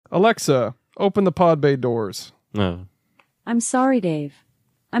Alexa, open the pod bay doors. No. I'm sorry, Dave.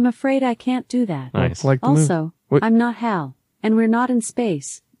 I'm afraid I can't do that. Nice. Like the Also, What? I'm not Hal, and we're not in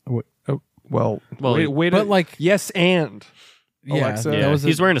space. Well, wait. but like, yes, and yeah, Alexa. that was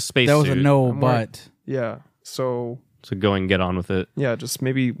He's wearing a space that was suit. a no, I'm wearing- but yeah. So go and get on with it. yeah, just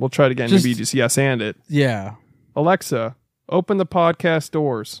maybe we'll try it again. Just- Maybe just yes and it. yeah. Alexa, open the podcast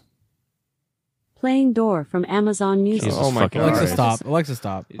doors. Playing Door from Amazon Music. Jesus Oh my fucking God. Alexa, Christ. stop. Alexa,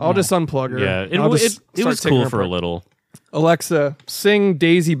 stop. I'll just unplug her. Yeah, it I'll was just it was start taking cool her for a apart. little. Alexa, sing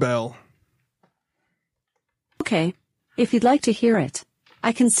Daisy Bell. Okay, if you'd like to hear it,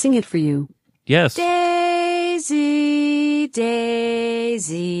 I can sing it for you. Yes. Daisy,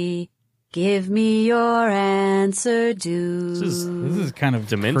 Daisy, give me your answer due. This is kind of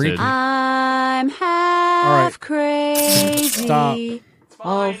demented. creepy. I'm half crazy. Stop.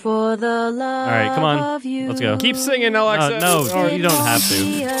 All for the love right, come on. of you. Let's go. Keep singing, Alexa. No, you don't have to.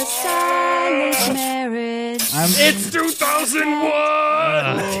 Be a silent marriage. It's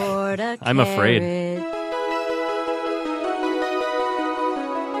 2001. Toward a I'm afraid. carriage.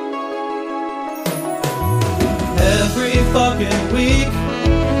 Every fucking week,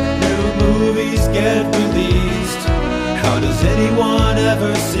 new movies get released. How does anyone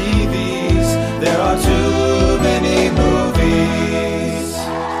ever see these? There are too many movies.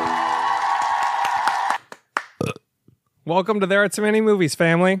 Welcome to There Are Too Many Movies,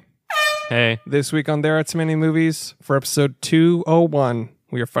 family. Hey. This week on There Are Too Many Movies, for episode 201,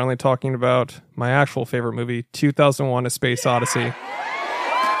 we are finally talking about my actual favorite movie, 2001: A Space Odyssey.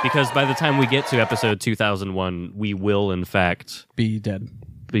 Because by the time we get to episode 2001, we will, in fact, Be dead.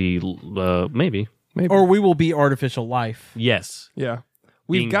 be, maybe. Or we will be artificial life. Yes. Yeah.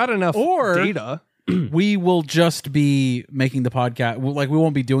 We've Being- got enough Or- data. We will just be making the podcast. Like, we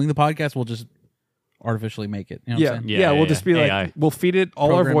won't be doing the podcast. We'll just artificially make it. You know what Yeah. I'm saying? Yeah, Yeah, we'll yeah, just be like, AI. we'll feed it all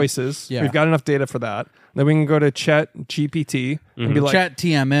Program. our voices. Yeah. We've got enough data for that. Then we can go to Chat GPT and be like, Chat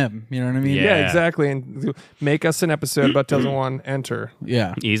TMM. You know what I mean? Yeah. yeah, exactly. And make us an episode about 2001, enter.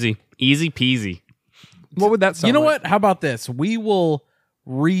 Yeah. Easy. Easy peasy. What would that sound You know like? what? How about this? We will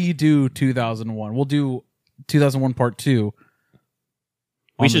redo 2001. We'll do 2001 part 2.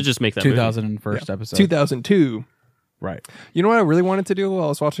 We on should the just make that movie. 2001st episode. 2002. Right. You know what I really wanted to do while I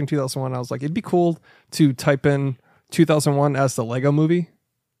was watching 2001? I was like, it'd be cool to type in 2001 as the Lego movie.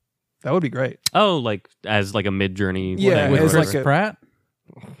 That would be great. Oh, like as like a mid-journey. Yeah, whatever. With it's Chris like a- Pratt?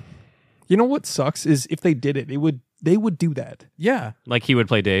 You know what sucks is if they did it, they would do that. Yeah. Like he would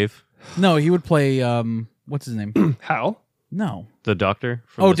play Dave, No, he would play, what's his name? How? No. the doctor.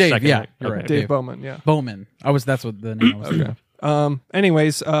 From Oh, the Dave. second Yeah. act. You're Okay. right. Dave Dave. Bowman, yeah. Bowman. That's what the name I was thinking of.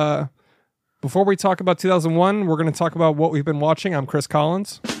 Anyways, before we talk about 2001, we're going to talk about what we've been watching. I'm Chris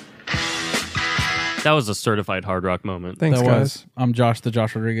Collins. That was a certified hard rock moment. Thanks, That guys. was. I'm Josh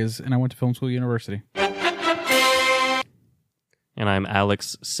Rodriguez, and I went to Film School University. And I'm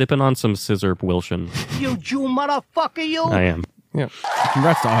Alex, sipping on some scissor Wilson. You Jew motherfucker, you! I am. Yeah.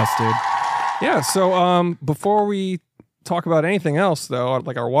 Congrats to us, dude. Yeah, so before we talk about anything else, though,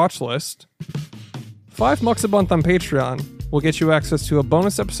 like our watch list, $5 a month on Patreon will get you access to a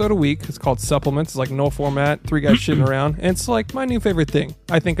bonus episode a week. It's called Supplements. It's like no format, three guys shitting around. And it's like my new favorite thing.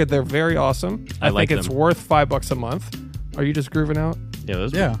 I think that they're very awesome. I like think it's them. worth $5 a month. Are you just grooving out? Yeah,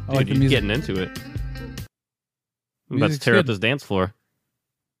 those Yeah, I like the you're music. getting into it. I'm about to Music's tear up good. this dance floor.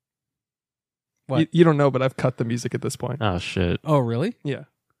 What? You don't know, but I've cut the music at this point. Oh, shit. Oh, really? Yeah.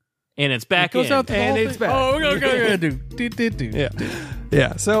 And it's back Goes in. out the And whole it's thing? back. Oh, okay. Yeah.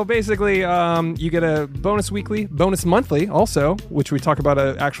 Yeah. So basically, you get a bonus weekly, bonus monthly also, which we talk about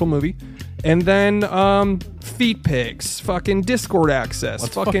an actual movie. And then feed pics, fucking Discord access,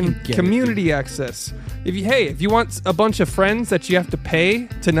 Let's fucking fucking get it, community access. If you want a bunch of friends that you have to pay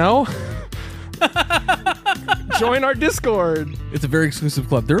to know, join our Discord. It's a very exclusive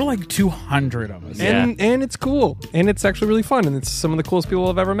club. There are like 200 of us. Yeah. And it's cool. And it's actually really fun. And it's some of the coolest people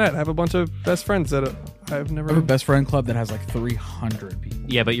I've ever met. I have a bunch of best friends that I've I never have a best friend club that has like 300 people.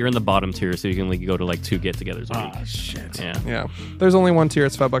 Yeah, but you're in the bottom tier, so you can like go to like 2 get-togethers a week. Ah, shit. Yeah. Yeah. There's only one tier.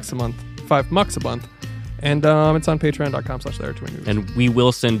 It's $5 a month. $5 a month. And it's on patreon.com/there2movies. And we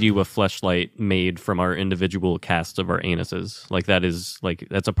will send you a fleshlight made from our individual casts of our anuses. Like that is like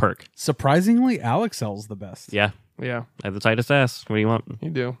that's a perk. Surprisingly, Alex sells the best. Yeah. Yeah, I have the tightest ass. What do you want?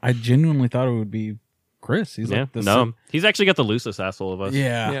 you do. I genuinely thought it would be Chris. He's Yeah. like the No. He's actually got the loosest asshole of us.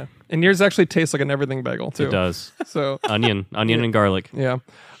 Yeah. Yeah. And yours actually tastes like an everything bagel, too. It does. So, Onion and garlic. yeah.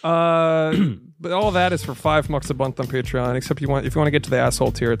 But all that is for $5 a month on Patreon, except if you want to get to the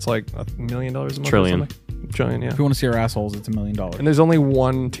asshole tier, it's like $1 million a month. Trillion. Or something. Trillion, yeah. If you want to see our assholes, it's $1 million. And there's only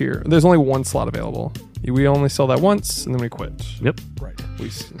one tier. There's only one slot available. We only sell that once, and then we quit. Yep. Right. We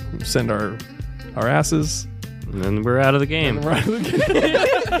send our asses, And then we're out of the game. and we're out of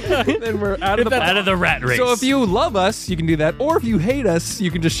the game. Then we're out of the Out of the rat race. So if you love us, you can do that, or if you hate us,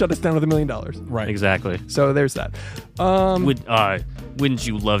 you can just shut us down with $1 million. Right. Exactly. So there's that. Wouldn't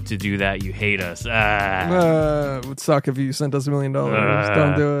you love to do that? You hate us. It would suck if you sent us $1 million.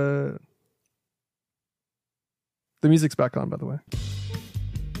 Don't do it. The music's back on, by the way.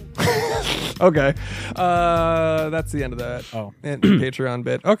 Okay. That's the end of that. Oh. And Patreon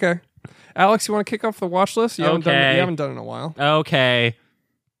bit. Okay. Alex, you want to kick off the watch list? You haven't done it in a while. Okay.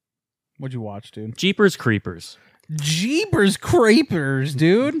 What'd you watch, dude? Jeepers Creepers. Jeepers Creepers,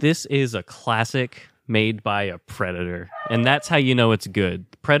 dude. This is a classic made by a predator, and that's how you know it's good.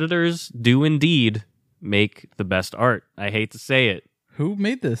 Predators do indeed make the best art. I hate to say it. Who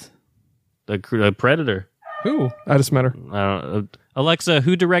made this? A predator. Who? I just met her. Alexa,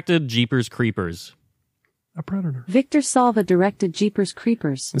 who directed Jeepers Creepers? A predator. Victor Salva directed Jeepers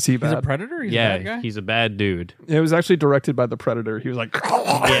Creepers. Is he He's a bad? predator? He's a bad guy? He's a bad dude. It was actually directed by the predator. He was like,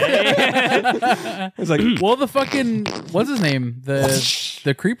 it's like, Well, the fucking what's his name?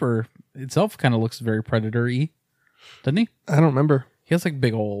 The creeper itself kind of looks very predator-y, doesn't he? I don't remember. He has like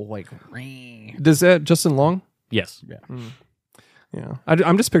big old like. Does that Justin Long? Yes. Yeah. Yeah,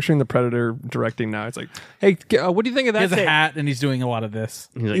 I'm just picturing the Predator directing now. It's like, hey, what do you think of that? He has a thing? hat and he's doing a lot of this.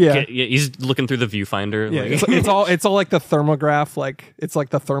 He's like, Yeah. he's looking through the viewfinder. Yeah, like- it's all like the thermograph, like it's like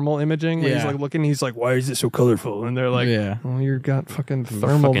the thermal imaging. Where he's Yeah. like looking, he's like, "Why is it so colorful?" And they're like, Yeah. "Oh, you got fucking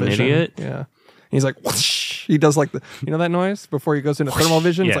thermal fucking vision." idiot. Yeah, and he's like, whoosh. He does like the, you know that noise before he goes into thermal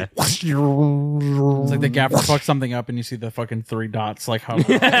vision. Yeah. It's like, whoosh. It's like the gaffer fucks something up and you see the fucking 3 dots like how.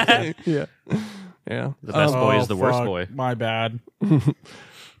 yeah, yeah. the best boy is the worst fuck, boy. My bad.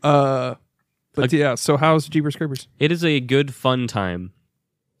 But yeah. So how's Jeepers Creepers? It is a good fun time,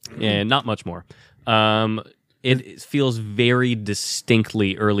 and not much more. It feels very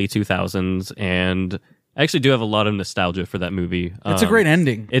distinctly early 2000s, and I actually do have a lot of nostalgia for that movie. It's a great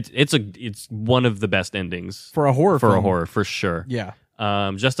ending It's one of the best endings for a horror for film. a horror for sure. Yeah.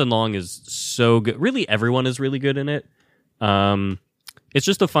 Justin Long is so good. Really, everyone is really good in it. It's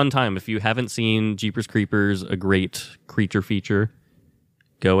just a fun time. If you haven't seen Jeepers Creepers, a great creature feature,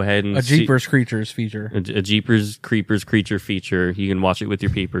 go ahead and A Jeepers Creatures feature. a Jeepers Creepers creature feature. You can watch it with your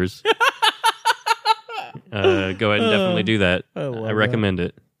peepers. Go ahead and definitely do that. love I recommend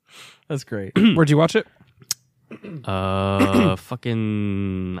it. That's great. Where'd you watch it?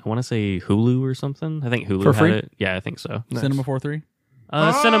 Fucking, I want to say Hulu or something. I think Hulu For had free? it. Yeah, I think so. Cinema 4.3.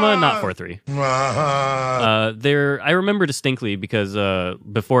 Cinema, not 4.3. There, I remember distinctly because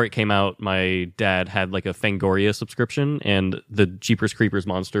before it came out, my dad had like a Fangoria subscription, and the Jeepers Creepers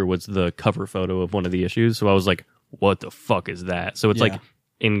monster was the cover photo of one of the issues. So I was like, "What the fuck is that?" So it's Yeah. like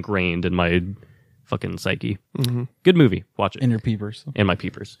ingrained in my fucking psyche. Good movie. Watch it. In your peepers. And my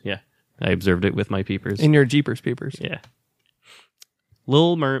peepers. Yeah, I observed it with my peepers. In your Jeepers Peepers. Yeah.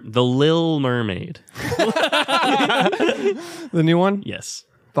 The Lil Mermaid. The new one. Yes.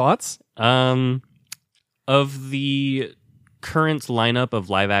 Thoughts? Of the current lineup of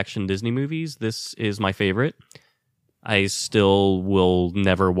live action Disney movies, this is my favorite. I still will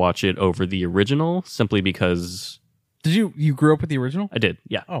never watch it over the original simply because Did you grew up with the original? I did.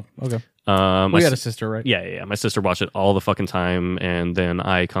 Yeah. Oh, okay. My We had a s- sister, right? yeah. My sister watched it all the fucking time, and then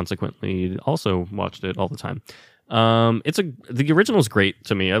I consequently also watched it all the time. The original's great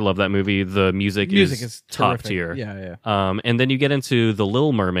to me. I love that movie. The music is top terrific. tier. Yeah. And then you get into The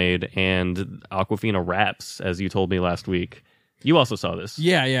Little Mermaid and Aquafina raps, as you told me last week. You also saw this.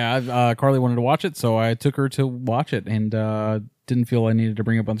 Yeah. Carly wanted to watch it, so I took her to watch it, and didn't feel I needed to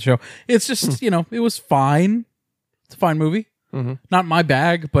bring it up on the show. It's just, it was fine. It's a fine movie. Mm-hmm. Not my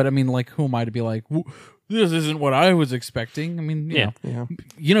bag, but I mean, like, who am I to be like, this isn't what I was expecting? I mean, Yeah.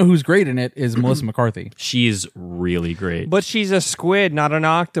 you know who's great in it is Melissa McCarthy. She's really great. But she's a squid, not an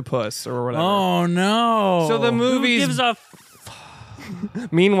octopus or whatever. Oh no! So the who movie's. gives a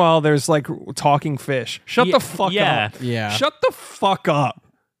Meanwhile, there's like talking fish. Shut Yeah, the fuck yeah. up. Yeah. Shut the fuck up.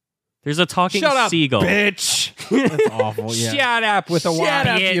 There's a talking Shut up, seagull. bitch. That's awful. Yeah. Shut up with a Shut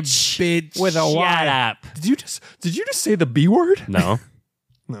Y. up, you Bitch. bitch. With a Shut Y. up. Did you just say the B word? No.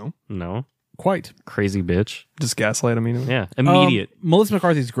 No. No. Quite. Crazy bitch. Just gaslight immediately. Yeah. Immediate. Melissa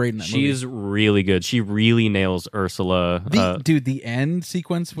McCarthy's great in that movie. She's really good. She really nails Ursula. The end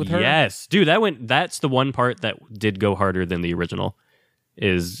sequence with her. Yes. Dude, that's the one part that did go harder than the original.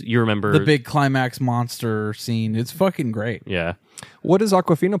 Is you remember The big climax monster scene. It's fucking great. Yeah. What does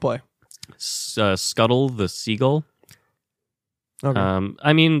Aquafina play? Scuttle the seagull. Okay.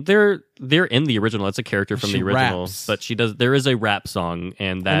 I mean, they're in the original. That's a character from She the original, raps. but she does. There is a rap song,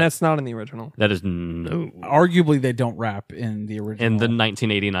 and that's not in the original. that is no. Arguably, they don't rap in the original. And the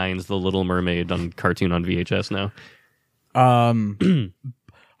 1989's The Little Mermaid on cartoon on VHS now.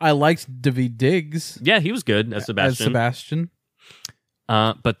 I liked David Diggs Yeah, he was good as Sebastian.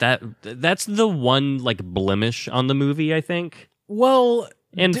 But that's the one like blemish on the movie, I think. Well,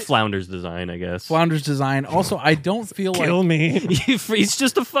 And Flounder's design, I guess. Flounder's design. Also, I don't feel like Kill me. He's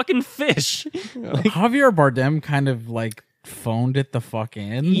just a fucking fish. Javier Bardem kind of like phoned it the fuck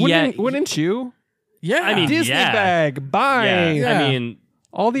in. Yeah, Wouldn't you? Yeah, I mean, Disney yeah. bag. Bye. Yeah. I mean,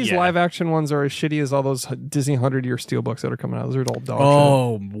 All these Yeah. live action ones are as shitty as all those Disney 100-year steelbooks that are coming out. Those are all dog shit.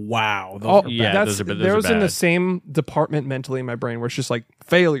 oh wow, those Oh, are bad. yeah, that's, those are those in the bad. same department mentally in my brain where it's just like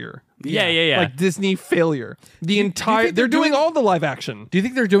failure. yeah. Like Disney failure. The entire think they're they're doing doing- all the live action. Do you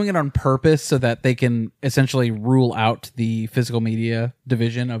think they're doing it on purpose so that they can essentially rule out the physical media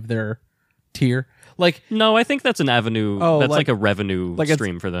division of their tier? Like, no, I think that's an avenue. Oh, that's like- like a revenue like it's-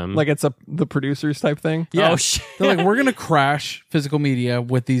 stream for them. Like it's the producers type thing. yeah, Oh, shit. they're like, we're gonna crash physical media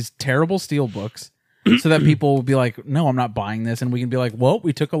with these terrible steel books, so that people will be like, no, I'm not buying this, and we can be like, well,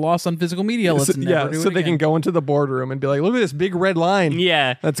 we took a loss on physical media. Let's never do it so they can again. go into the boardroom and be like, look at this big red line.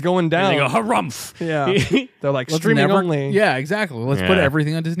 yeah. That's going And down. they go, harumph. Yeah. They're like Let's streaming never- only. Yeah, exactly. Let's put Yeah.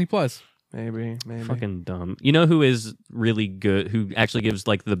 everything on Disney Plus. Maybe. Fucking dumb. You know who is really good, who actually gives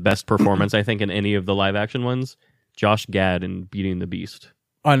like the best performance, I think, in any of the live action ones? Josh Gad in Beauty and the Beast.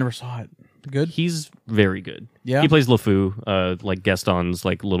 Oh, I never saw it. Good. He's very good. Yeah? He plays LeFou, like Gaston's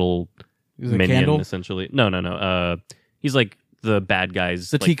like little He's a minion, candle. essentially. No. He's like the bad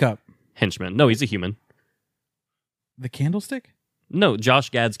guy's The like, teacup. henchman. No, he's a human. The candlestick. No, Josh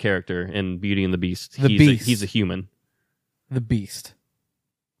Gad's character in Beauty and the Beast. The Beast. He's a human. The Beast.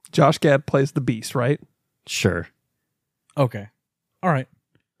 Josh Gad plays the Beast, right? Sure. Okay. All right.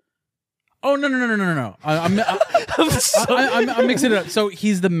 Oh no! I'm mixing it up. So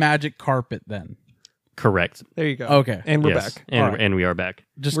he's the magic carpet then. Correct. There you go. Okay. And we're Yes. back. And, All right. and we are back.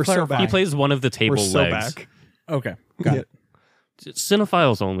 Just We're so clarify. back. He plays one of the We're table so legs. back. Okay. Got Yeah. it.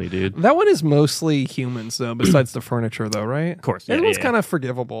 Cinephiles only, dude. That one is mostly humans, though, besides the furniture, though, right? Of course. That one's kind of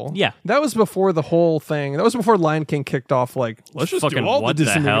forgivable. Yeah. That was before the whole thing. That was before Lion King kicked off, like, let's just Fucking do all what the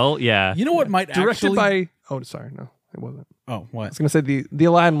the Disney hell? Yeah. You know what might movies. Directed actually... by... Oh, sorry. No, it wasn't. Oh, I what? was going to say the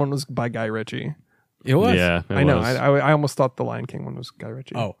Aladdin one was by Guy Ritchie. It was. Yeah. it I know. was. I almost thought the Lion King one was Guy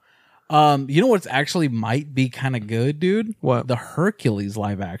Ritchie. Oh. You know what's actually might be kind of good, dude? What? The Hercules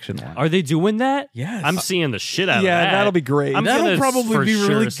live action one. Are they doing that? Yes. I'm seeing the shit out of Yeah, that. that'll be great. I'm That'll gonna probably for be sure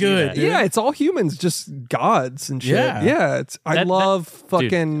really see good, that. dude. Yeah, it's all humans, just gods and shit. Yeah. Yeah, I love Dude,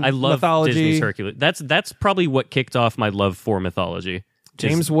 fucking I love mythology. Disney's Hercules. That's probably what kicked off my love for mythology.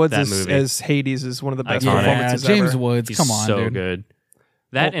 James is Woods that as, movie. as Hades is one of the best Iconic. Yeah, performances James ever. Woods. He's Come on, so dude. good.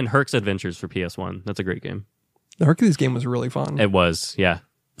 That and Herc's Adventures for PS1. That's a great game. The Hercules game was really fun. It was, yeah.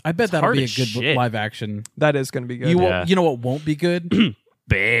 I bet that'll hard be a as good shit. live action. That is going to be good. Yeah. You know what won't be good?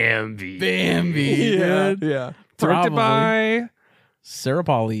 Bambi. Bambi, yeah, dude. yeah. Directed Probably. by Sarah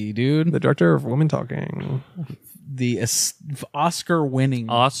Pauli, dude. the director of Women Talking. The Oscar-winning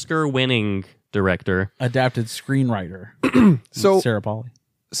Oscar-winning director. adapted screenwriter. So, Sarah Pauli.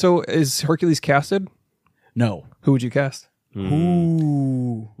 so is Hercules casted? No. Who would you cast?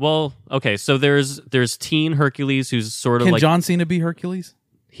 Ooh. Well, okay, so there's teen Hercules who's sort of Can like John Cena be Hercules?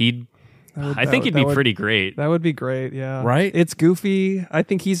 he'd. would- I think that he'd be would- pretty great. That would be great. Yeah, Right? It's goofy. I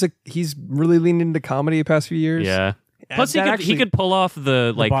think he's really leaned into comedy the past few years. Yeah. Plus, that he actually- could pull off the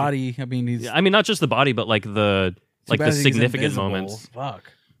The like body. I mean, he's I mean, not just the body, but like the too bad he's significant invisible. moments.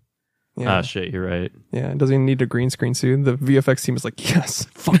 Fuck. yeah. Ah, shit, you're right. Yeah, it doesn't even need a green screen suit. The VFX team is like, yes,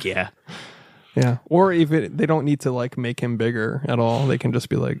 Fuck yeah. yeah. Or if they don't need to like make him bigger at all, they can just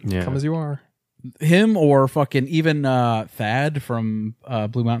be like, Yeah. come as you are. Him or fucking even Thad from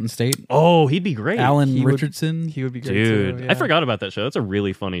Blue Mountain State. Oh, he'd be great. Alan he would- Richardson. He would be great Dude, too. I yeah. forgot about that show. That's a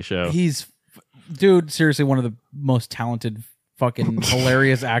really funny show. He's dude, seriously one of the most talented fucking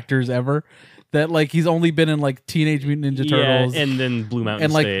hilarious actors ever. That like he's only been in like Teenage Mutant Ninja Turtles and then Blue Mountain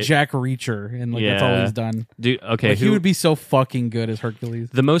and like State. Jack Reacher and like that's all Yeah. he's done. Dude, okay, Like, he who would be so fucking good as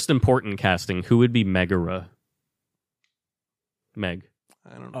Hercules. the most important casting? Who would be Megara? Meg.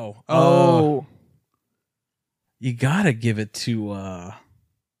 I don't know. Oh. You gotta give it to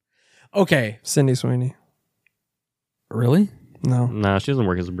okay. Sydney Sweeney. Really? No. Nah, she doesn't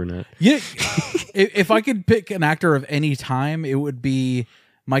work as a brunette. Yeah. if I could pick an actor of any time, it would be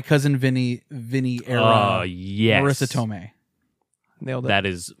my cousin Vinny era. Oh, yes. Marissa Tomei. Nailed it. That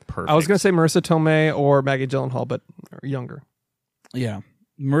is perfect. I was going to say Marissa Tomei or Maggie Gyllenhaal, but younger. Yeah.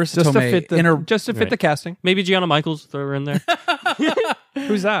 Marissa Just Tomei to fit the in her just to fit Right. the casting. Maybe Gianna Michaels, throw her in there.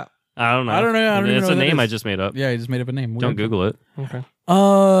 Who's that? I don't know. I don't know It's who a that name is. I just made up. Yeah, he just made up a name. Don't Weird. Google it. Okay.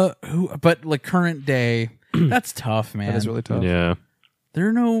 But like current day, that's tough, man. That is really tough. Yeah. There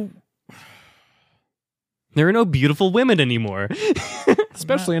are no. There are no beautiful women anymore.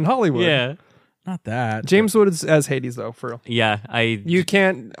 Especially in Hollywood. Yeah. Not that. James Woods as Hades, though, for real. Yeah. You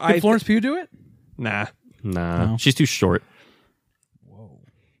can't... Could Florence Pugh do it? Nah. Nah. No. She's too short. Whoa.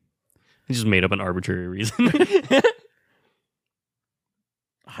 He just made up an arbitrary reason.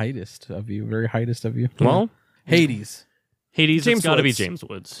 Heightest of you. Very heightest of you. Well, Hades. Hades, James it's got to be Woods. James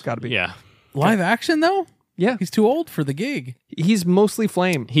Woods. Gotta be. Yeah. Live action, though? Yeah. He's too old for the gig. He's mostly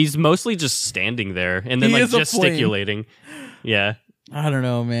flame. He's mostly just standing there and then He like is a gesticulating. Yeah. I don't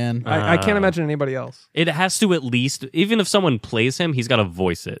know, man. I can't imagine anybody else. It has to at least, even if someone plays him, he's got to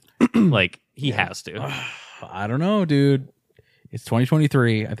voice it. Like, he has to. I don't know, dude. It's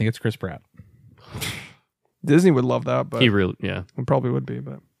 2023. I think it's Chris Pratt. Disney would love that, but He really, yeah. it probably would be.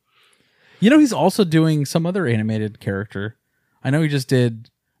 But You know, he's also doing some other animated character. I know he just did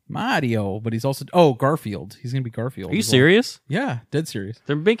Mario, but he's also... Oh, Garfield. He's going to be Garfield. Are you as well. serious? Yeah, dead serious.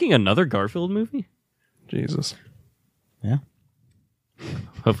 They're making another Garfield movie? Jesus. Yeah.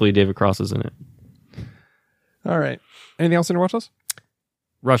 Hopefully David Cross is in it. All right. Anything else on your watch list?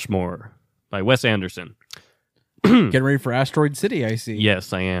 Rushmore by Wes Anderson. Getting ready for Asteroid City, I see.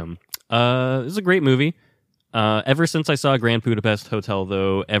 Yes, I am. This is a great movie. Ever since I saw Grand Budapest Hotel,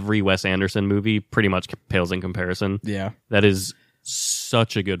 though, every Wes Anderson movie pretty much pales in comparison. Yeah. That is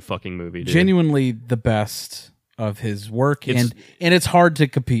such a good fucking movie, dude. Genuinely the best of his work, It's- and it's hard to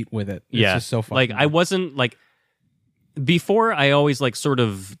compete with it. It's Yeah. just so fucking like, I good. wasn't, like... Before, I always, like, sort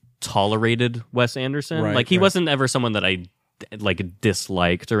of tolerated Wes Anderson. Right, like, he right. wasn't ever someone that I, like,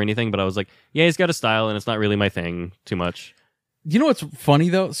 disliked or anything, but I was like, yeah, he's got a style, and it's not really my thing too much. You know what's funny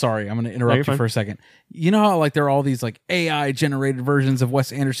though? Sorry, I'm going to interrupt you're you fine. for a second. You know how like there are all these like AI generated versions of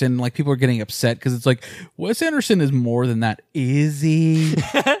Wes Anderson, like people are getting upset because it's like Wes Anderson is more than that. Is he?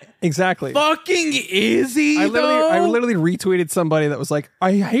 Exactly. Fucking is he? I though? literally retweeted somebody that was like,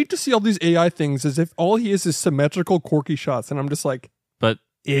 I hate to see all these AI things as if all he is symmetrical, quirky shots. And I'm just like, But,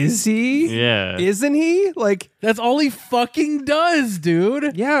 is he? yeah. Isn't he? Like, That's all he fucking does,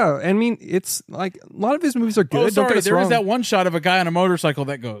 dude. yeah. I mean, it's like a lot of his movies are good. Oh, Don't sorry. get us There wrong. is that one shot of a guy on a motorcycle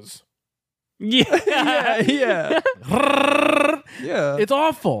that goes. yeah. yeah. Yeah. It's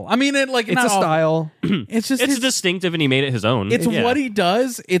awful. I mean, it's a style. It's just It's his- distinctive, and he made it his own. It's Yeah. what he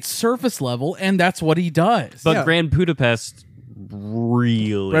does. It's surface level, and that's what he does. But Yeah. Grand Budapest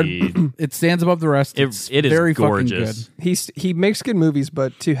really... It stands above the rest. It It's is very gorgeous. fucking good. He makes good movies,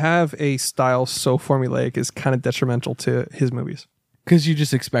 but to have a style so formulaic is kind of detrimental to his movies. Because you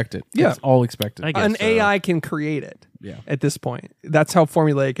just expect it. Yeah. It's all expected. I guess An so. AI can create it. Yeah. At this point, that's how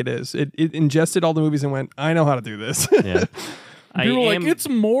formulaic it is. It ingested all the movies and went, I know how to do this. Yeah. I People are am, like, it's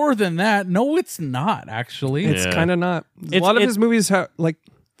more than that. No, it's not, actually. It's Yeah. kind of not. A It's- lot of it- his movies have like,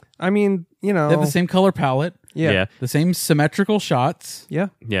 I mean, you know, They have the same color palette, yeah, yeah. the same symmetrical shots. yeah.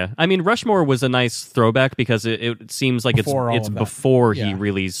 Yeah. I mean, Rushmore was a nice throwback because it seems like Before all it's of that. before he Yeah.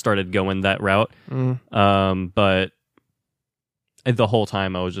 really started going that route. Mm. But the whole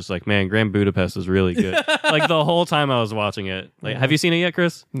time I was just like, man, Grand Budapest is really good. Like the whole time I was watching it. Like, have you seen it yet,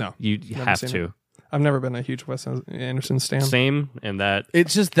 Chris? No, You Never have seen to. it. I've never been a huge Wes Anderson stan. Same, and that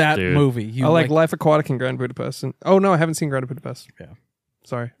It's just that Dude. movie. You I like Life Aquatic and Grand Budapest. And oh no, I haven't seen Grand Budapest. Yeah.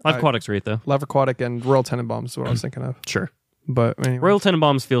 Sorry, Life Aquatic's great though. Life Aquatic and Royal Tenenbaums is what I was thinking of. Sure. But anyway, Royal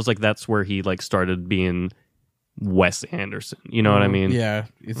Tenenbaums feels like that's where he like started being Wes Anderson. You know what I mean? Yeah,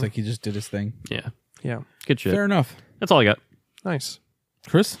 it's like he just did his thing. Yeah. yeah, Good shit. Fair enough. That's all I got. nice.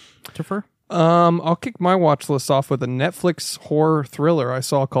 Chris, Topher? I'll kick my watch list off with a Netflix horror thriller I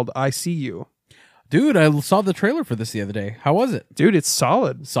saw called I See You. Dude, I saw the trailer for this the other day. How was it? Dude, it's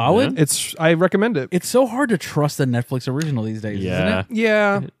solid. Solid? I recommend it. It's so hard to trust a Netflix original these days, Yeah. isn't it?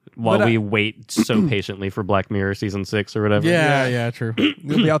 Yeah, While But we wait so patiently for Black Mirror season 6 or whatever. Yeah, true.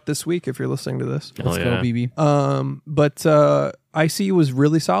 it'll be out this week if you're listening to this. Hell Let's go, yeah. BB. But I See You was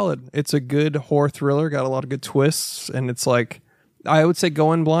really solid. It's a good horror thriller, got a lot of good twists, and it's like I would say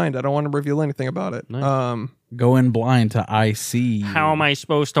go in blind. I don't want to reveal anything about it. Nice. Go in blind to I See. How am I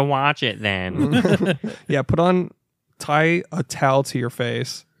supposed to watch it then? Yeah, tie a towel to your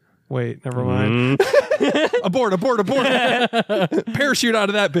face. Wait, never mind. Abort. Parachute out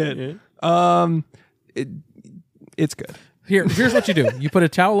of that bit. It's good. Here's what you do. You put a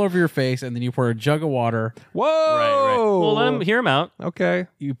towel over your face, and then you pour a jug of water. Whoa. Right. Well, let him hear him out. Okay.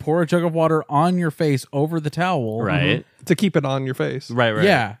 You pour a jug of water on your face over the towel. Right. To keep it on your face. Right.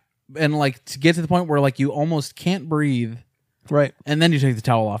 Yeah. And like to get to the point where like you almost can't breathe, Right. and then you take the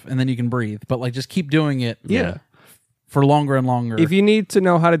towel off, and then you can breathe. But like just keep doing it. Yeah. for longer and longer. If you need to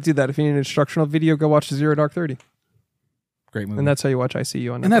know how to do that, if you need an instructional video, go watch Zero Dark 30. Great movie. And that's how you watch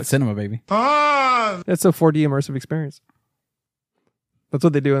ICU on Netflix. And that's cinema, baby. That's a 4D immersive experience. That's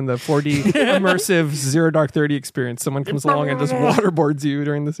what they do in the 4D immersive Zero Dark 30 experience. Someone comes along and just waterboards you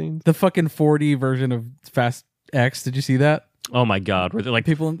during the scene. The fucking 4D version of Fast X. Did you see that? Oh my god, were they like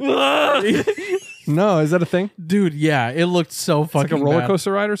People in... No, is that a thing? Dude, yeah. It looked so fucking It's like a roller bad.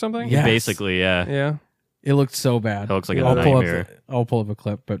 coaster ride or something? Yes. basically, yeah. Yeah. It looked so bad. It looks like a I'll nightmare. I'll pull up a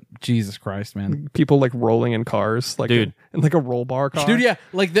clip, but Jesus Christ, man. People like rolling in cars, like Dude. in like a roll bar car. Dude, yeah.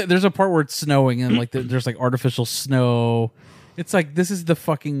 Like there's a part where it's snowing and like there's like artificial snow. It's like this is the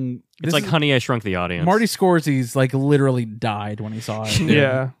fucking. It's like Honey, I Shrunk the Audience. Marty Scorsese's like literally died when he saw it.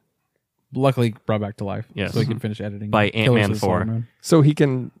 Yeah. Luckily brought back to life. Yes. So he can finish editing By Killers Ant-Man of the Flower 4. Moon. So he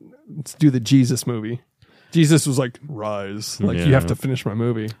can do the Jesus movie. Jesus was like, rise. Like, you Yeah. have to finish my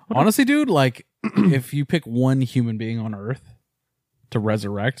movie. Honestly, dude, like if you pick one human being on Earth to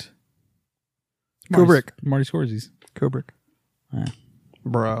resurrect, Kubrick. Marty Scorsese's. Kubrick. Yeah.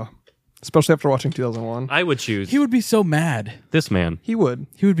 Bruh. Especially after watching 2001. I would choose He would be so mad. this man. He would.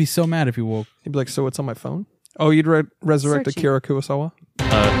 He would be so mad if he woke. He'd be like, so what's on my phone? Oh, you'd resurrect Searching. Akira Kurosawa?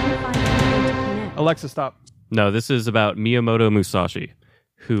 Find a way to connect. Alexa, stop. No, this is about Miyamoto Musashi,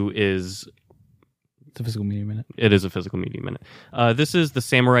 who is It's a physical media minute. it is a physical media minute. This is the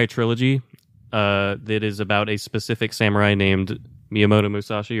Samurai trilogy. That is about a specific samurai named Miyamoto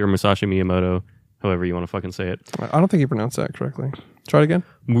Musashi or Musashi Miyamoto, however you want to fucking say it. I don't think you pronounced that correctly. Try it again.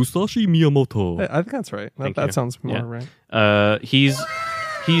 Musashi Miyamoto. I think that's right. Thank That you. sounds more Yeah. right. He's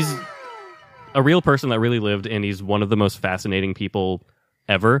a real person that really lived, and he's one of the most fascinating people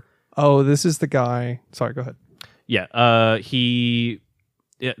ever. Oh, this is the guy. Sorry, go ahead. Yeah. He's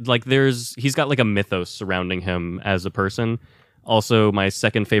got like a mythos surrounding him as a person. Also, my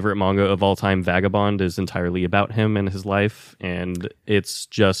second favorite manga of all time, Vagabond, is entirely about him and his life, and it's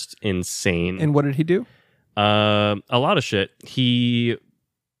just insane. And what did he do? A lot of shit. He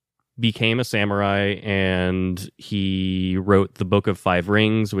became a samurai, and he wrote the Book of Five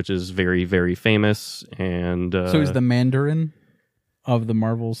Rings, which is very, very famous. And So he's the Mandarin of the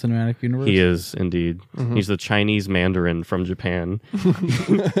Marvel Cinematic Universe? he is indeed. He's the Chinese Mandarin from Japan.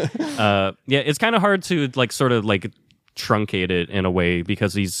 Yeah, it's kind of hard to like sort of like truncate it in a way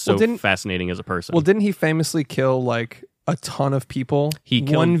because he's so fascinating as a person. Well, didn't he famously kill like a ton of people? He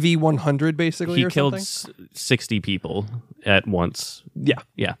killed 1v100 basically. he or killed something? 60 people at once. Yeah,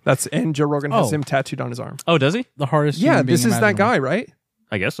 Yeah. and Joe Rogan has Oh. him tattooed on his arm. Oh, does he? The hardest Yeah, human being this is that imaginable. guy, right?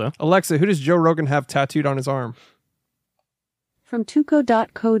 I guess so. Alexa, who does Joe Rogan have tattooed on his arm? From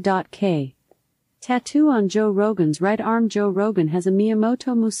tuco.co.k. Tattoo on Joe Rogan's right arm. Joe Rogan has a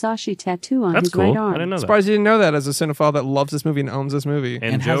Miyamoto Musashi tattoo on That's his cool. right arm. I didn't know that. Surprised you didn't know that as a cinephile that loves this movie and owns this movie.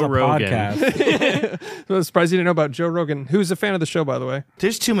 And Joe has a Rogan. podcast. So I'm surprised you didn't know about Joe Rogan, who's a fan of the show, by the way.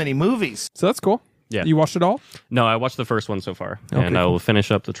 There's too many movies. So that's cool. Yeah. You watched it all? No, I watched the first one so far, Okay, and I cool. will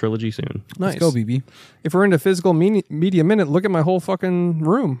finish up the trilogy soon. Nice. Let's go, BB. If we're into physical media minute, look at my whole fucking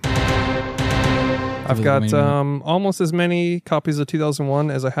room. I've Physical got media minute. almost as many copies of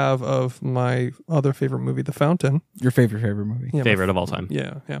 2001 as I have of my other favorite movie, The Fountain. Your favorite movie. Yeah, my Favorite of all time.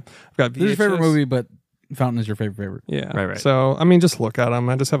 Yeah. I've got This is your favorite VHS. movie, but Fountain is your favorite. Yeah. Right. So, I mean, just look at them.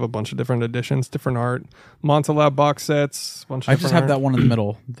 I just have a bunch of different editions, different art. Montalab box sets. Bunch of I just have that one in the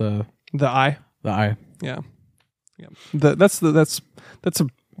middle. The Eye. eye. Yeah. That's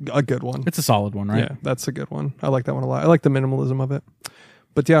a good one. It's a solid one, right? Yeah, that's a good one. I like that one a lot. I like the minimalism of it.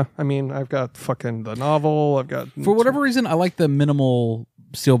 But yeah, I mean, I've got fucking the novel. I've got For whatever reason, I like the minimal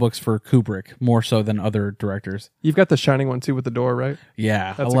steelbooks for Kubrick more so than other directors. You've got the Shining one too with the door, right?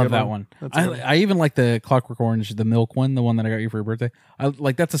 Yeah, That's a I love good that one. one. That's a good one. I even like the Clockwork Orange, the milk one, the one that I got you for your birthday. I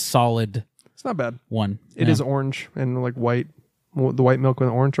like that's a solid It's not bad. one. It is orange and like white, the white milk with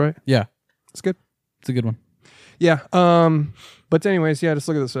orange, right? Yeah, It's good. it's a good one. Yeah. But anyways, yeah, just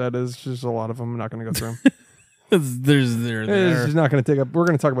look at the set. There's just a lot of them. I'm not going to go through them. There's It's just not going to take up. We're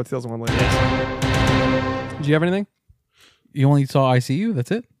going to talk about 2001 later. Did you have anything? You only saw ICU.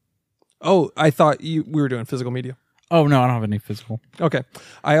 That's it. Oh, I thought we were doing physical media. Oh no, I don't have any physical. Okay.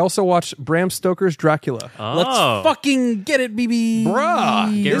 I also watched Bram Stoker's Dracula. Oh, Let's fucking get it, BB.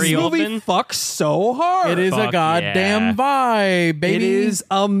 Bruh, Gary this movie Oldman? fucks so hard. It is a Fuck goddamn yeah. vibe, baby. It is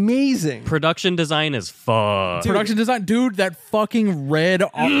amazing. production design is fuck. Production design, dude. That fucking red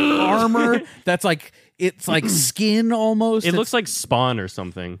armor. That's like it's like skin almost. It looks like Spawn or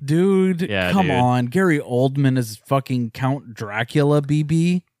something. dude. Yeah, come dude. on, Gary Oldman is fucking Count Dracula,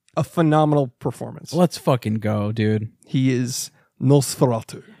 BB. A phenomenal performance. Let's fucking go, dude. He is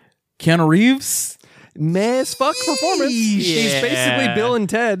Nosferatu. Keanu Reeves. mess fuck performance. He's basically Bill and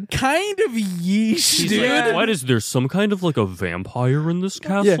Ted. Kind of yeesh, He's dude. like, what is there some kind of like a vampire in this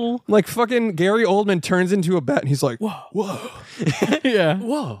castle? Like fucking Gary Oldman turns into a bat and he's like, whoa. Yeah.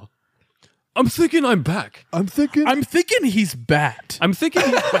 Whoa. I'm thinking I'm back. I'm thinking he's bat. I'm thinking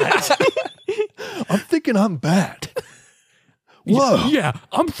he's back. I'm thinking I'm bat. Whoa. Yeah,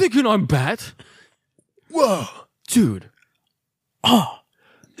 I'm thinking I'm bat. Whoa. Dude.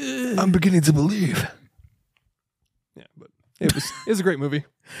 I'm beginning to believe. Yeah, but it was a great movie.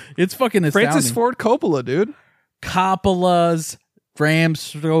 It's fucking astounding. Francis Ford Coppola, dude. Coppola's, Bram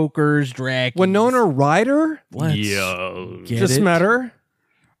Stoker's Dracula. Winona Ryder? Let's Yo. get Just it. met her.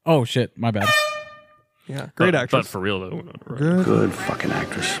 Oh shit, my bad. Yeah, great But actress. for real though, Winona Ryder. Good fucking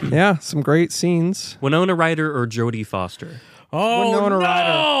actress. Yeah, some great scenes. Winona Ryder or Jodie Foster? Oh Winona no,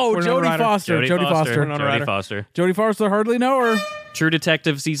 Ryder. Winona Jodie Ryder. Foster. Jodie Foster. Winona Ryder. Jodie Foster. Jodie Foster. Hardly know her. True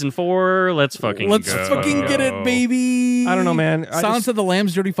Detective season 4. Let's fucking Let's go. fucking get it, baby. I don't know, man. Silence of the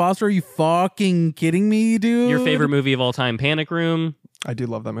Lambs. Jodie Foster. Are you fucking kidding me, dude? Your favorite movie of all time, Panic Room. I do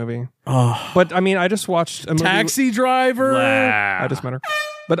love that movie. Oh. But I mean, I just watched a movie. Taxi Driver. Blah. I just met her.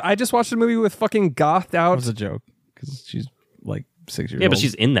 But I just watched a movie with fucking gothed That out. was a joke because she's like 6 years old. Yeah, but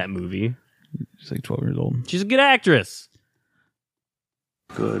she's in that movie. She's like 12 years old. She's a good actress.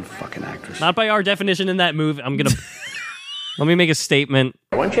 Good fucking actress. Not by our definition in that movie. I'm gonna let me make a statement.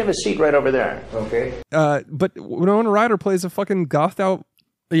 Why don't you have a seat right over there? Okay. But Winona Ryder plays a fucking gothed out.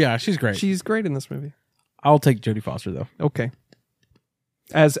 Yeah, she's great. She's great in this movie. I'll take Jodie Foster though. Okay.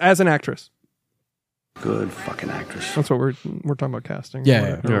 As an actress. Good fucking actress. That's what we're talking about casting. Yeah, Or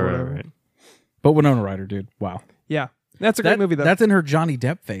yeah. whatever. Right. But Winona Ryder, dude. Wow. Yeah. That's a great movie though. That's in her Johnny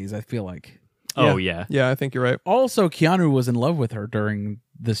Depp phase, I feel like. Oh yeah. Yeah, I think you're right. Also, Keanu was in love with her during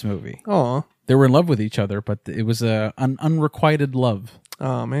this movie. Aw. They were in love with each other, but it was an unrequited love.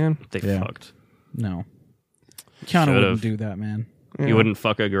 Oh man. They Yeah. fucked. No. Keanu Should've. wouldn't do that, man. You wouldn't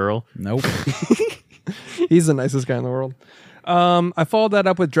fuck a girl. Nope. He's the nicest guy in the world. I followed that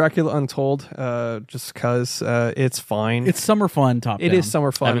up with Dracula Untold, just because it's fine. It's summer fun top It down. is summer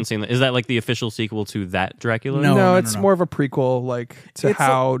I fun. haven't seen that. Is that like the official sequel to that Dracula? No. No, it's more of a prequel, like to It's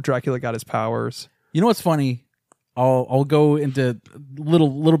how Dracula got his powers. You know what's funny? I'll go into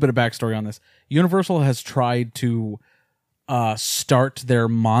little bit of backstory on this. Universal has tried to start their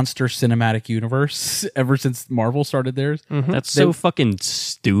monster cinematic universe ever since Marvel started theirs. That's so fucking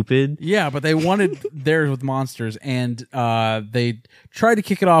stupid. Yeah, but they wanted theirs with monsters, and they tried to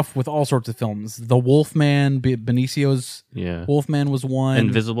kick it off with all sorts of films. The Wolfman, Benicio's Yeah. Wolfman was one.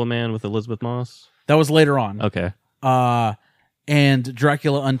 Invisible Man with Elizabeth Moss. That was later on. Okay. And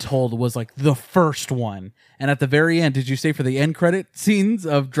Dracula Untold was like the first one. And at the very end, did you say for the end credit scenes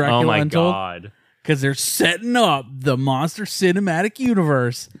of Dracula Oh my Untold? god. Because they're setting up the monster cinematic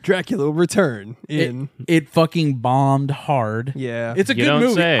universe. Dracula will return in. It fucking bombed hard. Yeah. It's a You good don't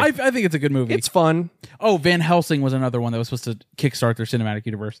movie. say. I think it's a good movie. It's fun. Oh, Van Helsing was another one that was supposed to kickstart their cinematic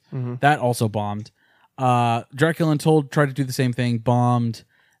universe. That also bombed. Dracula Untold tried to do the same thing, bombed.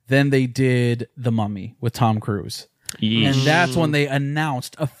 Then they did The Mummy with Tom Cruise. And that's when they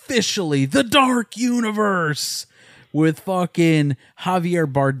announced officially the Dark Universe with fucking Javier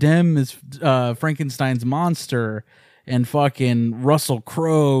Bardem as Frankenstein's monster and fucking Russell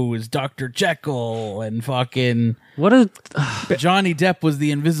Crowe as Dr. Jekyll and fucking What a Johnny Depp was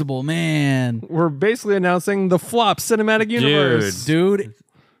the Invisible Man. We're basically announcing the flop cinematic universe. Dude,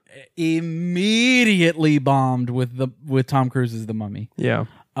 immediately bombed with Tom Cruise as the Mummy. Yeah.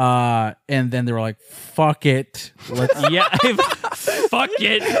 And then they were like, fuck it. Let's yeah. Fuck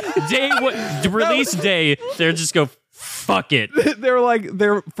it. Release day. They're just go fuck it. They were like,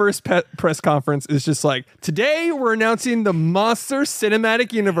 their first press conference is just like, today we're announcing the Monster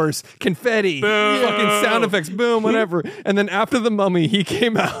Cinematic Universe. Confetti. Fucking sound effects. Boom, whatever. And then after The Mummy, he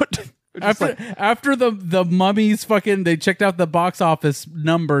came out. after the Mummy's fucking, they checked out the box office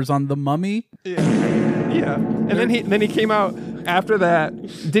numbers on The Mummy. Yeah. And then he came out after that,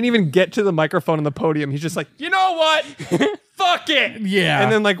 didn't even get to the microphone on the podium. He's just like, you know what? Fuck it. Yeah.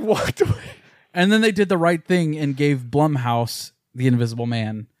 And then like walked away. And then they did the right thing and gave Blumhouse The Invisible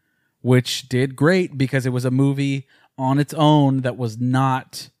Man, which did great because it was a movie on its own that was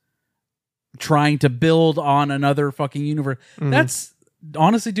not trying to build on another fucking universe. That's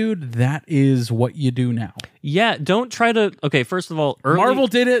honestly, dude, that is what you do now. Yeah, don't try to. Okay, first of all, Marvel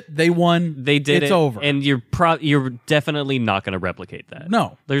did it. They won. They did it's it. over. And you're definitely not going to replicate that.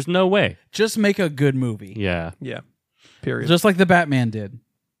 No. There's no way. Just make a good movie. Yeah. Yeah. Period. Just like the Batman did.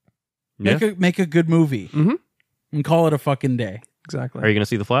 Make a good movie. Mhm. And call it a fucking day. Exactly. Are you going to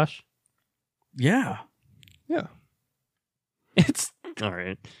see The Flash? Yeah. Yeah. It's all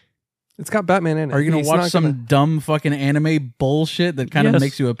right. It's got Batman in it. Are you going He's to watch not some dumb fucking anime bullshit that kind of Yes.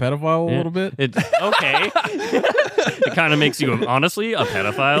 makes you a pedophile a Yeah. little bit? Okay. It kind of makes you, honestly, a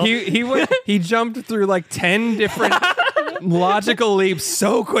pedophile. He jumped through like 10 different logical leaps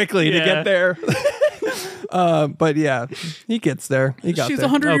so quickly to Yeah. get there. But yeah, he gets there. He got She's there.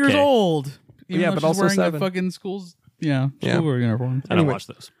 100 years Okay. old. Even Yeah, though but she's also wearing 7. a fucking school's schoolwear uniform. I don't Anyway. watch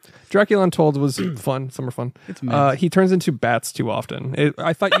those. Dracula Untold was fun. Some were fun. It's mid. He turns into bats too often.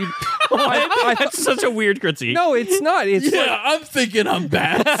 I thought you. That's such a weird critique. No, it's not. It's like, I'm thinking I'm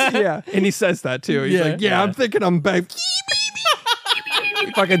bad. yeah, and he says that too. He's Yeah. like, yeah, I'm thinking I'm back.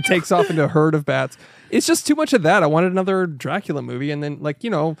 He fucking takes off into a herd of bats. It's just too much of that. I wanted another Dracula movie, and then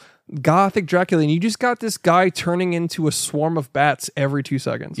gothic Dracula, and you just got this guy turning into a swarm of bats every 2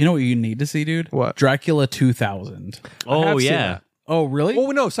 seconds. You know what you need to see, dude? What? Dracula 2000. Oh, have seen yeah. that. Oh, really?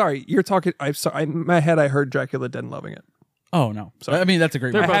 Oh no, sorry. You're talking. I'm sorry. In my head, I heard Dracula Dead and Loving It. Oh, no. I mean, that's a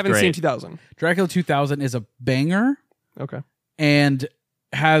great They're I movie. both haven't great. seen 2000. Dracula 2000 is a banger Okay. and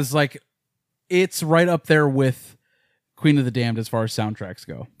has like, it's right up there with Queen of the Damned as far as soundtracks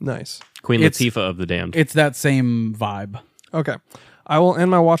go. Nice. Queen It's- Latifah of the Damned. It's that same vibe. Okay. I will end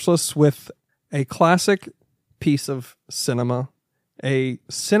my watch list with a classic piece of cinema, a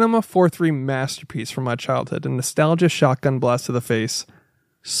Cinema 4.3 masterpiece from my childhood, a nostalgia shotgun blast to the face,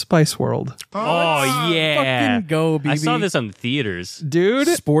 Spice World. Oh, yeah. Fucking go, BB. I saw this on theaters. Dude,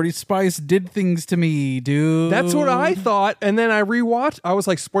 Sporty Spice did things to me, dude. that's what I thought. And then I rewatched. I was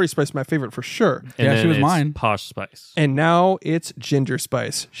like, Sporty Spice is my favorite for sure. And Yeah, then she was it's mine. Posh Spice. And now it's Ginger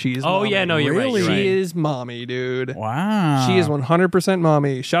Spice. She's Oh, mommy. yeah, no, you're right, you're She right. is mommy, dude. Wow. She is 100%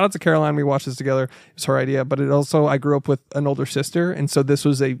 mommy. Shout out to Caroline. We watched this together. It was her idea, but it also, I grew up with an older sister. And so this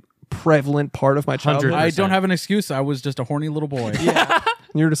was a prevalent part of my childhood. 100%. I don't have an excuse. I was just a horny little boy.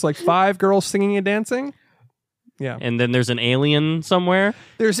 And you're just like 5 girls singing and dancing. Yeah. And then there's an alien somewhere.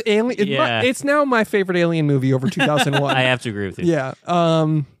 There's Alien. Yeah. It's now my favorite Alien movie over 2001. I have to agree with you. Yeah.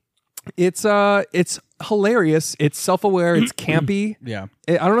 It's hilarious. It's self-aware. It's campy. Yeah.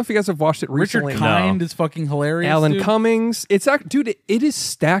 I don't know if you guys have watched it Richard recently. Kind is fucking hilarious. Alan dude. Cummings. Dude, it is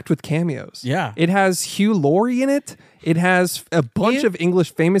stacked with cameos. Yeah. It has Hugh Laurie in it. It has a bunch of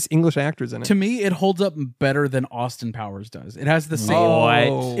famous English actors in it. To me, it holds up better than Austin Powers does. It has the same.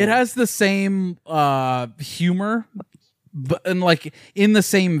 Oh. It has the same humor, but and like in the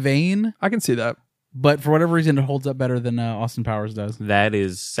same vein. I can see that. But for whatever reason, it holds up better than Austin Powers does. That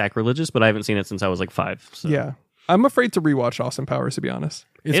is sacrilegious, but I haven't seen it since I was like 5. So. Yeah. I'm afraid to rewatch Austin Powers, to be honest.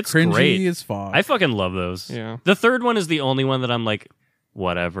 It's cringy great. as fuck. I fucking love those. Yeah. The third one is the only one that I'm like,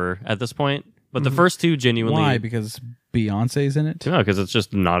 whatever at this point. But the first two genuinely. Why? Because Beyonce's in it. No, because it's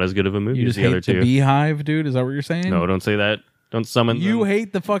just not as good of a movie You as just the hate other the two. Beehive, dude. Is that what you're saying? No, don't say that. Don't summon You them.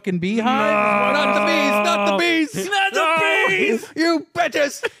 hate the fucking Beehive? Not the bees! Not the bees! Not the bees! You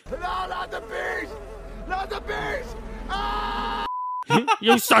bitches!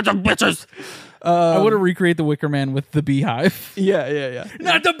 You sons of bitches! I want to recreate the Wicker Man with the Beehive. Yeah.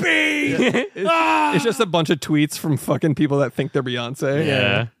 Not the bee! It's just a bunch of tweets from fucking people that think they're Beyonce.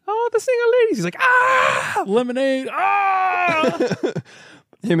 Yeah. Oh, the single ladies. He's like, ah! Lemonade. Ah!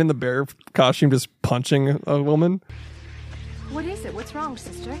 Him in the bear costume just punching a woman. What is it? What's wrong,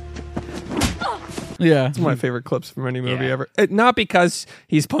 sister? Yeah. It's one of my favorite clips from any movie Yeah. ever. Not because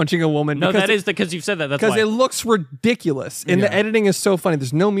he's punching a woman. No, because that is because you've said that. That's because why. it looks ridiculous. And the Yeah. editing is so funny.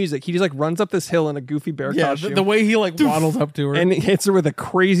 There's no music. He just like runs up this hill in a goofy bear Yeah, costume. the way he like waddles up to her. and hits her with a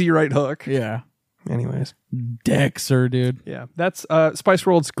crazy right hook. yeah. Anyways. Dexter, dude. Yeah, that's Spice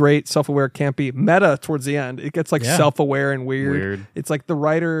World's great, self-aware, campy, meta towards the end. It gets like Yeah. self-aware and weird. Weird. It's like the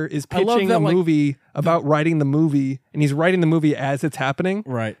writer is I love pitching that, a like- movie about writing the movie, and he's writing the movie as it's happening.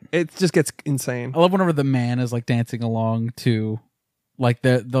 Right. It just gets insane. I love whenever the man is like dancing along to like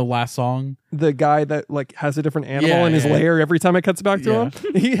the last song. The guy that like has a different animal Yeah, in his yeah. lair every time it cuts back to Yeah.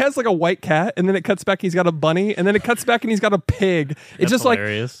 him. He has like a white cat, and then it cuts back, he's got a bunny, and then it cuts back and he's got a pig. It's That's just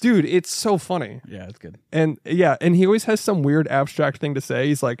hilarious. like, dude, it's so funny. Yeah, it's good. And yeah, and he always has some weird abstract thing to say.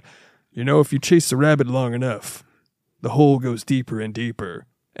 He's like, if you chase the rabbit long enough, the hole goes deeper and deeper.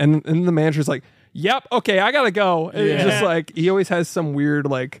 And the manager's like, yep, okay, I gotta go. And it's just like, he always has some weird,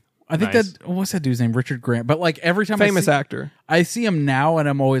 like, I think Nice. that what's that dude's name? Richard Grant. But like every time famous I actor. see him now, and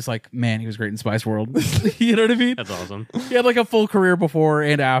I'm always like, man, he was great in Spice World. You know what I mean? That's awesome. He had like a full career before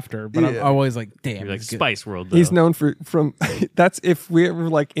and after, but I'm Yeah. always like, damn, You're like he's good. Spice World, though. He's known from, that's, if we ever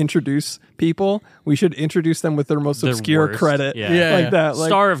like introduce people, we should introduce them with their most Their obscure worst. credit. Yeah. Yeah. Like that. Like,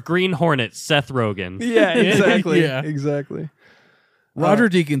 Star of Green Hornet, Seth Rogen. yeah, exactly. Yeah. Exactly. Roger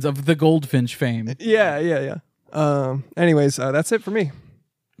Deakins of the Goldfinch fame. Yeah. Anyways, that's it for me.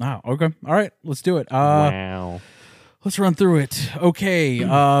 Wow. Okay. All right. Let's do it. Wow. Let's run through it. Okay,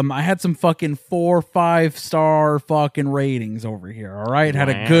 I had some fucking 4-5 star fucking ratings over here. All right, had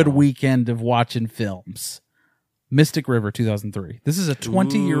a good weekend of watching films. Mystic River 2003. This is a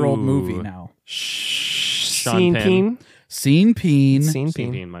 20-year-old movie now. Scene Peen. Scene Peen. Scene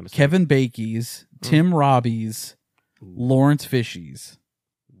Peen. My mistake. Kevin Bakey's, Tim Robbie's, Lawrence Fishy's.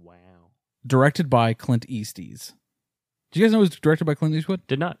 Wow. Directed by Clint Eastwood. Do you guys know it was directed by Clint Eastwood?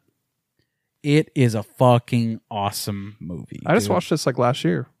 Did not. It is a fucking awesome movie. I just dude. watched this like last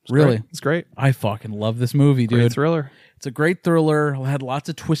year. Really? Great. It's great. I fucking love this movie, dude. Great thriller. It's a great thriller. It had lots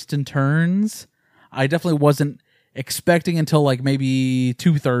of twists and turns. I definitely wasn't expecting until like maybe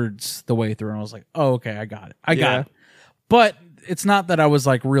 2/3 the way through, and I was like, "Oh, okay, I got it. I got it." But it's not that I was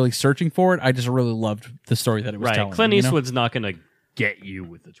like really searching for it. I just really loved the story that it was telling. Clint you know? Eastwood's not going to get you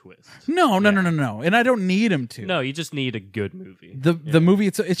with the twist. No, and I don't need him to. No, you just need a good movie. The movie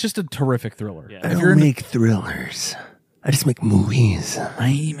it's just a terrific thriller. Yeah. I don't make thrillers. I just make movies.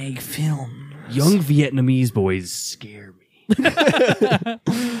 I make film. Young Vietnamese boys scare me.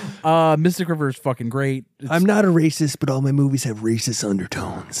 Mystic River is fucking great. I'm not a racist, but all my movies have racist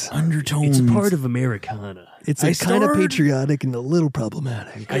undertones. Undertones. It's part of Americana. It's kind of patriotic and a little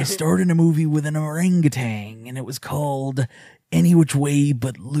problematic. I starred in a movie with an orangutan, and it was called Any Which Way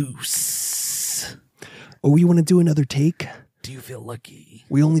But Loose. Oh, you want to do another take? Do you feel lucky?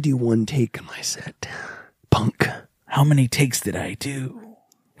 We only do one take on my set. Punk. How many takes did I do?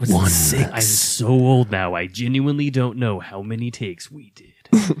 Was One. it 6? I'm so old now. I genuinely don't know how many takes we did.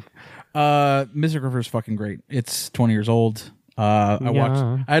 Mystic River is fucking great. It's 20 years old.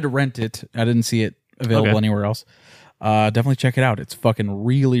 I had to rent it. I didn't see it available anywhere else. Definitely check it out. It's fucking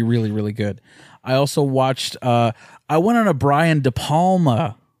really, really, really good. I also watched, I went on a Brian De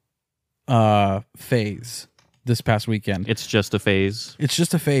Palma phase this past weekend. It's just a phase. It's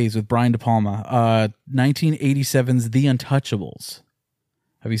just a phase with Brian De Palma. 1987's The Untouchables.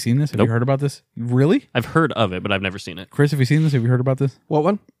 Have you seen this? Have Nope. you heard about this? Really? I've heard of it, but I've never seen it. Chris, have you seen this? Have you heard about this? What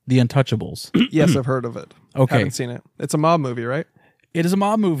one? The Untouchables. Yes, I've heard of it. Okay. Haven't seen it. It's a mob movie, right? It is a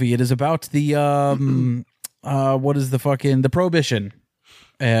mob movie. It is about the what is the Prohibition,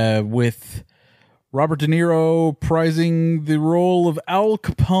 with Robert De Niro prizing the role of Al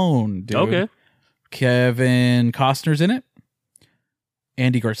Capone. Dude. Okay. Kevin Costner's in it.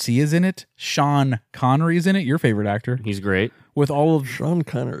 Andy Garcia's in it. Sean Connery's in it. Your favorite actor. He's great. With all of Sean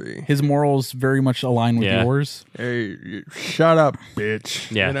Connery. his morals very much aligned with Yeah. yours. Hey, shut up,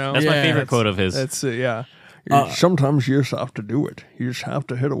 bitch. Yeah, You know? that's my Yeah, favorite quote of his. That's yeah. Sometimes you just have to do it. You just have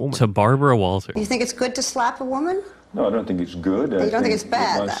to hit a woman. To Barbara Walters. You think it's good to slap a woman? No, I don't think it's good. You don't think it's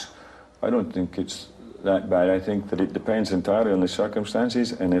bad? I don't think it's that bad. I think that it depends entirely on the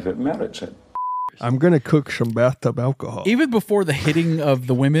circumstances and if it merits it. I'm going to cook some bathtub alcohol. Even before the hitting of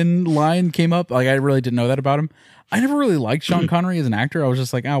the women line came up, like I really didn't know that about him. I never really liked Sean Connery as an actor. I was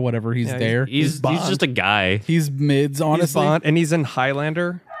just like, oh, whatever, he's there. He's just a guy. He's mids, He's honestly. Bond, and he's in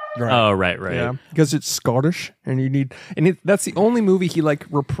Highlander. Right. Oh, right. Yeah, because it's Scottish, and you need, and that's the only movie he like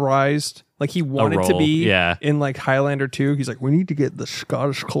reprised. Like he wanted to role, be yeah. in like Highlander 2. He's like, We need to get the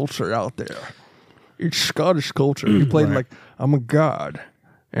Scottish culture out there. It's Scottish culture. He played like, I'm a god.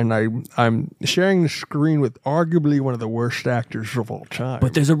 And I'm sharing the screen with arguably one of the worst actors of all time.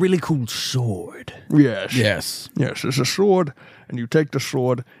 But there's a really cool sword. Yes. Yes. Yes, it's a sword, and you take the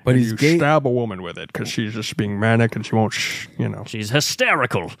sword, But and he's you gay- stab a woman with it because she's just being manic and she won't, She's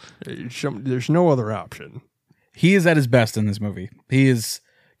hysterical. there's no other option. He is at his best in this movie. He is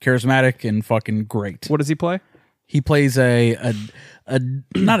charismatic and fucking great. what does he play? He plays a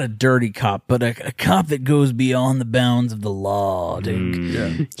not a dirty cop, but a cop that goes beyond the bounds of the law.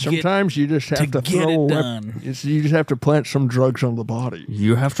 Sometimes you just have to get throw it a done. You just have to plant some drugs on the body.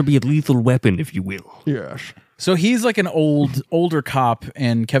 You have to be a lethal weapon, if you will. Yes. So he's like an older cop,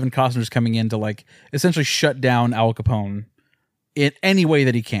 and Kevin Costner's coming in to like essentially shut down Al Capone in any way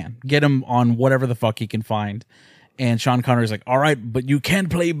that he can, get him on whatever the fuck he can find. And Sean Connery's like, all right, but you can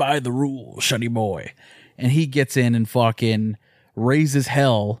play by the rules, shunny boy. And he gets in and fucking raises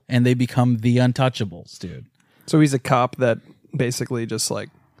hell, and they become the Untouchables, dude. So he's a cop that basically just like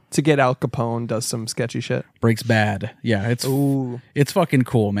to get Al Capone does some sketchy shit. Breaks bad. Yeah, it's fucking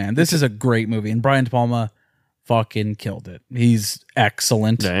cool, man. This is a great movie, and Brian De Palma fucking killed it. He's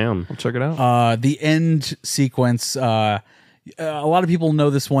excellent. Damn. I'll check it out. The end sequence, a lot of people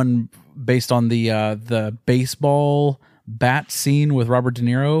know this one based on the baseball bat scene with Robert De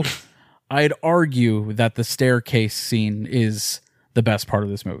Niro. I'd argue that the staircase scene is the best part of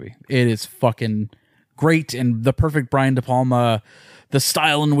this movie. It is fucking great, and the perfect Brian De Palma, the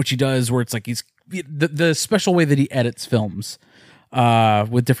style in which he does, where it's like the special way that he edits films.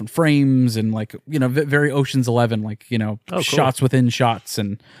 with different frames and like, you know, very Ocean's 11, like, you know, shots within shots.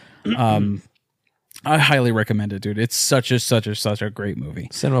 And I highly recommend it, dude. It's such a great movie.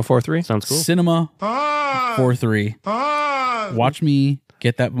 Cinema 4-3 Sounds cool. Cinema 4-3. Watch me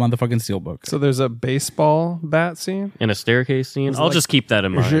get that motherfucking steelbook. So there's a baseball bat scene In a staircase scene. I'll just keep that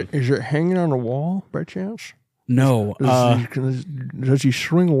in mind. Is it hanging on a wall by chance? No, Does he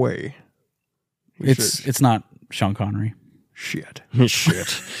swing away? it's not Sean Connery. Shit.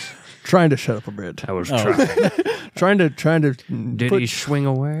 Shit. Trying to shut up a bit. I was trying. trying to. Did he swing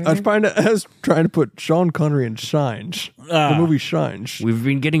away? I was trying to put Sean Connery in Shines. The movie Shines. We've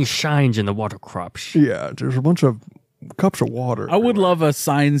been getting shines in the water crops. Yeah, there's a bunch of cups of water. I would love a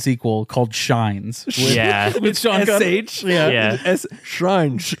Sign sequel called Shines. Yeah. With Sean Connery. Yeah.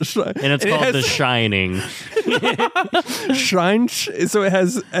 Shines. And it's called The Shining. Shines. So it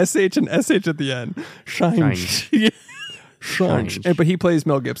has SH and SH at the end. Shines. Shines. But he plays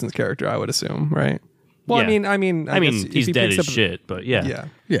Mel Gibson's character, I would assume, right? Well, Yeah. I mean, I mean, guess if he's he dead picks as up- shit, but yeah.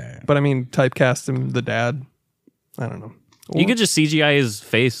 Yeah. But I mean, typecast him the dad. I don't know. You could just CGI his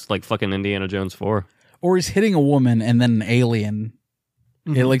face like fucking Indiana Jones 4. Or he's hitting a woman and then an alien.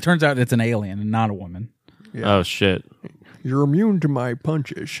 It like turns out it's an alien and not a woman. Yeah. Oh, shit. You're immune to my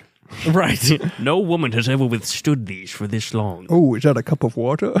punches. Right. No woman has ever withstood these for this long. Oh, is that a cup of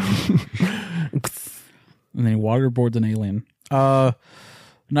water? And then he waterboards an alien.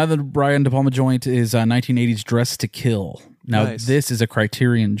 Another Brian De Palma joint is 1980s Dress to Kill. Now, Nice. this is a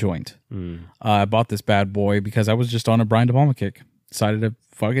Criterion joint. I bought this bad boy because I was just on a Brian De Palma kick. Decided to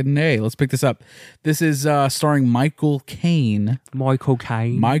fucking, hey, let's pick this up. This is starring Michael Caine. Michael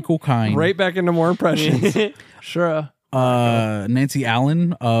Caine. Right back into more impressions. Sure. Nancy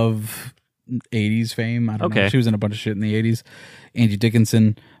Allen of 80s fame. I don't know. Okay. She was in a bunch of shit in the 80s. Angie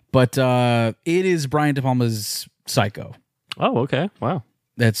Dickinson. But it is Brian De Palma's Psycho. Oh, okay. Wow.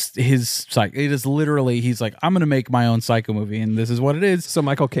 That's his Psycho. It is literally, he's like, I'm going to make my own Psycho movie, and this is what it is. So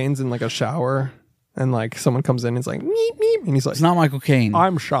Michael Caine's in like a shower, and like someone comes in and he's like, meep, meep, and he's like, It's not Michael Caine.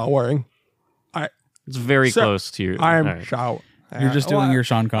 I'm showering. It's very Sir, close to your. I'm all right. showering. You're just doing your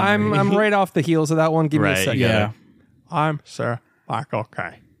Sean Connery. I'm right off the heels of that one. Give me a Right, second. yeah. I'm Sir Michael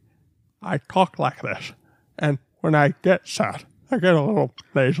Caine. I talk like this, and when I get sad, I get a little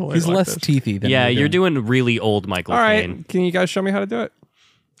nasally. He's like less this. teethy than Yeah, you're doing really old Michael All right. Caine. Can you guys show me how to do it?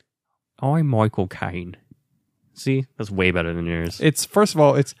 I'm Michael Caine. See? That's way better than yours. It's first of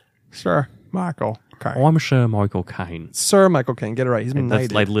all, it's Sir Michael Caine. I'm Sir Michael Caine. Sir Michael Caine. Get it right. He's been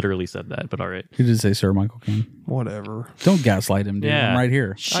That's, knighted. I literally said that, but all right. You did say Sir Michael Caine. Whatever. Don't gaslight him, dude. Yeah. I'm right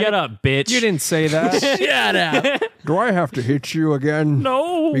here. Shut up, bitch. You didn't say that. Shut up. Do I have to hit you again?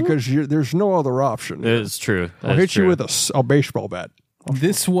 No. Because there's no other option. It's true. I'll hit you with a baseball bat.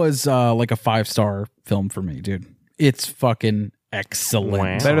 This was like a 5-star film for me, dude. It's fucking excellent.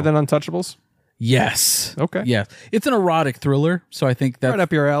 Wow. Better than Untouchables. Yes. Okay. Yeah. It's an erotic thriller, so I think Right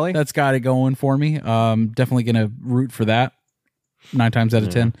up your alley. that's got it going for me. Definitely gonna root for that 9 times out of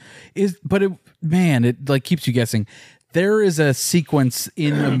 10. But it like keeps you guessing. There is a sequence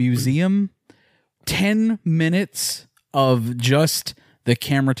in a museum, 10 minutes of just the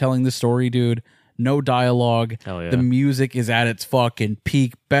camera telling the story, dude. No dialogue. Hell yeah. The music is at its fucking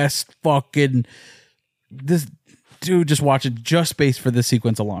peak. Best fucking this dude, just watch it just based for the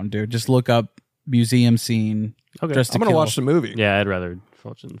sequence alone, dude. Just look up museum scene. Okay. Just to I'm gonna kill. watch the movie. Yeah, I'd rather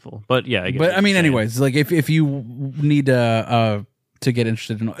watch it in full. But yeah, I get But what I mean, you're saying. anyways, like if you need to get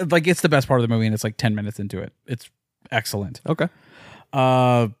interested in, like, it's the best part of the movie, and it's like 10 minutes into it. It's excellent. Okay.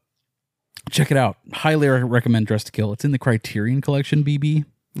 Check it out. Highly recommend Dress to Kill. It's in the Criterion Collection, BB.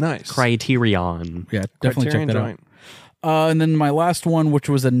 Nice. Criterion. Yeah, definitely Criterion check that joint. out. And then my last one, which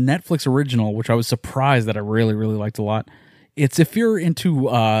was a Netflix original, which I was surprised that I really, really liked a lot. It's if you're into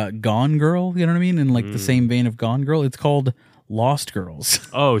Gone Girl, you know what I mean? In like the same vein of Gone Girl, it's called Lost Girls.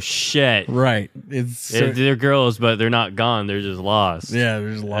 Oh shit. Right. It's They're girls, but they're not gone. They're just lost. yeah,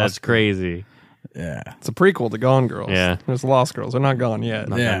 there's Lost. That's crazy. Yeah. It's a prequel to Gone Girls. Yeah. There's Lost Girls. They're not gone yet.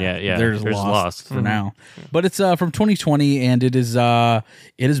 Not done yet. Yeah. There's There's Lost, Lost. for now. But it's from 2020, and it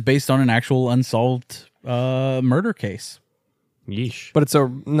is based on an actual unsolved murder case. Yeesh. But it's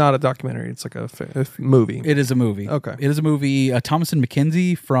not a documentary. It's like a movie. It is a movie. Okay. It is a movie. Thomas and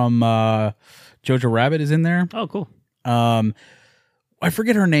McKenzie from Jojo Rabbit is in there. Oh, cool. I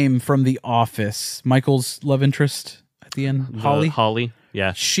forget her name from The Office. Michael's love interest at the end. Holly. Holly.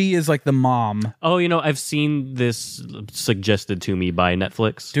 Yeah. She is like the mom. Oh, I've seen this suggested to me by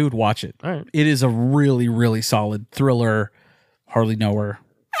Netflix. Dude, watch it. All right. It is a really, really solid thriller. Hardly know her.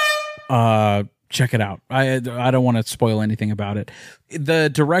 Check it out. I don't want to spoil anything about it. The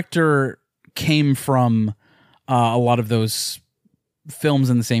director came from a lot of those films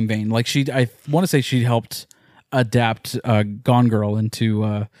in the same vein. Like I want to say she helped adapt Gone Girl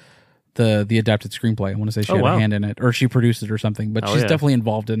into the adapted screenplay. I want to say she had a hand in it, or she produced it or something. But she's definitely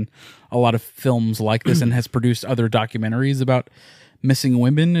involved in a lot of films like this and has produced other documentaries about missing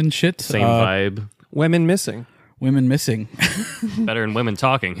women and shit. Same vibe. Women missing. Women missing. Better than women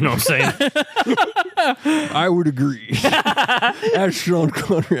talking. You know what I'm saying? I would agree. As Sean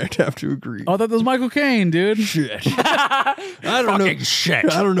Connery, I'd have to agree. Oh, that was Michael Caine, dude. Shit. I don't know.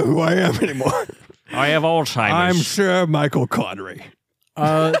 Shit. I don't know who I am anymore. I have Alzheimer's. I'm Sir Michael Connery.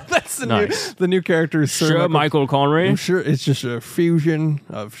 That's the new character is Sir Michael Connery. I'm sure it's just a fusion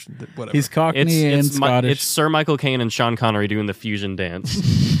of whatever. He's Cockney and Scottish. It's Sir Michael Caine and Sean Connery doing the fusion dance.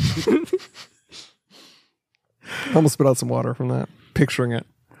 I almost spit out some water from that. Picturing it.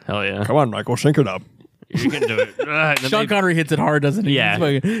 Hell yeah. Come on, Michael, sync it up. You can do it. Sean Connery hits it hard, doesn't he? Yeah.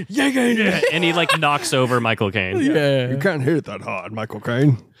 He's like, yeah. And he like knocks over Michael Caine. Yeah. You can't hit it that hard, Michael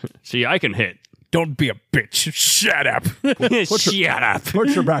Caine. See, I can hit. Don't be a bitch. Shut up. Shut up. Put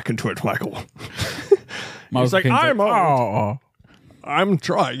your back into it, Michael. He's like, I'm old. I'm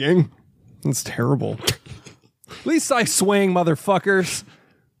trying. It's terrible. At least I swing, motherfuckers.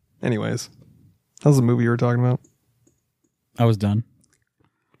 Anyways, that was the movie you were talking about. I was done.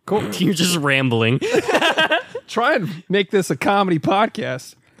 Cool. You're just rambling. Try and make this a comedy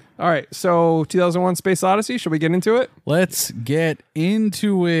podcast. All right, so 2001 Space Odyssey, should we get into it? Let's get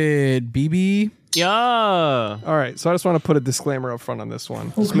into it, BB. Yeah. All right, so I just want to put a disclaimer up front on this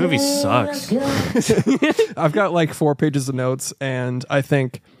one. This movie sucks. I've got like 4 pages of notes, and I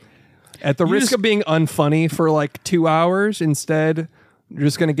think at the risk of being unfunny for like 2 hours, instead, you're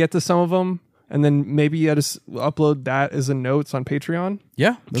just going to get to some of them, and then maybe I just upload that as a notes on Patreon.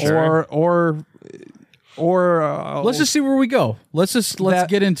 Yeah. Or let's just see where we go. Let's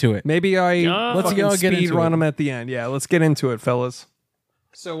get into it. Maybe let's fucking get speed into run it. them at the end. Yeah, let's get into it, fellas.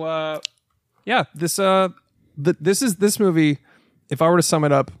 So this this movie, if I were to sum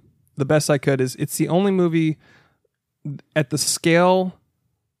it up the best I could, is it's the only movie at the scale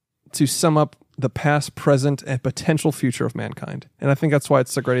to sum up the past, present, and potential future of mankind. And I think that's why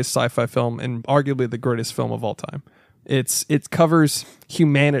it's the greatest sci-fi film and arguably the greatest film of all time. It covers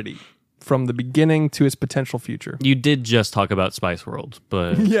humanity from the beginning to its potential future. You did just talk about Spice World,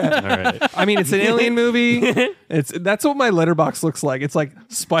 but yeah. All right. I mean, it's an alien movie. That's what my letterbox looks like. It's like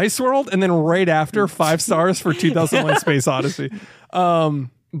Spice World, and then right after 5 stars for 2001: Space Odyssey.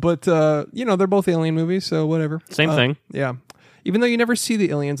 But they're both alien movies, so whatever. Same thing. Yeah. Even though you never see the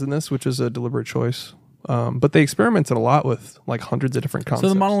aliens in this, which is a deliberate choice. But they experimented a lot with like hundreds of different concepts.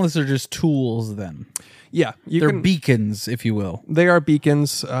 So the monoliths are just tools then. Yeah. They're beacons, if you will. They are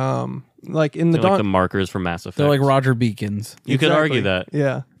beacons. Like in the They're like the markers from Mass Effect. They're like Roger Beacons. You could argue that.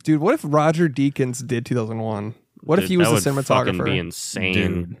 Yeah. Dude, what if Roger Deakins did 2001? What if he was a cinematographer? That would fucking be insane.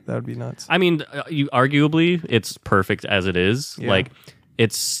 Dude, that would be nuts. I mean, arguably, it's perfect as it is. Yeah. Like,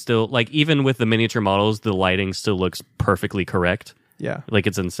 it's still, like, even with the miniature models, the lighting still looks perfectly correct. Yeah. Like,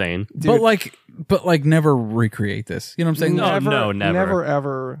 it's insane. Dude. But never recreate this. You know what I'm saying? No, never. Never,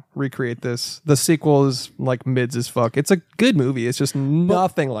 ever recreate this. The sequel is, like, mids as fuck. It's a good movie. It's just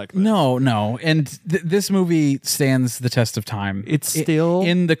nothing like this. No. And this movie stands the test of time. It's still...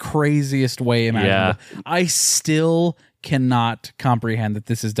 in the craziest way imaginable. Yeah. I still cannot comprehend that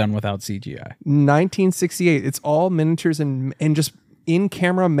this is done without CGI. 1968. It's all miniatures and just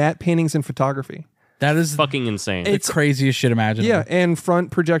in-camera matte paintings and photography. That is fucking insane. It's the craziest shit imaginable. Yeah, and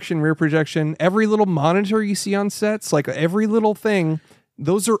front projection, rear projection. Every little monitor you see on sets, like every little thing,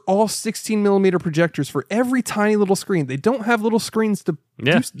 those are all 16 millimeter projectors for every tiny little screen. They don't have little screens to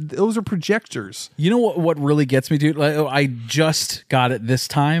use. Those are projectors. You know what really gets me, dude? Like, I just got it this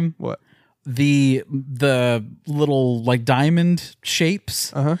time. What? The little like diamond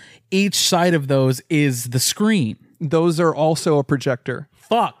shapes. Each side of those is the screen. Those are also a projector.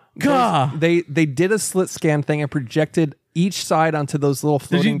 Fuck. They did a slit scan thing and projected each side onto those little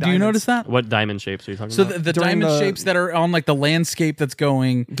floating Do you notice that? What diamond shapes are you talking So about? the diamond shapes that are on like the landscape that's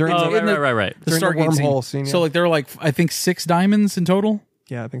going during right. The Stargate scene. So like there are like I think 6 diamonds in total.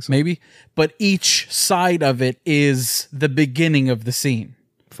 Yeah, I think so. Maybe. But each side of it is the beginning of the scene.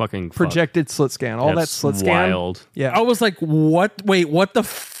 Fucking projected slit scan. All that slit scan. Wild. Yeah. I was like, what? Wait, what the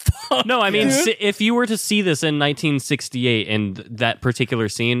fuck? No, I mean, if you were to see this in 1968 and that particular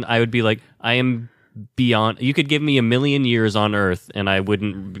scene, I would be like, I am beyond. You could give me 1,000,000 years on Earth and I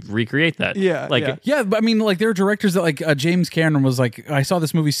wouldn't recreate that. Yeah. Yeah, but I mean, like, there are directors that, like, James Cameron was like, I saw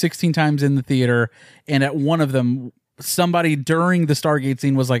this movie 16 times in the theater, and at one of them, somebody during the Stargate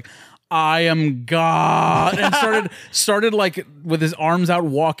scene was like, I am God, and started like with his arms out,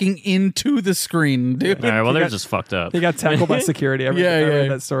 walking into the screen, dude. All right, well, they're just fucked up. He got tackled by security. I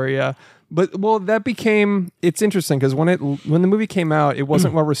read that story. Yeah, but that became. It's interesting because when the movie came out, it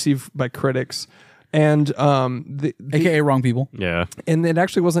wasn't well received by critics, and AKA wrong people. Yeah, and it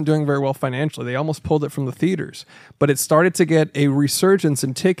actually wasn't doing very well financially. They almost pulled it from the theaters, but it started to get a resurgence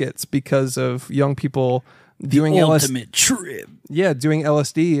in tickets because of young people doing ultimate trip. Yeah, doing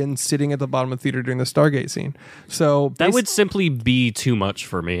LSD and sitting at the bottom of the theater during the Stargate scene. So that would simply be too much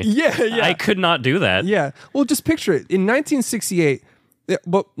for me. Yeah. I could not do that. Yeah. Well, just picture it. In 1968,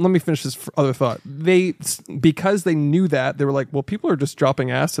 but let me finish this other thought. Because they knew that, they were like, well, people are just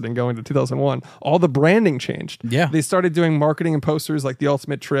dropping acid and going to 2001. All the branding changed. Yeah. They started doing marketing and posters like the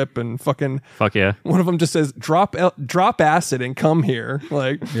ultimate trip and fucking... Fuck yeah. One of them just says, drop acid and come here.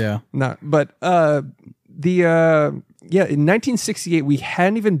 Like, yeah. Not, but... in 1968, we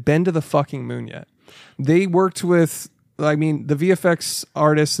hadn't even been to the fucking moon yet. They worked with, the VFX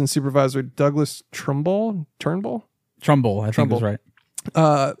artist and supervisor Douglas Trumbull, I think was right.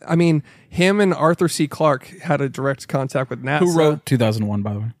 Him and Arthur C. Clarke had a direct contact with NASA. Who wrote 2001,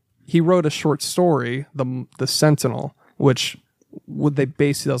 by the way? He wrote a short story, The Sentinel, which would they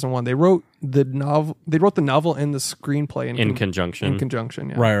base 2001. They wrote the novel. They wrote the novel and the screenplay in conjunction. In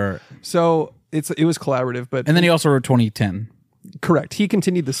conjunction, yeah. Right. So it was collaborative, but and then he also wrote 2010. Correct. He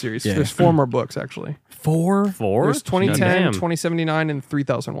continued the series. Yeah. There's 4 more books actually. Four? There's 2010, Goddamn. 2079, and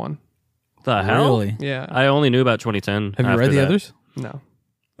 3001. The hell? Really? Yeah. I only knew about 2010. Have you read the others? No.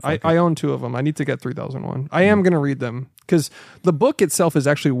 I own 2 of them. I need to get 3001. I am going to read them because the book itself is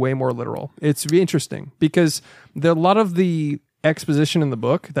actually way more literal. It's really interesting because a lot of the exposition in the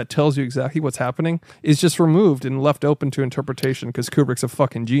book that tells you exactly what's happening is just removed and left open to interpretation because Kubrick's a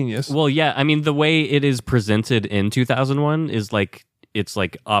fucking genius. Well, yeah. The way it is presented in 2001 is it's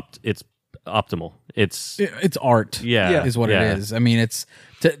optimal. It's art. Yeah. Is what it is. It's...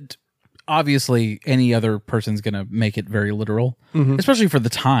 obviously any other person's gonna make it very literal, especially for the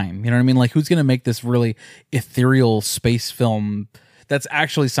time. You know what I mean? Like, who's gonna make this really ethereal space film that's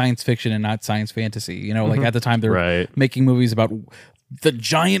actually science fiction and not science fantasy? You know, like at the time they're making movies about the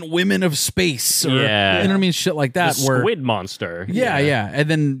giant women of space, or, you know what I mean? Shit like that. The squid monster. Yeah. And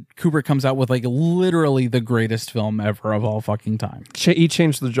then Kubrick comes out with like literally the greatest film ever of all fucking time. He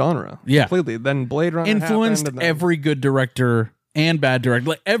changed the genre completely. Then Blade Runner influenced happened, and then every good director and bad director,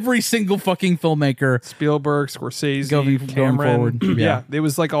 like every single fucking filmmaker. Spielberg, Scorsese, going Cameron. forward. Yeah, it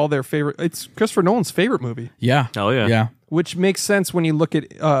was like all their favorite. It's Christopher Nolan's favorite movie. Yeah. Oh yeah. Yeah. Which makes sense when you look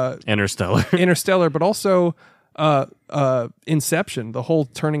at Interstellar, but also Inception, the whole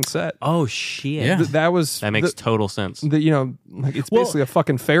turning set. Oh shit! Yeah. That makes total sense. It's basically a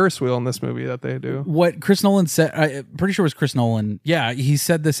fucking Ferris wheel in this movie that they do. What Chris Nolan said, I'm pretty sure it was Chris Nolan. Yeah, he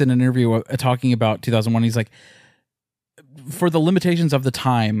said this in an interview talking about 2001. He's like, for the limitations of the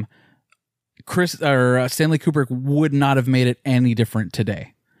time, Stanley Kubrick would not have made it any different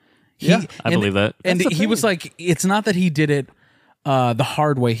today. I believe that. And he was like, it's not that he did it the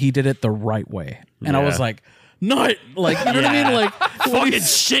hard way, he did it the right way. And I was like, nut! Like, you know what I mean? Like, fucking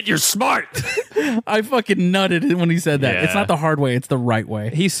shit, you're smart! I fucking nutted when he said that. Yeah. It's not the hard way, it's the right way.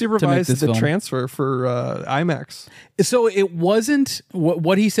 He supervised the film. transfer for IMAX. So it wasn't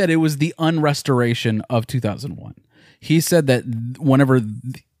what he said, it was the unrestoration of 2001. He said that whenever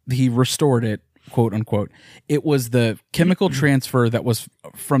he restored it, quote unquote, it was the chemical transfer that was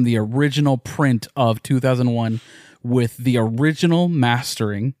from the original print of 2001 with the original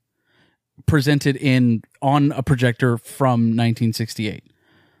mastering presented on a projector from 1968.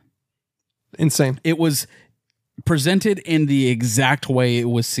 Insane. It was presented in the exact way it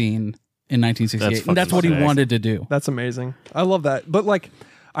was seen in 1968. And that's what he wanted to do. That's amazing. I love that. But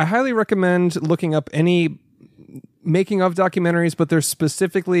I highly recommend looking up any making of documentaries, but there's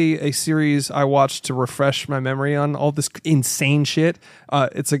specifically a series I watched to refresh my memory on all this insane shit.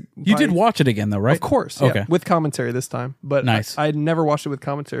 You did watch it again though, right? Of course. Okay. Yeah, with commentary this time. But nice. I'd never watched it with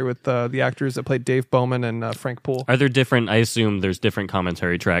commentary with the actors that played Dave Bowman and Frank Poole. Are there different, I assume there's different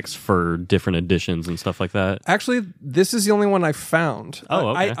commentary tracks for different editions and stuff like that? Actually, this is the only one I found. Oh,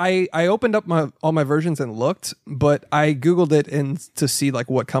 okay. I opened up all my versions and looked, but I Googled it to see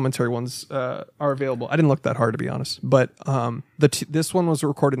what commentary ones are available. I didn't look that hard, to be honest. But this one was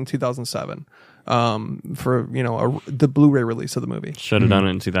recorded in 2007 for the Blu-ray release of the movie. Should have done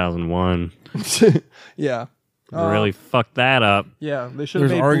it in 2001. Yeah. Really fucked that up. Yeah, they should have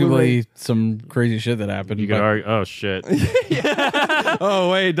There's made arguably Blu-ray. some crazy shit that happened. You could argue, oh shit. Oh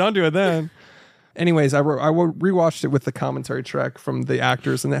wait, don't do it then. Anyways, I rewatched it with the commentary track from the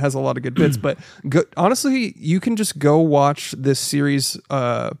actors, and it has a lot of good bits. But honestly, you can just go watch this series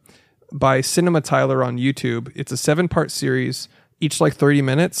by Cinema Tyler on YouTube. It's a 7-part series, each like 30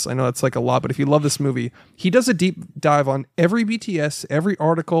 minutes. I know that's like a lot, but if you love this movie, he does a deep dive on every BTS, every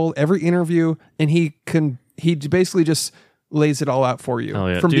article, every interview, and he basically just lays it all out for you. Oh,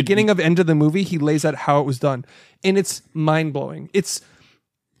 yeah. From Dude, beginning of end of the movie, he lays out how it was done. And it's mind-blowing.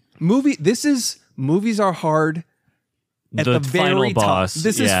 Movies are hard at the final very boss. top.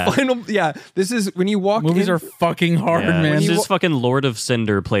 This is when you walk Movies in, are fucking hard, Yeah, man. it's just fucking Lord of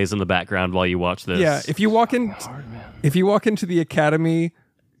Cinder plays in the background while you watch this. Yeah, if you walk into the Academy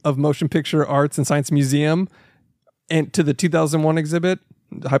of Motion Picture Arts and Science Museum and to the 2001 exhibit,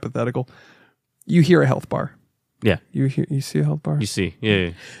 hypothetical, you hear a health bar. Yeah. You see a health bar? You see.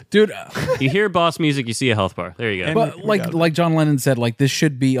 Yeah. Dude, You hear boss music, you see a health bar. There you go. but like John Lennon said, like this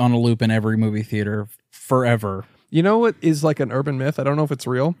should be on a loop in every movie theater forever. You know what is like an urban myth? I don't know if it's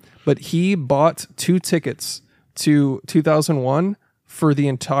real, but he bought 2 tickets to 2001 for the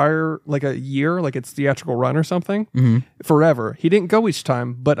entire, like a year, like its theatrical run or something, forever. He didn't go each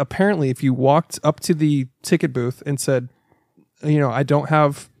time, but apparently if you walked up to the ticket booth and said, I don't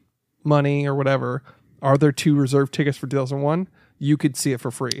have money or whatever, are there 2 reserved tickets for 2001? You could see it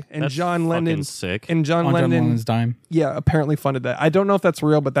for free. And That's John Lennon, fucking sick. and John On John Lennon, Lennon's dime. yeah, apparently funded that. I don't know if that's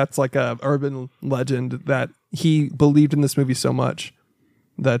real, but that's like a urban legend that he believed in this movie so much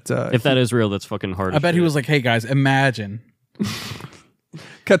that If that is real, that's fucking hard. I bet he was like, "Hey guys, imagine."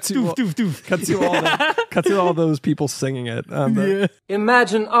 cut to all those people singing it.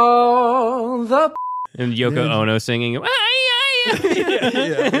 Imagine all the and Yoko Ono singing. yeah.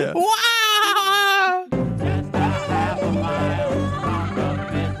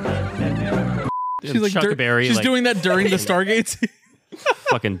 She's like, Chuck Berry, she's like- doing that during the Stargates.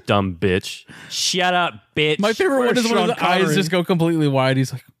 Fucking dumb bitch. Shut up, bitch. My favorite one is when Sean his eyes Connery? just go completely wide.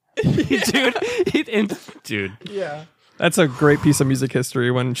 He's like, dude. Yeah. That's a great piece of music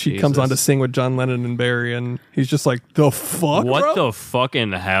history when she comes on to Jesus. sing with John Lennon and Barry, and he's just like, the fuck, What bro? the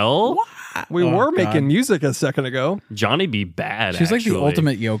fucking hell? We Oh, were God. making music a second ago. Johnny be bad. she's like the actually.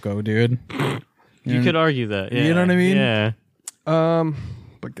 ultimate Yoko, dude. You could argue that. Yeah. You know what I mean? Yeah.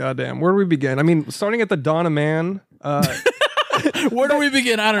 But goddamn, where do we begin? I mean, starting at the dawn of man, Where do we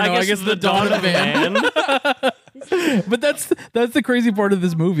begin? I don't know. I guess the dawn of man. But that's the crazy part of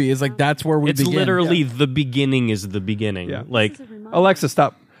this movie is like that's where we It's begin. literally the beginning is the beginning. Yeah. Like Alexa,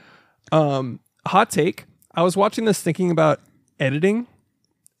 stop. Hot take. I was watching this thinking about editing,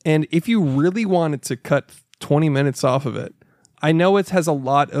 and if you really wanted to cut 20 minutes off of it, I know it has a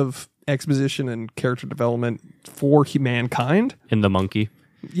lot of exposition and character development for mankind. in the monkey.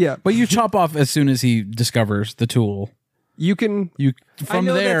 Yeah, But you chop off as soon as he discovers the tool. you can. You from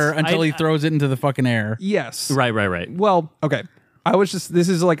know there that's- until he throws it into the fucking air. Yes. Right. Well, okay. This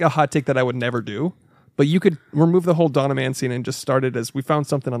is like a hot take that I would never do, but you could remove the whole Dawn of Man scene and just start it as we found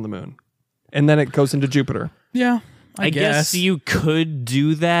something on the moon. And then it goes into Jupiter. Yeah, I guess you could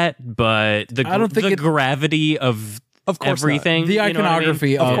do that, but I don't think the it- gravity of Of course not. everything. the you know what I mean?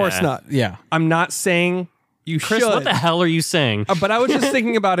 iconography. Of Of course Yeah. not. Yeah. I'm not saying you Chris, should. what the hell are you saying? But I was just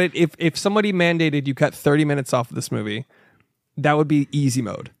thinking about it. If somebody mandated you cut 30 minutes off of this movie, that would be easy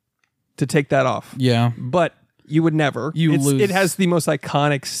mode to take that off. Yeah. But you would never. You lose. It has the most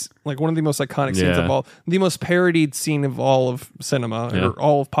iconic, like one of the most iconic scenes Yeah. of all, the most parodied scene of all of cinema Yeah. or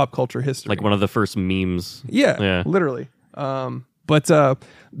all of pop culture history. Like one of the first memes. Yeah. Literally. But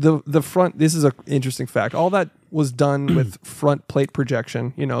the front. This is an interesting fact. All that was done with front plate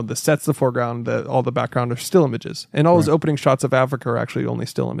projection. The sets, the foreground, all the background are still images, and all those opening shots of Africa are actually only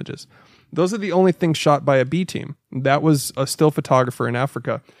still images. Those are the only things shot by a B team. That was a still photographer in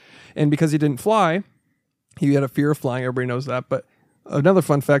Africa, and because he didn't fly, he had a fear of flying. Everybody knows that. But another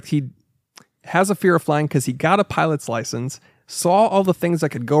fun fact: he has a fear of flying because he got a pilot's license, saw all the things that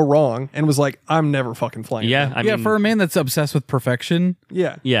could go wrong, and was like, "I'm never fucking flying." Yeah, again." I Yeah, mean, for a man that's obsessed with perfection.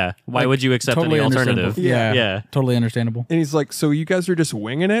 Yeah. yeah. Why like, would you accept totally any understandable. alternative? Yeah. Yeah. Totally understandable. And he's like, "So you guys are just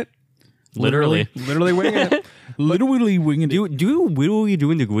winging it? Literally. Literally winging it?" Literally winging it. What are you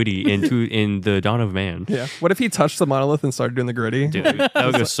doing the gritty in the Dawn of Man? Yeah. What if he touched the monolith and started doing the gritty? Dude, that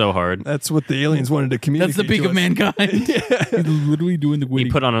would go so hard. That's what the aliens wanted to communicate. That's the peak to of us. mankind. He's literally doing the He witty.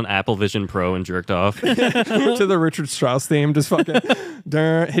 put on an Apple Vision Pro and jerked off. To the Richard Strauss theme, just fucking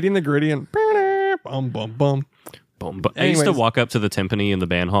hitting the gritty and bum bum bum. Boom, but I used to Anyways. walk up to the timpani in the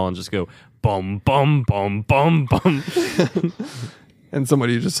band hall and just go bum bum bum bum bum. And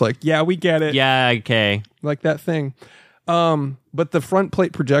somebody just like, "Yeah, we get it." Yeah, okay. Like that thing. But the front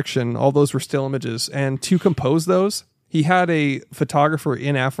plate projection, all those were still images. And to compose those, he had a photographer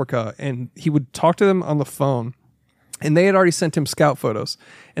in Africa and he would talk to them on the phone. And they had already sent him scout photos.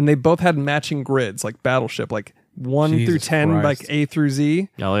 And they both had matching grids, like Battleship, like 1 through Jesus 10, Christ. like A through Z.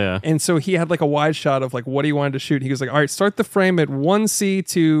 Oh yeah. And so he had like a wide shot of like what he wanted to shoot. He was like, all right, start the frame at 1C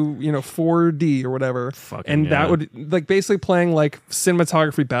to 4D or whatever. And that would like basically playing like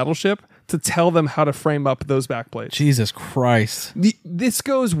cinematography Battleship to tell them how to frame up those backplates. Jesus Christ. This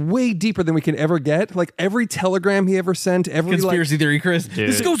goes way deeper than we can ever get. Like every telegram he ever sent, every Conspiracy theory, Chris. Dude.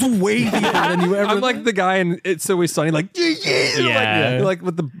 This goes way deeper than you ever. I'm like the guy in It's Always Sunny, like like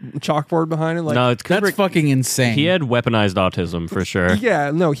with the chalkboard behind him. Like No, it's that's fucking insane. He had weaponized autism for sure.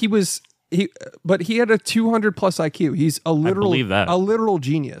 yeah, no, but he had a 200 plus IQ. He's a literal, believe that. a literal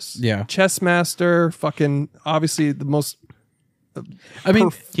genius. Yeah. Chess master, fucking obviously the most. I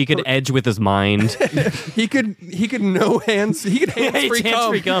mean, He could edge with his mind. He could no hands. He could hands-free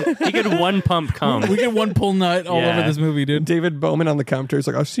cum. He could one pump cum. we get one pull nut all Yeah. over this movie, dude. David Bowman on the commentary is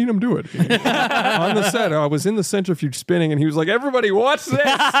like, I've seen him do it. On the set, I was in the centrifuge spinning, and he was like, everybody watch this.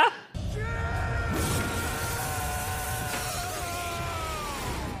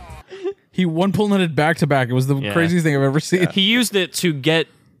 He one pull nutted back to back. It was the Yeah. craziest thing I've ever seen. He used it to get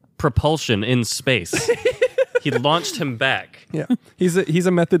propulsion in space. He launched him back. Yeah, he's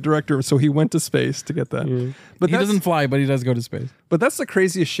a method director, so he went to space to get that. But He doesn't fly, but he does go to space. But that's the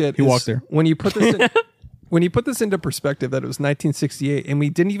craziest shit. He walked there. When you put this when you put this into perspective, that it was 1968, and we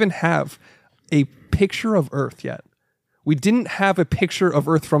didn't even have a picture of Earth yet. We didn't have a picture of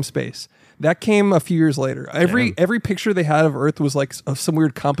Earth from space. That came a few years later. Every picture they had of Earth was like of some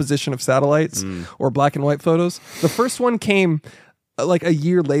weird composition of satellites or black and white photos. The first one came like a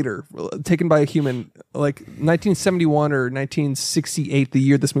year later, taken by a human, like 1971 or 1968, the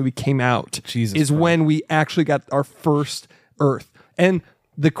year this movie came out, is when we actually got our first Earth. And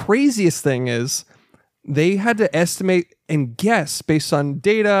the craziest thing is they had to estimate and guess based on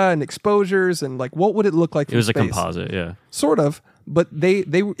data and exposures and like what would it look like from It was space. a composite, yeah. Sort of, but they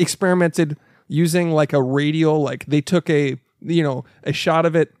experimented using like a radial, like they took a shot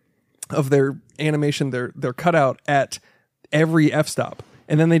of it, of their animation, their cutout at every f-stop,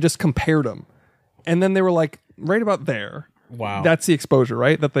 and then they just compared them, and then they were like right about there. Wow, that's the exposure,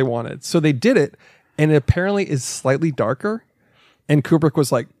 right, that they wanted. So they did it, and it apparently is slightly darker, and Kubrick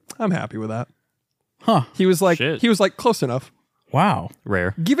was like, I'm happy with that. He was like close enough. Wow.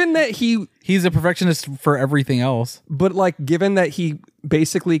 Rare. Given that he's a perfectionist for everything else, but like given that he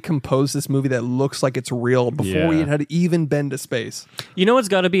basically composed this movie that looks like it's real before we had even been to space. You know what's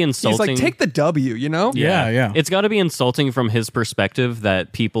got to be insulting? He's like, take the W, you know? Yeah. It's got to be insulting from his perspective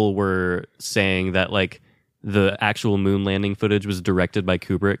that people were saying that like the actual moon landing footage was directed by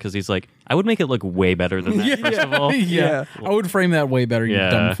Kubrick, because he's like, I would make it look way better than that, first of all. Yeah. I would frame that way better, you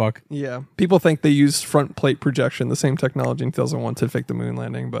dumb fuck. Yeah. People think they used front plate projection, the same technology in 2001 to fake the moon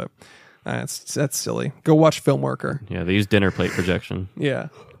landing, but that's silly. Go watch Film Worker. Yeah, they use dinner plate projection. Yeah.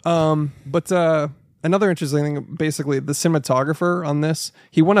 But another interesting thing, basically, the cinematographer on this,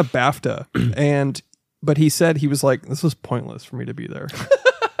 he won a BAFTA, but he said he was like, this was pointless for me to be there.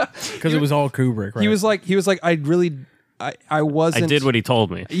 Because it was all Kubrick, right? He was like, I wasn't. I did what he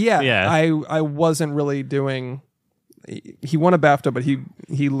told me. Yeah. I wasn't really doing. He won a BAFTA, but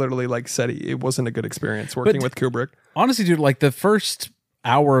he literally like said it wasn't a good experience working with Kubrick. Honestly, dude, like the first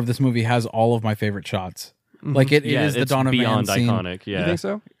hour of this movie has all of my favorite shots. Like it is the Dawn of Man beyond scene. iconic. Yeah, You think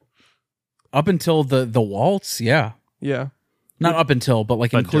so? Up until the waltz, yeah. Yeah. Not up until, but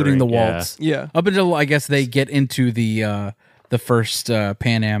like including during, the waltz. Yeah. Up until I guess they get into the first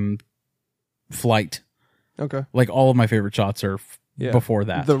Pan Am flight. Okay. Like all of my favorite shots are before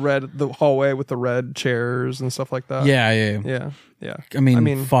that. The hallway with the red chairs and stuff like that. Yeah. I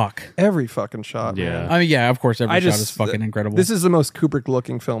mean, fuck. Every fucking shot. Yeah. Man. I mean, yeah, of course, every shot is fucking incredible. This is the most Kubrick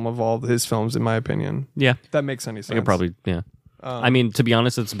looking film of all his films, in my opinion. Yeah. If that makes any sense. I could probably, yeah. I mean, to be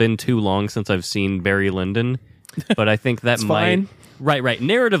honest, it's been too long since I've seen Barry Lyndon, but I think that might... fine. Right.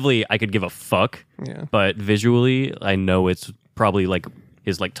 Narratively, I could give a fuck, Yeah. but visually, I know it's probably like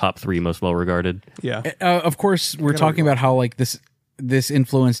his like top 3 most well regarded. Yeah. Of course, we're talking about how like this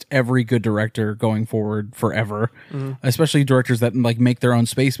influenced every good director going forward forever, especially directors that like make their own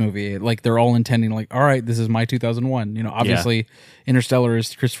space movie. Like they're all intending like, all right, this is my 2001. You know, obviously Interstellar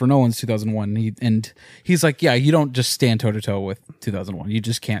is Christopher Nolan's 2001. He's like, yeah, you don't just stand toe to toe with 2001. You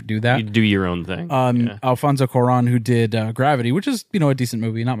just can't do that. You do your own thing. Alfonso Cuarón, who did Gravity, which is, a decent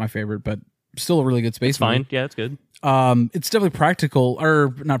movie, not my favorite, but still a really good space movie. Fine. Yeah, it's good. It's definitely practical,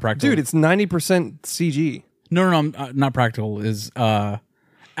 or not practical. Dude, it's 90% CG. No, not practical. Is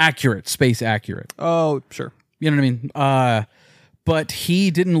accurate, space accurate. Oh, sure. You know what I mean? But he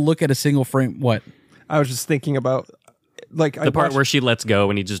didn't look at a single frame. What? I was just thinking about like The part where she lets go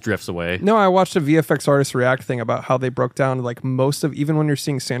and he just drifts away. No, I watched a VFX artist react thing about how they broke down like most of, even when you're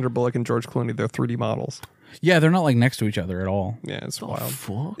seeing Sandra Bullock and George Clooney, they're 3D models. Yeah, they're not like next to each other at all. Yeah, it's wild.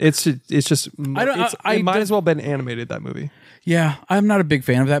 Fuck? It's just. It might don't- as well have been animated, that movie. Yeah, I'm not a big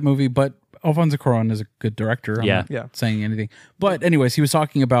fan of that movie, but Alfonso Cuarón is a good director. I'm Yeah. not saying anything. But anyways, he was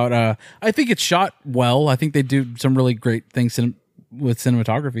talking about. I think it's shot well. I think they do some really great things with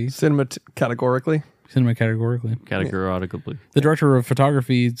cinematography, Categorically. categorically. Categorically. The director of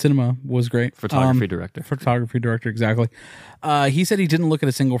photography, cinema, was great. Photography director. Photography director, exactly. He said he didn't look at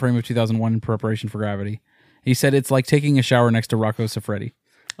a single frame of 2001 in preparation for Gravity. He said it's like taking a shower next to Rocco Siffredi.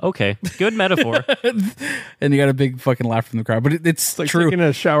 Okay, good metaphor. And you got a big fucking laugh from the crowd. But it's Like true. taking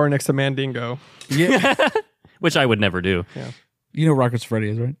a shower next to Mandingo. Yeah. Which I would never do. You know who Rocco Siffredi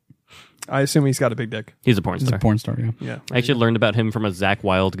is, right? I assume he's got a big dick. He's a porn He's star. a porn star, yeah. Yeah. I actually learned about him from a Zach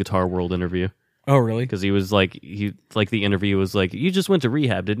Wilde Guitar World interview. Oh, really? Because he was like, the interview was like, you just went to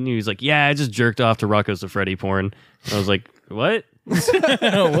rehab, didn't you? He's like, yeah, I just jerked off to Rocco Siffredi porn. I was like, what?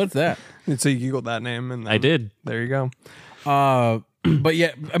 Oh, what's that? And so you Googled that name, and then I did. There you go. But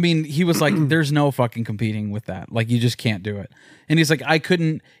yeah, I mean, he was like, there's no fucking competing with that. Like, you just can't do it. And he's like, I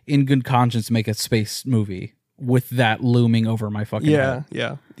couldn't, in good conscience, make a space movie with that looming over my fucking head.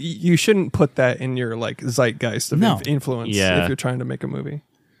 Yeah. You shouldn't put that in your like zeitgeist of No. influence Yeah. if you're trying to make a movie,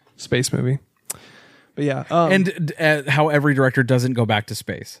 space movie. But yeah, And how every director doesn't go back to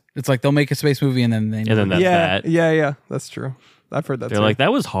space. It's like they'll make a space movie and then they... And then that's that. yeah, that's true. I've heard that. They're too. like,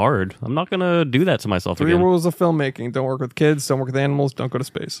 that was hard. I'm not going to do that to myself 3 again. rules of filmmaking: don't work with kids, don't work with animals, don't go to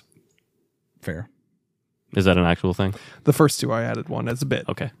space. Fair. Is that an actual thing? The first 2 I added one as a bit.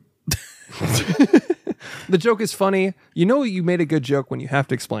 Okay. The joke is funny. You know you made a good joke when you have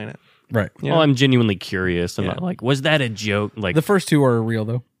to explain it. Right. Yeah. Well, I'm genuinely curious. I'm Yeah. not like, was that a joke? Like, The first 2 are real,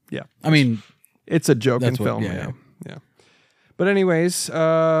 though. Yeah. I mean, It's a joke in That's what- film. yeah. Yeah. But anyways,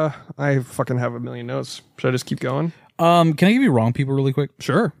 I fucking have a million notes. Should I just keep going? can I give you wrong people really quick?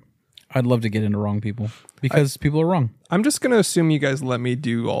 Sure. I'd love to get into wrong people because people are wrong. I'm just going to assume you guys let me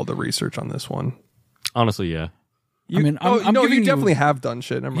do all the research on this one. honestly, yeah. You, mean, I'm no, giving you you- definitely have done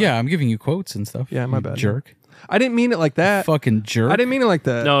shit. Never mind. Yeah, I'm giving you quotes and stuff. Yeah, my you bad. jerk. I didn't mean it like that. Fucking jerk. I didn't mean it like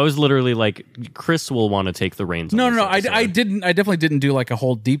that. No, it was literally like Chris will want to take the reins. No, on no, this no. episode. I didn't. I definitely didn't do like a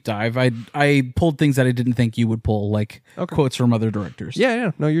whole deep dive. I pulled things that I didn't think you would pull, like quotes from other directors.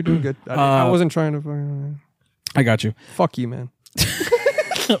 Yeah. No, you're doing good. I wasn't trying to. I got you. Fuck you, man.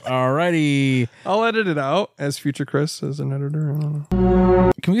 Alrighty. I'll edit it out as future Chris as an editor. I don't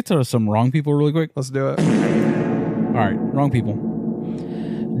know. Can we get to some wrong people really quick? Let's do it. All right, wrong people.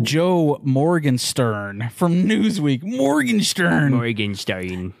 Joe Morgenstern from Newsweek.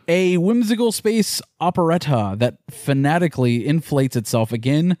 Morgenstern. A whimsical space operetta that fanatically inflates itself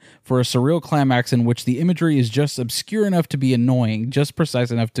again for a surreal climax in which the imagery is just obscure enough to be annoying, just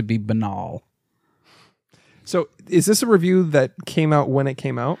precise enough to be banal. So, is this a review that came out when it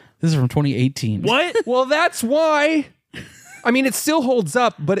came out? This is from 2018. What? Well, that's why. I mean, it still holds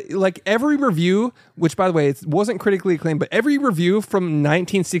up, but like every review, which by the way, it wasn't critically acclaimed, but every review from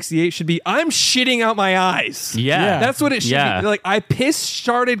 1968 should be, I'm shitting out my eyes. Yeah. That's what it should Yeah. be. Like, I pissed,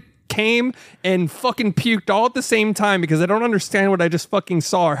 sharted, came, and fucking puked all at the same time because I don't understand what I just fucking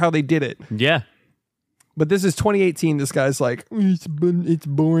saw or how they did it. Yeah. But this is 2018. This guy's like, it's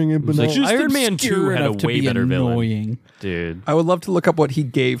boring and banal. like, Iron Man 2 obscure had a enough to way be better villain. annoying. Dude. I would love to look up what he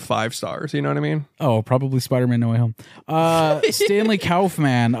gave 5 stars. You know what I mean? Oh, probably Spider-Man No Way Home. Stanley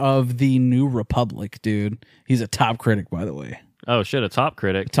Kaufman of the New Republic, dude. He's a top critic, by the way. Oh, shit, a top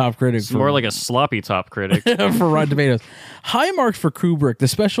critic. Top critic. It's more like a sloppy top critic. for Rotten Tomatoes. High marks for Kubrick, the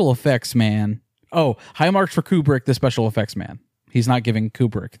special effects man. Oh, high marks for Kubrick, the special effects man. He's not giving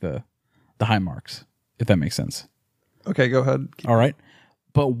Kubrick the high marks, if that makes sense. Okay, go ahead. All right.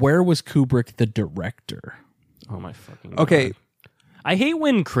 But where was Kubrick the director? Oh, my fucking God. Okay. I hate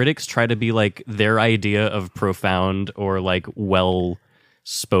when critics try to be like their idea of profound or like well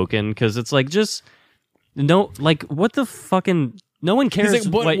spoken, because it's like just no, like what the fucking no one cares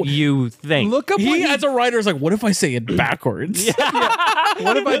like, what you think. Look up what He, as a writer, is like, what if I say it backwards?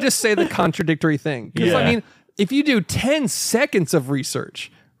 What if I just say the contradictory thing? Because I Yeah. mean, if you do 10 seconds of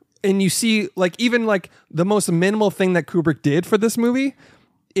research and you see like even like the most minimal thing that Kubrick did for this movie,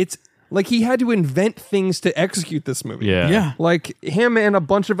 it's like he had to invent things to execute this movie. Yeah. Yeah. Like him and a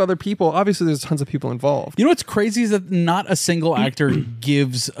bunch of other people. Obviously, there's tons of people involved. You know what's crazy is that not a single actor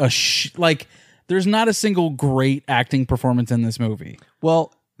gives a like. There's not a single great acting performance in this movie.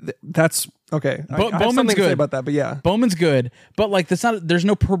 Well, that's okay. I have Bowman's something to say good. about that, but yeah. Bowman's good, but like that's not. There's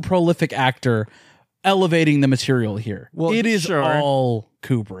no prolific actor elevating the material here. Well, it is sure. all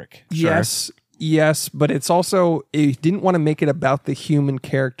Kubrick. Yes, but it's also he didn't want to make it about the human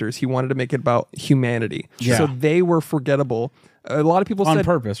characters. He wanted to make it about humanity. Yeah. So they were forgettable. A lot of people On said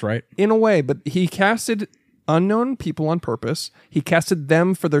purpose, right? in a way, but he casted unknown people on purpose. He casted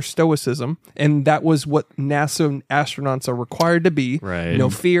them for their stoicism, and that was what NASA astronauts are required to be. Right. No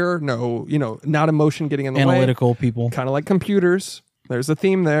fear, no, not emotion getting in the way. Analytical people. Kind of like computers. There's a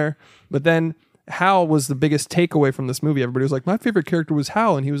theme there. But then Hal was the biggest takeaway from this movie. Everybody was like, my favorite character was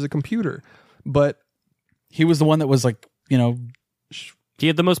Hal, and he was a computer. But he was the one that was like, he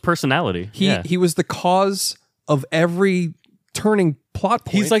had the most personality. He was the cause of every turning plot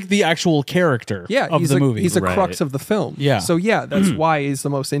point. He's like the actual character of the movie. He's a crux of the film. Yeah. So that's why he's the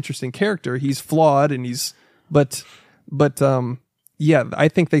most interesting character. He's flawed and but I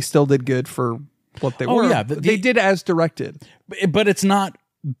think they still did good for what they were. Yeah, they did as directed. But it's not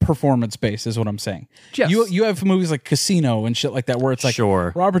performance based is what I'm saying. Yes. You have movies like Casino and shit like that where it's like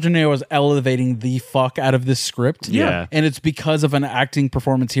Robert De Niro is elevating the fuck out of this script. Yeah. And it's because of an acting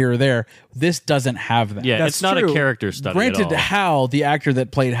performance here or there. This doesn't have that. Yeah, That's it's not true. a character study. Granted, at all. Hal, the actor that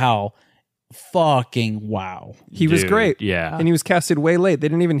played Hal, fucking wow. He was great. Yeah. And he was casted way late. They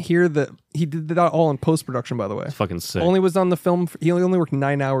didn't even hear that. He did that all in post-production, by the way. It's fucking sick. Only was on the film. He only worked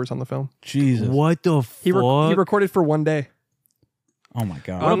 9 hours on the film. Jesus. What the fuck? He recorded for 1 day. Oh my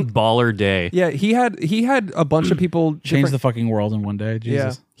god. What a baller day. Yeah, he had a bunch of people change the fucking world in one day.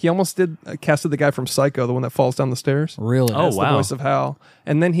 Jesus. Yeah, he almost did casted the guy from Psycho, the one that falls down the stairs. Really? Oh, That's wow. the voice of Hal.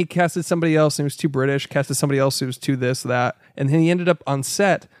 And then he casted somebody else who was too British. Casted somebody else who was too this, that, and then he ended up on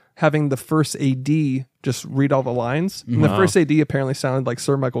set having the first AD just read all the lines. And the first AD apparently sounded like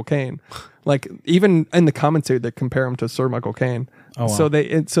Sir Michael Caine. Like even in the commentary, they compare him to Sir Michael Caine. Oh, wow.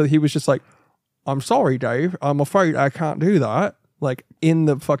 So he was just like, "I'm sorry, Dave. I'm afraid I can't do that." Like in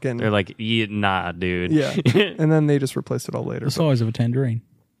the fucking. They're like, yeah, nah, dude. Yeah. And then they just replaced it all later. The size of a tangerine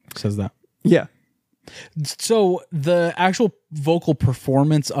says that. Yeah. So the actual vocal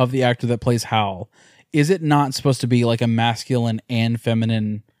performance of the actor that plays Hal, is it not supposed to be like a masculine and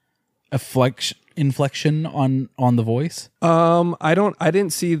feminine inflection on the voice? I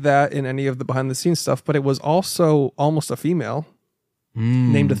didn't see that in any of the behind the scenes stuff, but it was also almost a female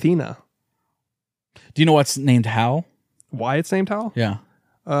named Athena. Do you know what's named Hal? Why it's named Hal? Yeah.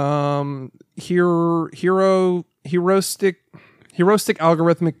 Heuristic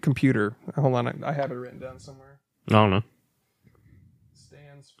algorithmic computer. Hold on, I have it written down somewhere. I don't know.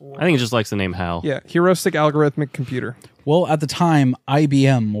 Stands for. I think it just likes the name Hal. Yeah, heuristic algorithmic computer. Well, at the time,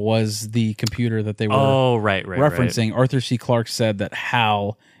 IBM was the computer that they were referencing. Right. Arthur C. Clarke said that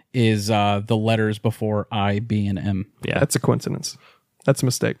Hal is the letters before I, B, and M. Yeah. That's a coincidence. That's a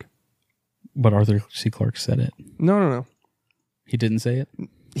mistake. But Arthur C. Clarke said it. No. He didn't say it?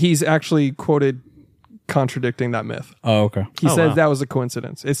 He's actually quoted contradicting that myth. Oh, okay. He says that was a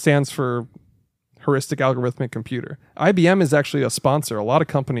coincidence. It stands for heuristic algorithmic computer. IBM is actually a sponsor. A lot of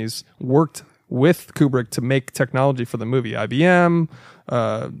companies worked with Kubrick to make technology for the movie. IBM,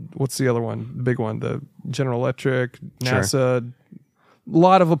 what's the other one? The big one, the General Electric, NASA. A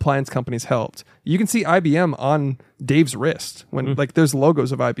lot of appliance companies helped. You can see IBM on Dave's wrist when like there's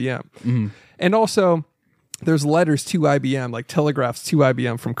logos of IBM. And also there's letters to IBM, like telegraphs to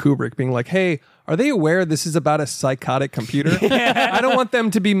IBM from Kubrick being like, hey, are they aware this is about a psychotic computer? I don't want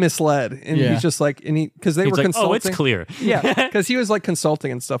them to be misled. And he's just like, because they were like, consulting. oh, it's clear. Yeah, because he was like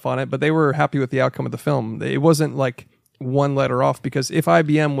consulting and stuff on it, but they were happy with the outcome of the film. It wasn't like one letter off, because if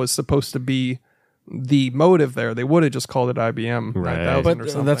IBM was supposed to be the motive there, they would have just called it IBM 9000 But or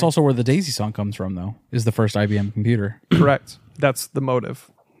something. that's also where the Daisy song comes from, though, is the first IBM computer. Correct. That's the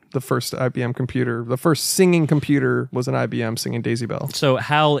motive. The first IBM computer, the first singing computer was an IBM singing Daisy Bell. So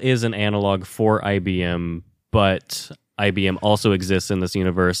HAL is an analog for IBM, but IBM also exists in this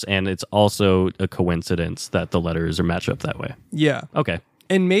universe, and it's also a coincidence that the letters are matched up that way. Yeah. Okay.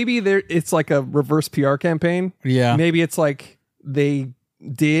 And maybe it's like a reverse PR campaign. Yeah. Maybe it's like they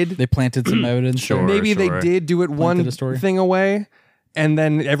planted some evidence. Maybe they did do it one thing away, and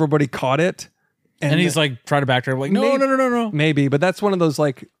then everybody caught it. And he's like, try to backtrack. Like, no. Maybe, but that's one of those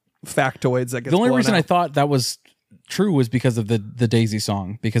like factoids that gets The only reason out. I thought that was true was because of the Daisy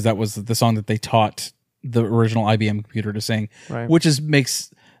song, because that was the song that they taught the original IBM computer to sing, right. Which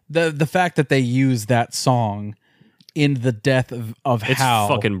makes the fact that they use that song in the death of it's Hal,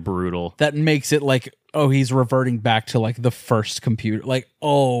 fucking brutal. That makes it like, oh, he's reverting back to like the first computer. Like,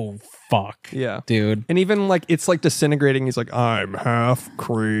 oh fuck, yeah, dude. And even like it's like disintegrating. He's like, I'm half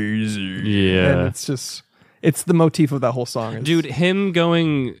crazy. Yeah, and it's just. It's the motif of that whole song. Dude, him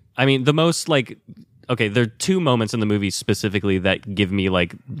going... I mean, the most, like... Okay, there are two moments in the movie specifically that give me,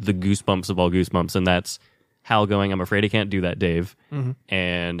 like, the goosebumps of all goosebumps, and that's Hal going, I'm afraid I can't do that, Dave,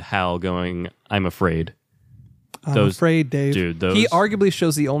 and Hal going, I'm afraid. I'm afraid, Dave. Dude, those... He arguably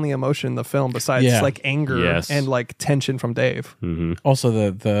shows the only emotion in the film besides, like, anger and, like, tension from Dave. Mm-hmm. Also,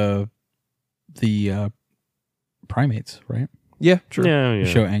 the primates, right? Yeah, true. Yeah, They yeah.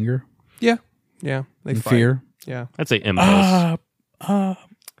 show anger Yeah. They and fight. fear. Yeah. I'd say impulse.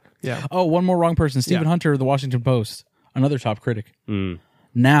 Yeah. Oh, one more wrong person. Stephen Yeah. Hunter of the Washington Post, another top critic.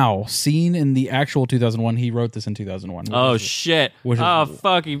 Now, seen in the actual 2001, he wrote this in 2001. Oh shit! which is- Oh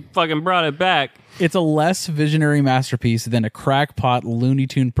fuck! He fucking brought it back. It's a less visionary masterpiece than a crackpot, Looney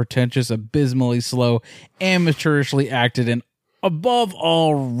Tune, pretentious, abysmally slow, amateurishly acted, and above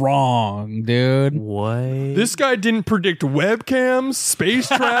all wrong, dude. What? This guy didn't predict webcams, space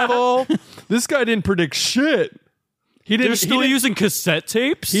travel. This guy didn't predict shit. He didn't. They're still using cassette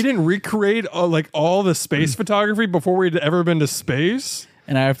tapes. He didn't recreate like all the space photography before we'd ever been to space.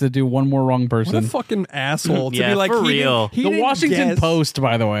 And I have to do one more wrong What person. a fucking asshole to Yeah, be like for he real. Didn't, he The didn't Washington guess. Post,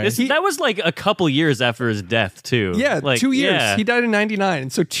 by the way. That was like a couple years after his death, too. Yeah, like, 2 years. yeah. He died in '99.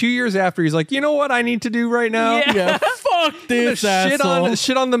 So 2 years after, he's like, you know what I need to do right now? Yeah. Fuck this shit asshole.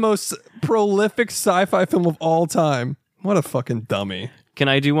 shit on the most prolific sci-fi film of all time. What a fucking dummy. Can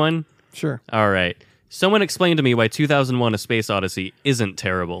I do one? Sure. All right. Someone explained to me why 2001: A Space Odyssey isn't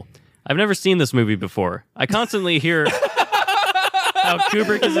terrible. I've never seen this movie before. I constantly hear how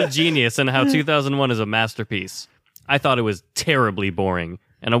Kubrick is a genius and how 2001 is a masterpiece. I thought it was terribly boring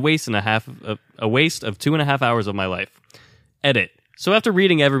and a waste of 2.5 hours of my life. Edit. So after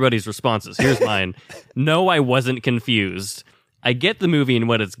reading everybody's responses, here's mine. No, I wasn't confused. I get the movie and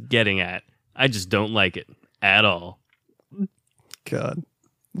what it's getting at. I just don't like it at all. God.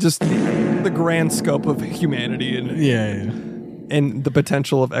 Just the grand scope of humanity and the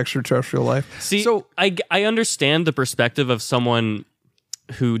potential of extraterrestrial life. See, so I understand the perspective of someone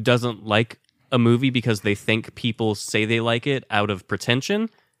who doesn't like a movie because they think people say they like it out of pretension.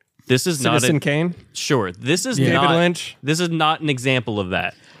 This is Citizen not Kane? Sure, this is David not Lynch? This is not an example of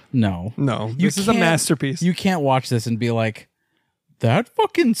that. No. This is a can't- masterpiece. You can't watch this and be like, that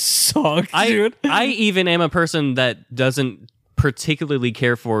fucking sucks, dude. I even am a person that doesn't particularly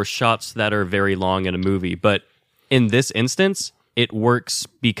care for shots that are very long in a movie, but in this instance, it works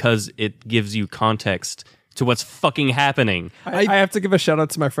because it gives you context to what's fucking happening. I have to give a shout out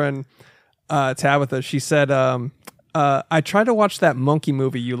to my friend Tabitha. She said, I tried to watch that monkey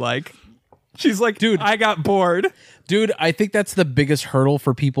movie you like. She's like, dude, I got bored. Dude, I think that's the biggest hurdle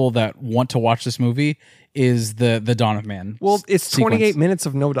for people that want to watch this movie is the Dawn of Man. Well, it's sequence. 28 minutes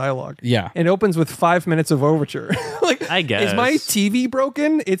of no dialogue. Yeah. It opens with 5 minutes of overture. Like, I guess. Is my TV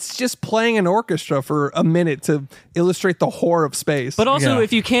broken? It's just playing an orchestra for a minute to illustrate the horror of space. But also, Yeah.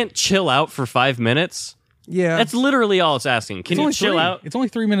 if you can't chill out for 5 minutes, yeah, that's literally all it's asking. Can you only chill three. out? It's only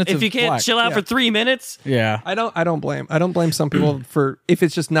 3 minutes If of you can't black. chill out Yeah. for 3 minutes, Yeah. I don't blame some people for if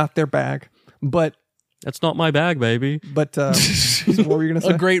it's just not their bag. But that's not my bag, baby. what were you gonna say?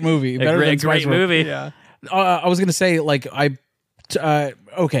 A great movie. Better than Great Smash Bros. movie. Yeah. I was gonna say, like,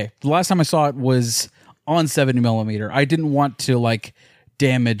 okay. The last time I saw it was on 70mm. I didn't want to like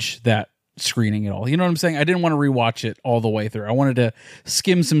damage that screening at all. You know what I'm saying? I didn't want to rewatch it all the way through. I wanted to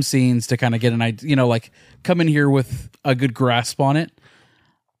skim some scenes to kind of get an idea. Like come in here with a good grasp on it.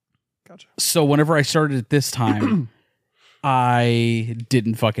 Gotcha. So whenever I started it this time, I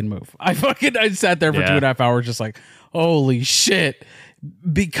didn't fucking move. I sat there for Yeah. 2.5 hours, just like, holy shit,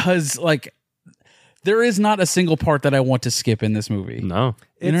 because like. There is not a single part that I want to skip in this movie. No.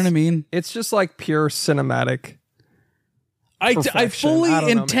 You know what I mean? It's just like pure cinematic. I perfection. fully I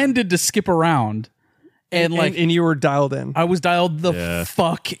don't know, intended to skip around. And like and you were dialed in. I was dialed the Yeah.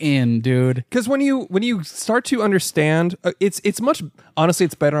 fuck in, dude. Because when you start to understand, it's much honestly,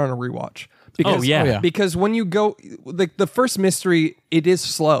 it's better on a rewatch. Because, Oh, yeah. Because when you go, like the first mystery, it is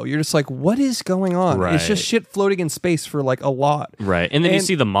slow. You're just like, what is going on? Right. It's just shit floating in space for like a lot. Right. And then you And-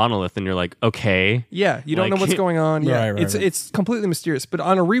 see the monolith and you're like, okay. Yeah, you don't know Like- what's going on. Yeah, Right, right. it's completely mysterious. But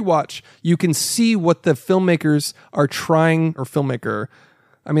on a rewatch, you can see what the filmmakers are trying, or filmmaker.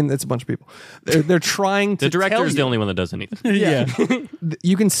 I mean, it's a bunch of people. They're trying to. The director tell is the you. only one that does anything. Yeah.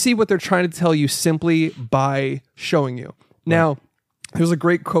 You can see what they're trying to tell you simply by showing you. Now, there's a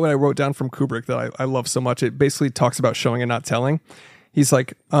great quote I wrote down from Kubrick that I love so much. It basically talks about showing and not telling. He's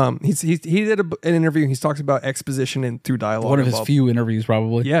like, he did an interview. He talks about exposition and through dialogue. One of his involved. few interviews,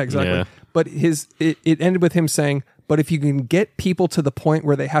 probably. Yeah, exactly. Yeah. But it ended with him saying, "But if you can get people to the point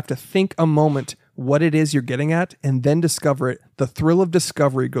where they have to think a moment what it is you're getting at and then discover it, the thrill of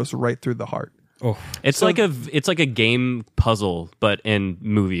discovery goes right through the heart." Oh. It's like a game puzzle, but in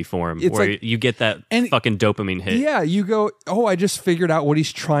movie form, It's where like- you get that And- fucking dopamine hit. Yeah, you go, "Oh, I just figured out what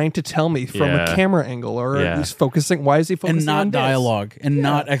he's trying to tell me from a Yeah. camera angle, or Yeah. he's focusing. Why is he focusing And not on this?" dialogue and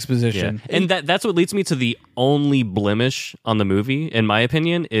not Yeah. exposition. And that's what leads me to the only blemish on the movie, in my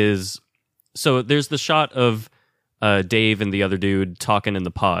opinion, is so there's the shot of Dave and the other dude talking in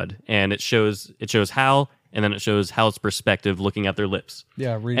the pod, and it shows Hal and then it shows Hal's perspective looking at their lips.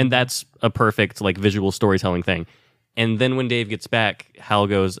 Yeah, and that's a perfect like visual storytelling thing. And then when Dave gets back, Hal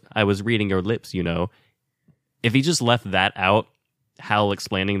goes, "I was reading your lips, you know." If he just left that out, Hal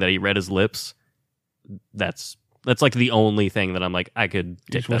explaining that he read his lips, that's like the only thing that I'm like, I could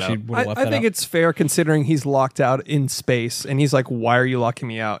take that out. I think it's fair considering he's locked out in space, and he's like, "Why are you locking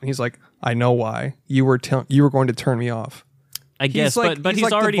me out?" And he's like, "I know why. You were going to turn me off." I guess, like, but he's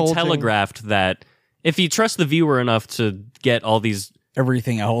like already divulging. telegraphed that if you trust the viewer enough to get all these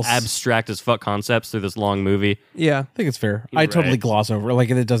everything else abstract as fuck concepts through this long movie. Yeah, I think it's fair. You're I totally right. gloss over, like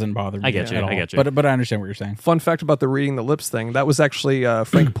it doesn't bother me. I get you. at all. I get you. But I understand what you're saying. Fun fact about the reading the lips thing, that was actually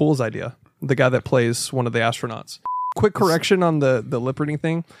Frank Poole's idea, the guy that plays one of the astronauts. Quick correction on the lip reading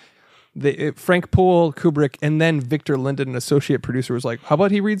thing. Frank Poole, Kubrick, and then Victor Linden, an associate producer, was like, "How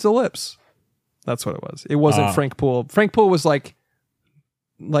about he reads the lips?" That's what it was. It wasn't Frank Poole. Frank Poole was like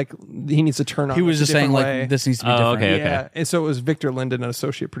he needs to turn on. He was just saying way. like this needs to be different. Okay. Yeah, and so it was Victor Linden, an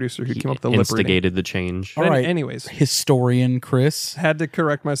associate producer, who came up with the lip reading. Instigated the change. All right. Anyways, historian Chris. had to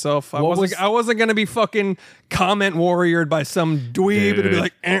correct myself. I What wasn't gonna be fucking comment warriored by some dweeb and be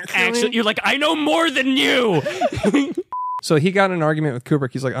like, Actually, you're like, I know more than you. So he got in an argument with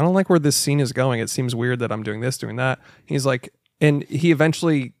Kubrick. He's like, I don't like where this scene is going. It seems weird that I'm doing this, doing that. He's like, and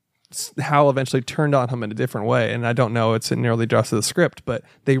Hal eventually turned on him in a different way. And I don't know, it's nearly just the script, but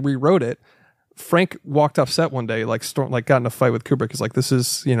they rewrote it. Frank walked off set one day, got in a fight with Kubrick. He's like, this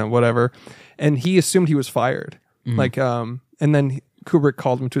is, whatever. And he assumed he was fired. And then Kubrick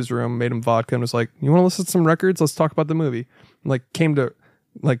called him to his room, made him vodka, and was like, you want to listen to some records? Let's talk about the movie. And came to,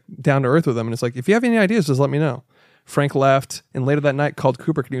 down to earth with him. And it's like, if you have any ideas, just let me know. Frank left, and later that night called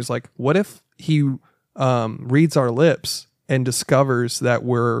Kubrick, and he was like, what if he reads our lips and discovers that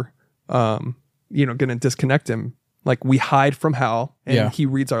we're, going to disconnect him? Like, we hide from Hal, and he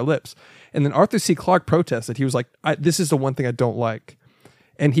reads our lips. And then Arthur C. Clarke protested. He was like, this is the one thing I don't like.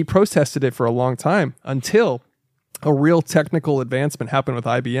 And he protested it for a long time until a real technical advancement happened with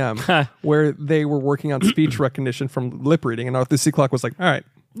IBM, where they were working on speech recognition from lip reading. And Arthur C. Clarke was like, all right.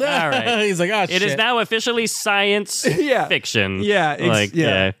 All right. He's like, oh, shit. It is now officially science fiction.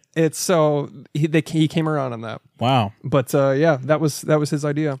 Yeah. It's so he came around on that. Wow. But that was his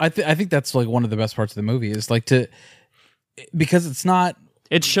idea. I think that's like one of the best parts of the movie is because it's not.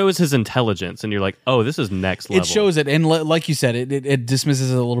 It shows his intelligence, and you're like, oh, this is next level. It shows it, and like you said, it dismisses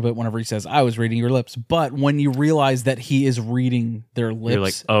it a little bit whenever he says, I was reading your lips. But when you realize that he is reading their lips, you're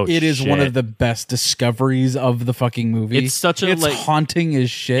like, oh, it is shit. one of the best discoveries of the fucking movie. It's such a it's haunting as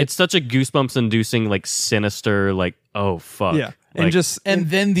shit. It's such a goosebumps-inducing, sinister, oh fuck. Yeah. And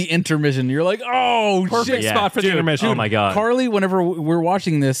then the intermission, you're like, oh, perfect shit. spot for the intermission. Oh my god. Carly, whenever we're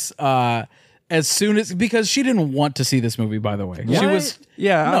watching this, as soon as, because she didn't want to see this movie, by the way. What? She was,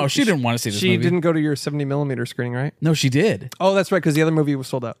 no, she didn't want to see this movie. She didn't go to your 70mm screening, right? No, she did. Oh, that's right, because the other movie was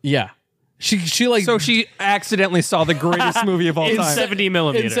sold out. Yeah. She So she accidentally saw the greatest movie of all in time.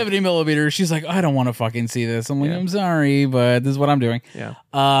 70mm. In 70mm, she's like, I don't want to fucking see this. I'm like, I'm sorry, but this is what I'm doing.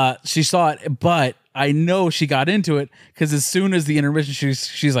 Yeah. She saw it, but I know she got into it because as soon as the intermission,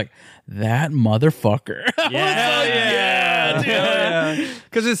 she's like, that motherfucker.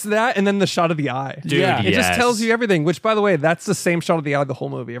 Because it's that, and then the shot of the eye. Dude, It just yes. tells you everything. Which, by the way, that's the same shot of the eye the whole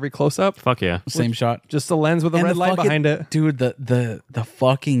movie. Every close up, Fuck yeah. Same shot. just the lens with a And red the light fucking- behind it. Dude, the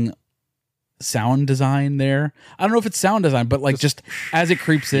fucking sound design there. I don't know if it's sound design, but just as it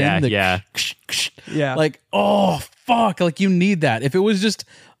creeps in, Yeah. Yeah. like, oh fuck, like you need that. If it was just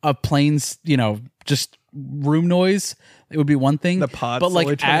a plain, just room noise, it would be one thing. The pod but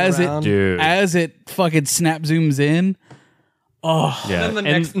slowly turning around. Dude. as it fucking snap zooms in, Yeah. And then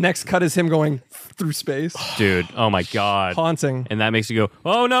the next cut is him going through space, Dude, oh my god. haunting. And that makes you go,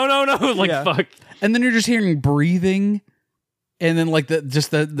 oh no. Yeah. Fuck. and then you're just hearing breathing, and then the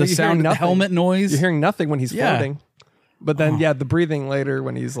You're sound hearing of the nothing. helmet noise. You're hearing nothing when he's Yeah. floating, but then the breathing later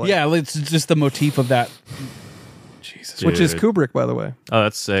when he's like, it's just the motif of that. Jesus, which is Dude. Kubrick, by the way. Oh,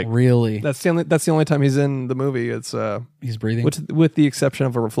 that's sick. really? That's the only time he's in the movie. It's He's breathing. with the exception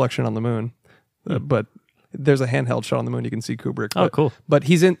of a reflection on the moon, but there's a handheld shot on the moon. You can see Kubrick. Oh, but, cool. But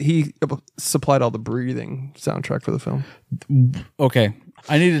he supplied all the breathing soundtrack for the film. Okay,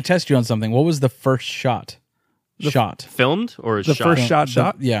 I need to test you on something. What was the first shot? Filmed or The shot? first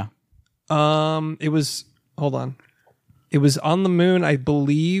shot. Yeah. It was, hold on. It was on the moon, I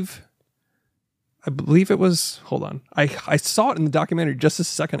believe it was, hold on. I saw it in the documentary just a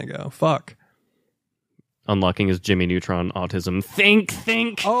second ago. Fuck. unlocking his Jimmy Neutron autism.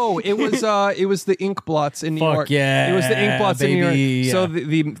 Think. Oh, it was the ink blots in New Fuck York. yeah, It was the ink blots in New baby, York. So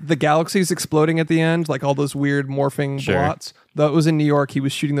yeah. the galaxies exploding at the end, like all those weird morphing Sure. blots. That was in New York. He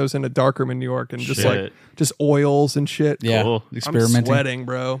was shooting those in a darkroom in New York, and just Shit. just oils and shit. Yeah, Cool. I'm experimenting. sweating,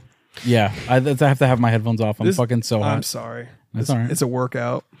 bro. Yeah, I have to have my headphones off. I'm fucking so hot. I'm sorry. That's all right. It's a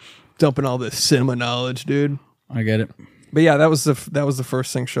workout. Dumping all this cinema knowledge, dude. I get it. But yeah, that was the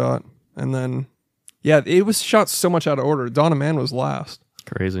first thing shot, and then yeah, it was shot so much out of order. Dawn of Man was last.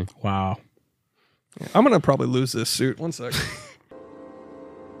 Crazy. Wow. I'm gonna probably lose this suit. One sec.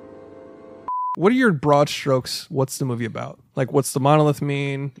 What are your broad strokes? What's the movie about? Like, what's the monolith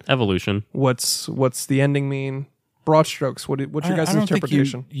mean? Evolution. What's the ending mean? Broad strokes. What's your guys' I don't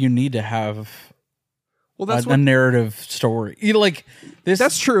interpretation? Think you need to have Well, that's a narrative story. You know, like this.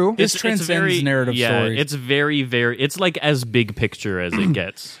 That's true. This transcends narrative stories. It's very, very. It's like as big picture as it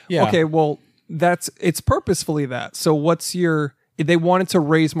gets. Yeah. Okay, well, it's purposefully that. So what's your... They wanted to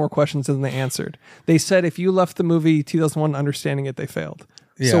raise more questions than they answered. They said if you left the movie 2001 understanding it, they failed.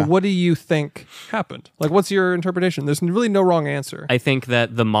 So Yeah. what do you think happened? Like, what's your interpretation? There's really no wrong answer. I think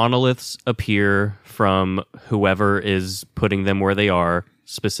that the monoliths appear from whoever is putting them where they are,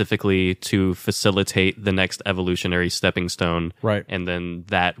 specifically to facilitate the next evolutionary stepping stone. Right. And then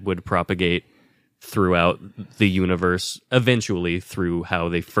that would propagate throughout the universe, eventually through how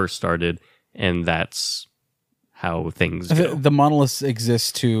they first started. And that's how things go. The monoliths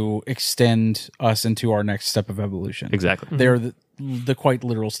exist to extend us into our next step of evolution. Exactly. They're the quite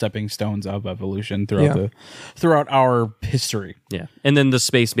literal stepping stones of evolution throughout our history. Yeah. And then the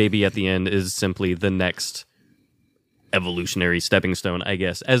space baby at the end is simply the next evolutionary stepping stone, I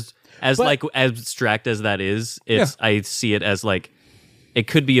guess. As like abstract as that is, I see it as like it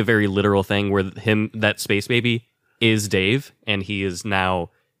could be a very literal thing where that space baby is Dave and he is now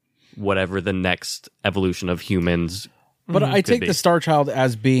whatever the next evolution of humans. But I take be. the Star Child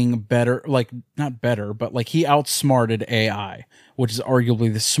as being better, like not better, but like he outsmarted AI, which is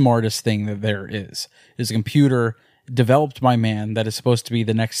arguably the smartest thing that there is. Is a computer developed by man that is supposed to be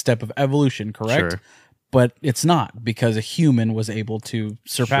the next step of evolution, correct? Sure. But it's not, because a human was able to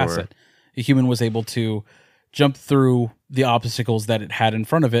surpass Sure. it. A human was able to jump through the obstacles that it had in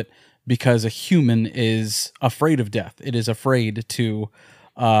front of it, because a human is afraid of death. It is afraid to...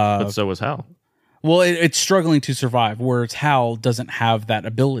 But so was Hal. Well, it's struggling to survive, whereas Hal doesn't have that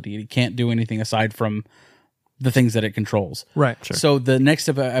ability. He can't do anything aside from the things that it controls. Right. Sure. So the next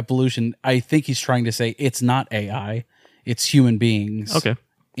step of evolution, I think he's trying to say it's not AI, it's human beings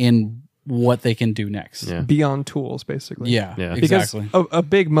in what they can do next. Yeah. Beyond tools, basically. Yeah, Yeah. exactly. Because a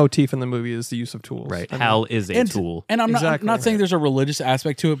big motif in the movie is the use of tools. Right. I mean, Hal is a tool. And I'm Exactly. not saying there's a religious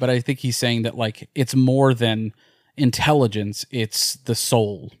aspect to it, but I think he's saying that like it's more than intelligence, it's the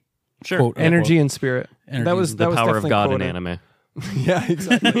soul. Sure. Quote, energy unquote. and spirit. Energy. That was The power of definitely God quoted. in anime. Yeah,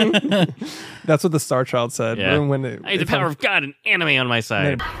 exactly. That's what the Star Child said. Yeah. When I have the power of God and anime on my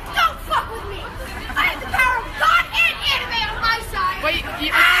side. Don't fuck with me! I have the power of God and anime on my side!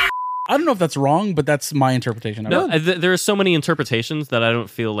 Wait, I don't know if that's wrong, but that's my interpretation of No, it. there are so many interpretations that I don't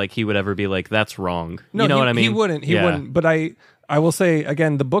feel like he would ever be like, that's wrong. No, you know what I mean? He wouldn't. He Yeah. wouldn't. But I will say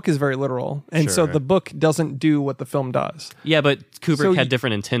again, the book is very literal, and so Sure. the book doesn't do what the film does. Yeah, but Kubrick So had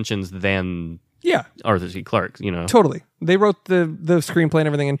different intentions than Yeah, Arthur C. Clarke, you know? totally. They wrote the screenplay and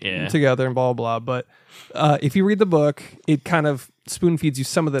everything Yeah. together and blah blah blah. But if you read the book, it kind of spoon feeds you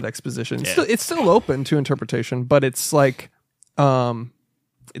some of that exposition. Yeah. It's still open to interpretation, but it's like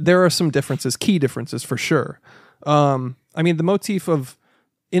there are some differences, key differences for sure. I mean, the motif of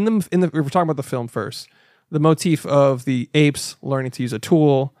in the we're talking about the film first. The motif of the apes learning to use a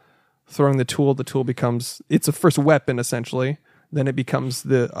tool, throwing the tool becomes it's a first weapon essentially. Then it becomes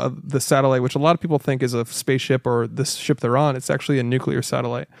the satellite, which a lot of people think is a spaceship or the ship they're on. It's actually a nuclear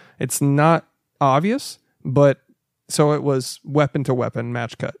satellite. It's not obvious, but so it was weapon to weapon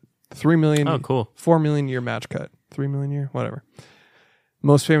match cut. 3 million. Oh, cool. 4 million year match cut. 3 million year, whatever.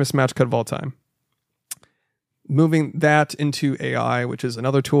 Most famous match cut of all time. Moving that into AI, which is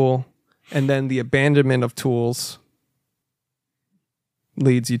another tool, and then the abandonment of tools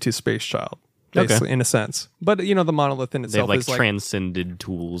leads you to Space Child. Basically, in a sense. But, you know, the monolith in They have itself like is like... transcended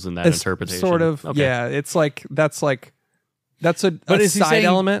tools in that it's interpretation. Sort of, Okay. yeah. It's like, that's a is he side saying-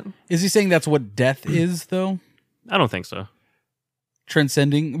 element. Is he saying that's what death is, though? I don't think so.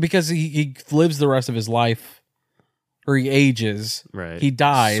 Transcending? Because he lives the rest of his life, or he ages. Right. He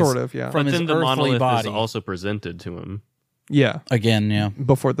dies. Sort of, yeah. From But his then the earthly monolith body. is also presented to him. Yeah. Again, yeah.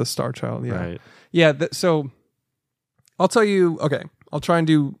 Before the Star Child, yeah. Right. Yeah, so I'll tell you, okay, I'll try and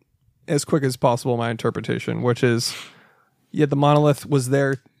do as quick as possible my interpretation, which is, yeah, the monolith was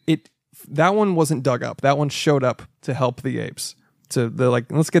there. that one wasn't dug up. That one showed up to help the apes. They're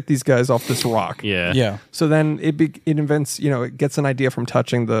like, let's get these guys off this rock. Yeah. So then it invents, it gets an idea from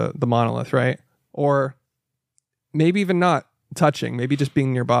touching the monolith, right? Or maybe even not touching, maybe just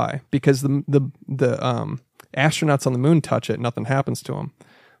being nearby, because the astronauts on the moon touch it, nothing happens to them.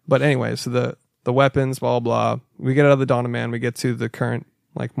 But anyway, so the weapons, blah, blah, blah. We get out of the Dawn of Man. We get to the current,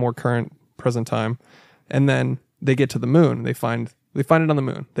 more current present time. And then they get to the moon. They find it on the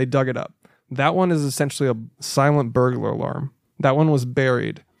moon. They dug it up. That one is essentially a silent burglar alarm. That one was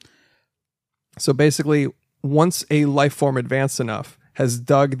buried. So basically, once a life form advanced enough has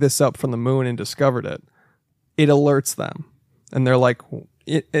dug this up from the moon and discovered it, it alerts them. And they're like,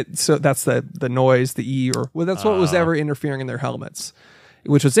 so that's the noise, the E, that's what was ever interfering in their helmets.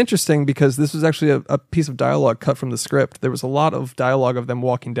 Which was interesting because this was actually a piece of dialogue cut from the script. There was a lot of dialogue of them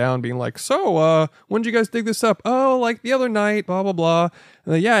walking down being like, so, when did you guys dig this up? Oh, like the other night, blah, blah, blah.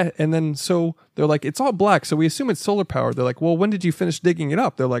 And yeah. And then, so they're like, it's all black. So we assume it's solar powered. They're like, well, when did you finish digging it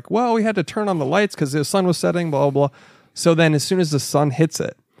up? They're like, well, we had to turn on the lights because the sun was setting, blah, blah, blah. So then as soon as the sun hits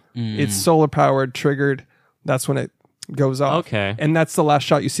it, it's solar powered, triggered. That's when it goes off. Okay. And that's the last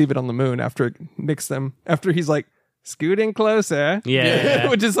shot you see of it on the moon after he's like, scooting closer, yeah.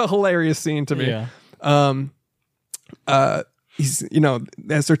 which is a hilarious scene to me. Yeah. He's,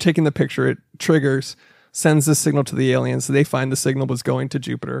 as they're taking the picture, it triggers, sends the signal to the aliens. They find the signal was going to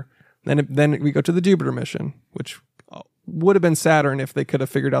Jupiter. Then we go to the Jupiter mission, which would have been Saturn if they could have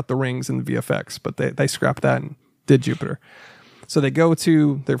figured out the rings and the VFX, but they scrapped that and did Jupiter. So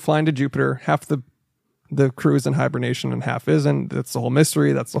they're flying to Jupiter. Half the crew is in hibernation and half isn't. That's the whole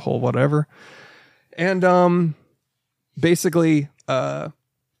mystery. That's the whole whatever. And basically, one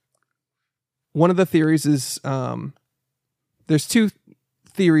of the theories is there's two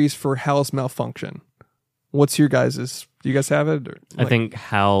theories for Hal's malfunction. What's your guys's? Do you guys have it? Or, I think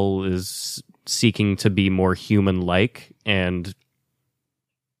Hal is seeking to be more human-like and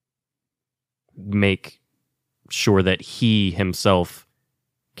make sure that he himself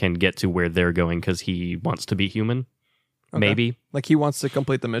can get to where they're going because he wants to be human. Okay. Maybe. Like he wants to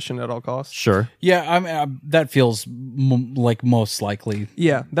complete the mission at all costs? Sure. Yeah, that feels like most likely.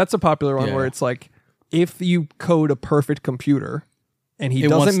 Yeah, that's a popular one where it's like, if you code a perfect computer and he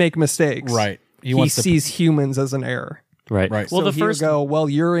doesn't make mistakes, right? He sees humans as an error. Right. Well, So the first go, well,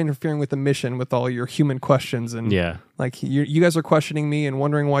 you're interfering with the mission with all your human questions, and like you guys are questioning me and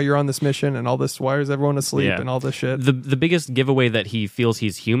wondering why you're on this mission and all this. Why is everyone asleep and all this shit? The biggest giveaway that he feels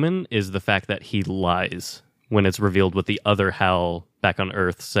he's human is the fact that he lies when it's revealed what the other Hal back on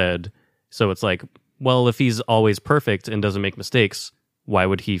Earth said. So it's like, well, if he's always perfect and doesn't make mistakes, why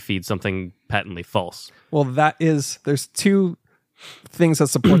would he feed something patently false? Well, there's two things that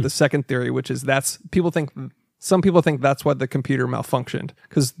support the second theory, which is some people think that's why the computer malfunctioned,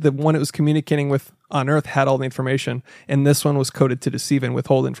 because the one it was communicating with on Earth had all the information, and this one was coded to deceive and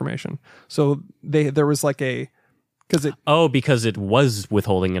withhold information. So there was like because it was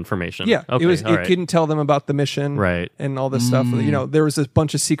withholding information. Yeah, okay, it couldn't tell them about the mission, right, and all this stuff. There was a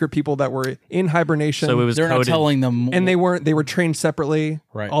bunch of secret people that were in hibernation. So they're not telling them, and they were trained separately.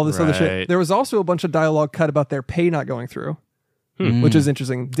 Right, all this other shit. There was also a bunch of dialogue cut about their pay not going through. Which is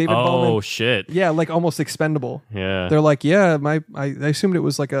interesting. David Bowman. Oh shit! Yeah, like almost expendable. Yeah, they're like, I assumed it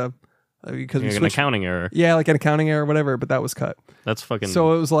was like because an accounting error. Yeah, like an accounting error, or whatever. But that was cut. That's fucking.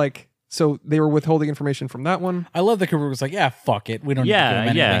 So it was like, they were withholding information from that one. I love the career was like, yeah, fuck it, we don't need to give him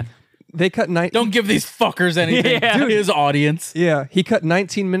anything. Yeah. They cut Don't give these fuckers anything. Dude, his audience. Yeah, he cut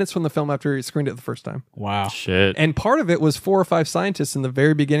 19 minutes from the film after he screened it the first time. Wow, shit. And part of it was 4 or 5 scientists in the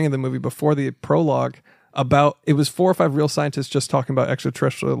very beginning of the movie before the prologue. It was 4 or 5 real scientists just talking about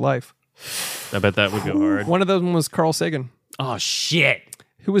extraterrestrial life. I bet that would go hard. One of them was Carl Sagan. Oh shit!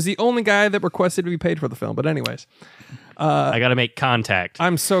 Who was the only guy that requested to be paid for the film. But anyways, I got to make contact.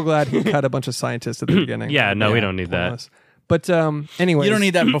 I'm so glad he cut a bunch of scientists at the beginning. We don't need that. But anyways, you don't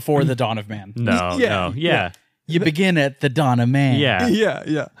need that before the dawn of man. No. You begin at the dawn of man.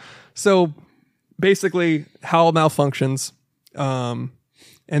 Yeah. So basically, Hal malfunctions, and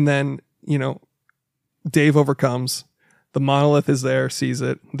then Dave overcomes. The monolith is there, sees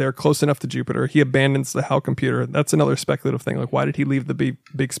it. They're close enough to Jupiter. He abandons the Hal computer. That's another speculative thing. Like, why did he leave the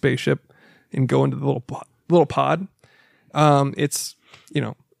big spaceship and go into the little pod?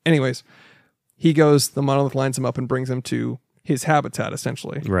 Anyways, he goes, the monolith lines him up and brings him to his habitat,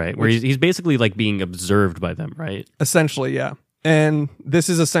 essentially. Right, where he's basically like being observed by them, right? Essentially, yeah. And this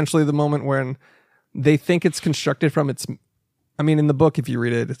is essentially the moment when they think it's constructed from its I mean, in the book, if you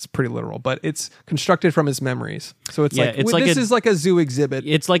read it, it's pretty literal, but it's constructed from his memories. So it's this is like a zoo exhibit.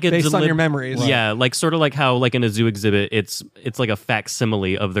 It's like based on your memories. Yeah, like sort of like how like in a zoo exhibit, it's like a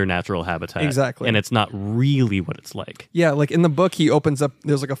facsimile of their natural habitat. Exactly. And it's not really what it's like. Yeah, like in the book, he opens up,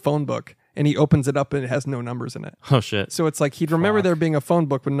 there's like a phone book, and he opens it up and it has no numbers in it. Oh, shit. So it's like he'd remember there being a phone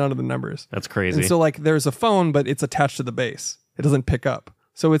book with none of the numbers. That's crazy. And so like there's a phone, but it's attached to the base. It doesn't pick up.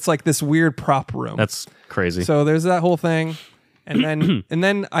 So it's like this weird prop room. That's crazy. So there's that whole thing. And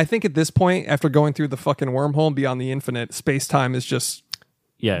then I think at this point, after going through the fucking wormhole beyond the infinite, space-time is just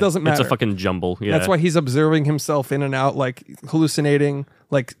doesn't matter. It's a fucking jumble. Yeah. That's why he's observing himself in and out, like hallucinating.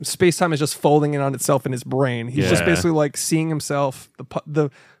 Like space-time is just folding in on itself in his brain. He's just basically like seeing himself.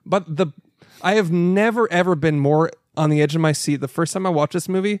 I have never ever been more on the edge of my seat the first time I watched this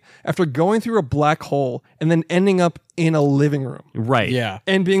movie after going through a black hole and then ending up in a living room. Right. Yeah.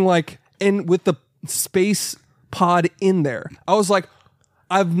 And being like, and with the space pod in there. I was like,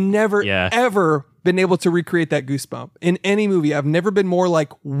 I've never ever been able to recreate that goosebump in any movie. I've never been more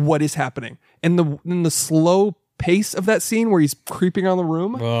like, what is happening? And the slow pace of that scene where he's creeping around the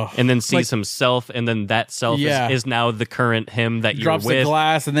room. And then sees himself, and then that self is now the current him that you're drops with. the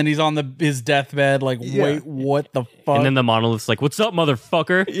glass, and then he's on his deathbed. Like, wait, what the fuck? And then the monolith's like, "What's up,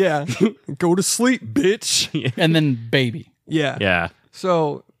 motherfucker?" Yeah, go to sleep, bitch. And then baby. Yeah, yeah.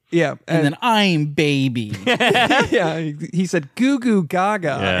 So yeah, and then I'm baby. Yeah, he said goo goo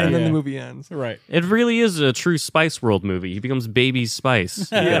gaga, and then the movie ends. Right. It really is a true Spice World movie. He becomes Baby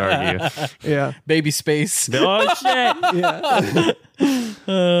Spice. You could argue. Yeah, baby space. Oh shit. Yeah.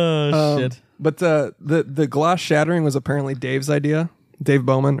 Oh shit. But the glass shattering was apparently Dave's idea. Dave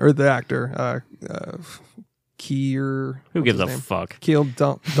Bowman, or the actor, Keir. Who gives a fuck? Keir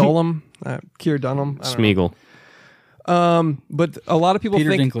Dunham. Keir Dunham. Smeagol. But a lot of people Peter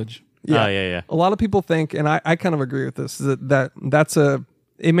think Dinklage. Yeah. A lot of people think, and I kind of agree with this, that's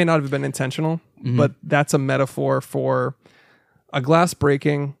it may not have been intentional, but that's a metaphor for a glass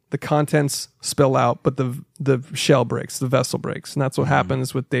breaking, the contents spill out, but the shell breaks, the vessel breaks, and that's what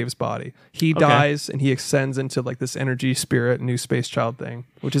happens with Dave's body. He dies and he ascends into like this energy spirit, new space child thing,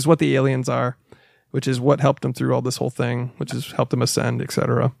 which is what the aliens are, which is what helped him through all this whole thing, which has helped him ascend,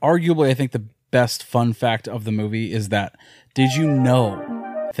 etc. Arguably, I think the best fun fact of the movie is that, did you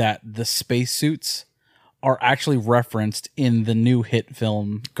know that the spacesuits are actually referenced in the new hit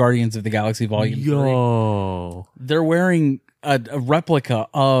film Guardians of the Galaxy Volume 3? They're wearing a replica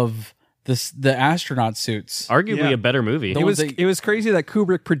of the astronaut suits. Arguably a better movie. It was crazy that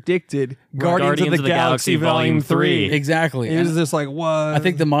Kubrick predicted Guardians of the Galaxy Volume 3. Exactly. It was just like, what? I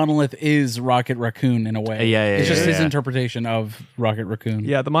think the monolith is Rocket Raccoon in a way. It's just his interpretation of Rocket Raccoon.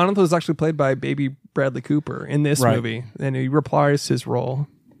 Yeah, the monolith was actually played by baby Bradley Cooper in this movie, and he reprised his role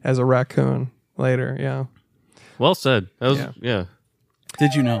as a raccoon later. Yeah. Well said. That was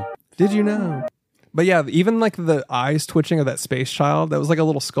Did you know? Did you know? But yeah, even like the eyes twitching of that space child, that was like a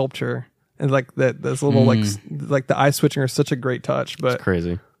little sculpture, and like this little like the eye switching are such a great touch. But it's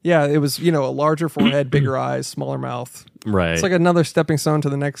crazy. Yeah, it was, a larger forehead, bigger eyes, smaller mouth. Right. It's like another stepping stone to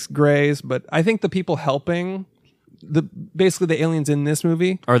the next Greys. But I think the people helping basically the aliens in this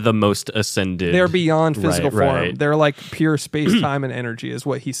movie are the most ascended. They're beyond physical form. Right. They're like pure space, time, and energy, is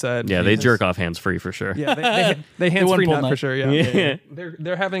what he said. Yeah, they jerk off hands free for sure. Yeah, they hands free nut for sure. Yeah.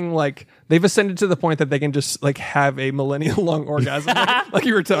 They're having like, they've ascended to the point that they can just like have a millennial long orgasm, like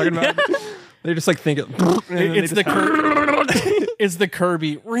you were talking about. They just like think it's the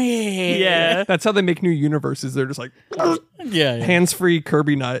Kirby. Yeah, that's how they make new universes. They're just like hands free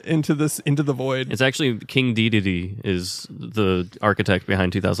Kirby nut into the void. It's actually King Dedede is the architect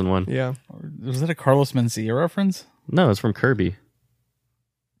behind 2001. Yeah, was that a Carlos Mencia reference? No, it's from Kirby.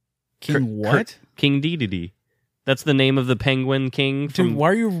 King what? King Dedede. That's the name of the penguin king. Dude, why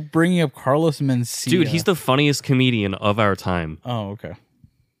are you bringing up Carlos Mencia? Dude, he's the funniest comedian of our time. Oh, okay.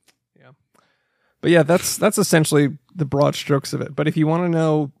 But yeah, that's essentially the broad strokes of it. But if you want to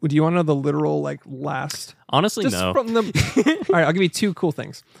know, do you want to know the literal like last? Honestly, no. All right, I'll give you two cool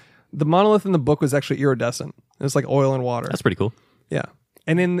things. The monolith in the book was actually iridescent. It was like oil and water. That's pretty cool. Yeah,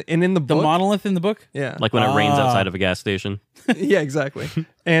 and in the book, the monolith in the book, yeah, like when it rains outside of a gas station. Yeah, exactly.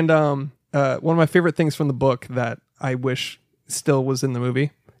 And one of my favorite things from the book that I wish still was in the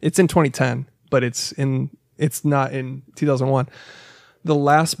movie. It's in 2010, but it's not in 2001. The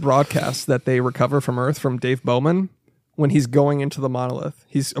last broadcast that they recover from Earth from Dave Bowman, when he's going into the monolith,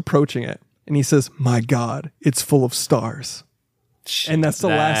 he's approaching it, and he says, "My God, it's full of stars." Shit, and that's the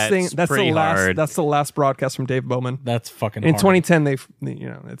last thing. That's the last. Hard. That's the last broadcast from Dave Bowman. That's fucking. In hard. 2010,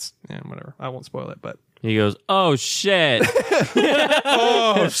 it's whatever. I won't spoil it, but he goes, "Oh shit,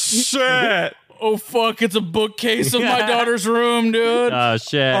 oh shit." Oh fuck! It's a bookcase of my daughter's room, dude. Oh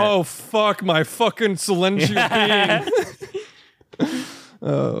shit. Oh fuck my fucking celestial being.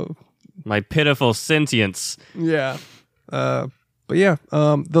 Oh. My pitiful sentience. Yeah. But yeah,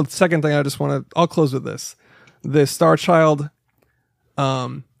 the second thing I'll close with this. The Star Child,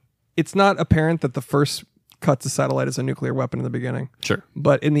 it's not apparent that the first cut to satellite is a nuclear weapon in the beginning. Sure.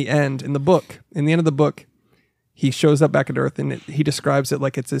 But in the end of the book, he shows up back at Earth and he describes it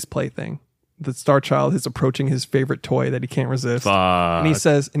like it's his plaything. The Star Child is approaching his favorite toy that he can't resist. Fuck. And he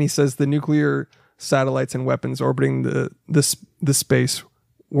says the nuclear satellites and weapons orbiting the space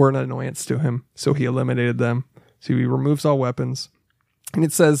were an annoyance to him, so he eliminated them. So he removes all weapons. And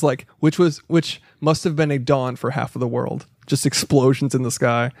it says like which must have been a dawn for half of the world. Just explosions in the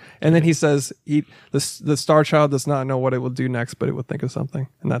sky. And then he says the Star Child does not know what it will do next, but it will think of something.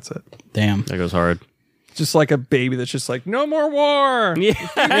 And that's it. Damn. That goes hard. Just like a baby that's just like, no more war. Yeah.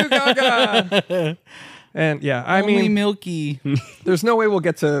 Gaga. And yeah, I Only mean, Milky. there's no way we'll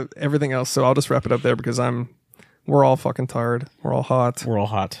get to everything else, so I'll just wrap it up there because we're all fucking tired. We're all hot. We're all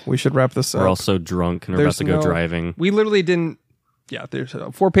hot. We should wrap this up. We're all so drunk and we're about to go driving. We literally didn't. Yeah, there's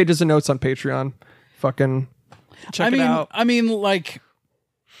 4 pages of notes on Patreon. Fucking check it out. I mean, like,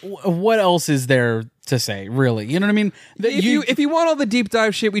 what else is there to say, really? You know what I mean? If you want all the deep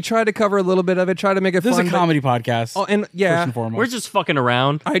dive shit, we try to cover a little bit of it. Try to make it This fun. is a comedy podcast. Oh, and yeah, first and foremost. We're just fucking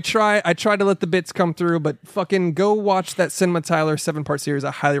around. I try to let the bits come through, but fucking go watch that Cinema Tyler 7-part series.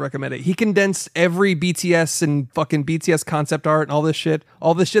 I highly recommend it. He condensed every BTS and fucking BTS concept art and all this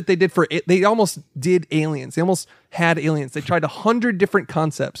shit they did for it. They almost did aliens. They almost had aliens. They tried 100 different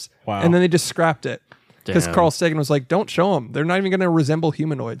concepts. Wow. And then they just scrapped it. Because Damn. Carl Sagan was like, don't show them. They're not even going to resemble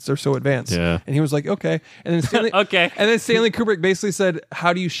humanoids. They're so advanced. Yeah. And he was like, okay. And then Stanley, Okay. And then Stanley Kubrick basically said,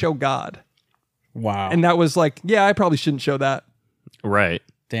 how do you show God? Wow. And that was like, yeah, I probably shouldn't show that. Right.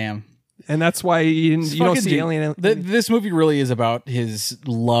 Damn. And that's why you don't see Fucking alien. This movie really is about his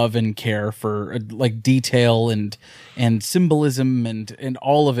love and care for like detail and symbolism and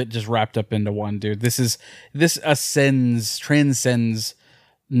all of it just wrapped up into one, dude. This transcends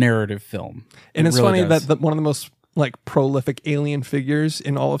narrative film. And it's really funny does. that one of the most like prolific alien figures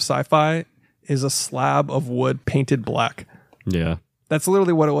in all of sci-fi is a slab of wood painted black. Yeah. That's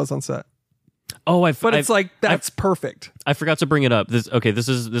literally what it was on set. Oh, But it's like that's perfect. I forgot to bring it up.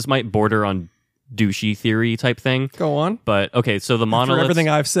 This might border on douchey theory type thing. Go on. But okay, so the For monoliths. everything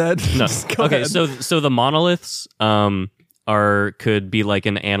I've said. No. Go Okay, ahead. so the monoliths could be like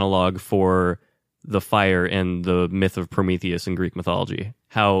an analog for the fire in the myth of Prometheus in Greek mythology.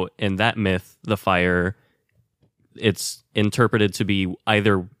 How in that myth, the fire, it's interpreted to be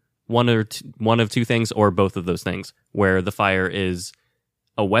either one of two things or both of those things, where the fire is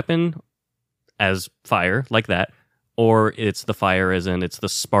a weapon as fire, like that, or it's the fire as in it's the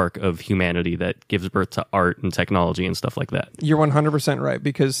spark of humanity that gives birth to art and technology and stuff like that. You're 100% right,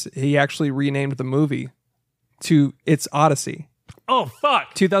 because he actually renamed the movie to It's Odyssey. Oh,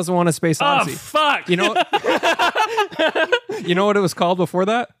 fuck! 2001: A Space Odyssey. Oh, fuck! You know you know what it was called before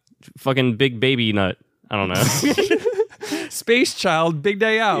that? Fucking Big Baby Nut. I don't know. Space Child, Big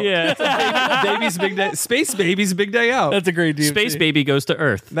Day Out. Yeah. Baby's Big Day. Space Baby's Big Day Out. That's a great DMT. Space Baby Goes to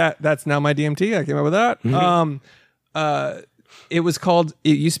Earth. That's now my DMT. I came up with that.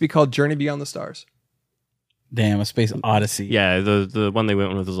 It used to be called Journey Beyond the Stars. Damn, A Space Odyssey. Yeah, the one they went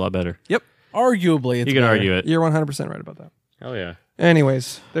with was a lot better. Yep. Arguably, it's You can better. argue it. You're 100% right about that. Hell yeah.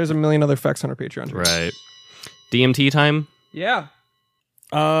 Anyways, there's a million other facts on our Patreon. Right. DMT time? Yeah.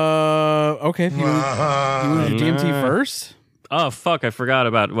 Okay. If you want to do DMT first? Oh, fuck. I forgot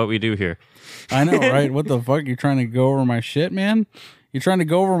about what we do here. I know, right? What the fuck? You trying to go over my shit, man? You trying to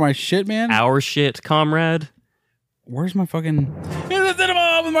go over my shit, man? Our shit, comrade. Where's my fucking... In the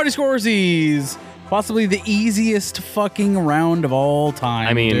cinema with Marty Scorsese's. Possibly the easiest fucking round of all time,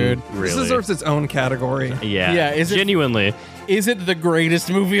 I mean, dude. really. This deserves its own category. Yeah. Yeah, is it- Genuinely. Is it the greatest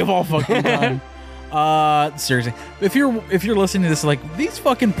movie of all fucking time? Seriously. If you're listening to this, like, these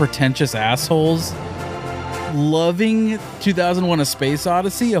fucking pretentious assholes loving 2001: A Space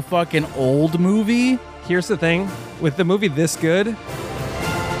Odyssey, a fucking old movie. Here's the thing. With the movie this good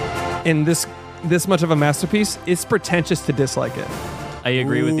and this much of a masterpiece, it's pretentious to dislike it. I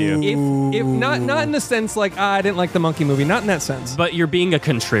agree with you. If not in the sense like, I didn't like the monkey movie. Not in that sense. But you're being a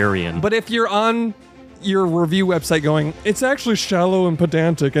contrarian. But if you're on your review website going, it's actually shallow and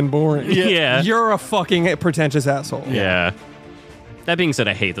pedantic and boring. Yeah. You're a fucking pretentious asshole. Yeah. That being said,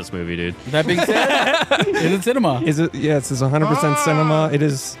 I hate this movie, dude. That being said, is it cinema? Is it? Yeah, it's 100% cinema. It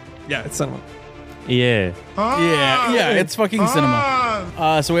is. Yeah, it's cinema. Yeah. Yeah, it's fucking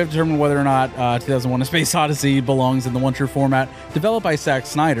cinema. So we have to determine whether or not 2001: A Space Odyssey belongs in the One True format. Developed by Zack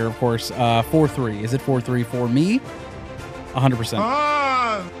Snyder, of course. 4-3. Is it 4-3 for me?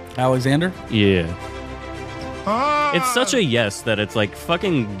 100%. Alexander? Yeah. It's such a yes that it's like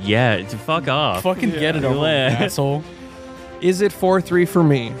fucking yeah. Fuck off. Fucking get it over, asshole. Is it 4-3 for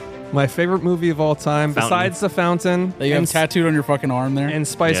me? My favorite movie of all time, Fountain. besides The Fountain. That you have tattooed on your fucking arm there? And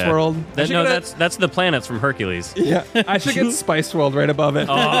Spice Yeah. World. That's the planets from Hercules. Yeah, I should get Spice World right above it.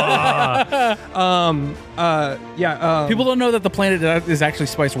 People don't know that the planet is actually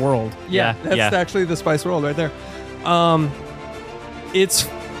Spice World. Yeah, that's actually the Spice World right there.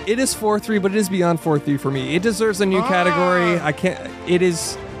 It is 4-3, but it is beyond 4-3 for me. It deserves a new category. I can't. It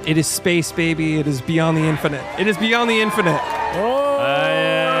is space, baby. It is beyond the infinite. It is beyond the infinite.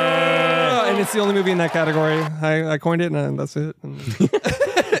 And it's the only movie in that category. I coined it, and that's it.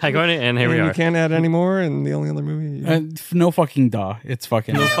 I coined it, and here we are. You can't add any more, and the only other movie. No fucking duh. It's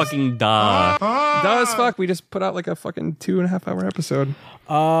fucking. No fucking duh. Duh as fuck. We just put out like a fucking 2.5-hour episode.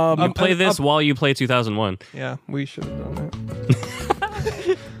 You play this while you play 2001. Yeah, we should have done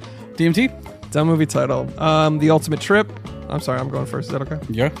that. DMT? Dumb movie title. The Ultimate Trip. I'm sorry, I'm going first. Is that okay?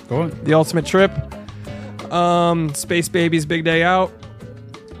 Yeah, go on. The Ultimate Trip. Space Babies, Big Day Out.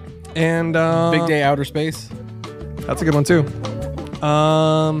 And Big Day Outer Space. That's a good one too.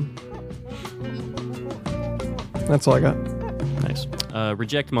 That's all I got. Nice.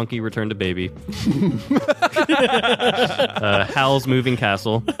 Reject Monkey, Return to Baby. Hal's Moving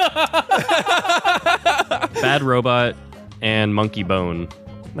Castle. Bad Robot, and Monkey Bone.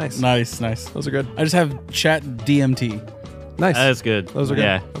 Nice. Those are good. I just have chat DMT. Nice. That's good. Those are good.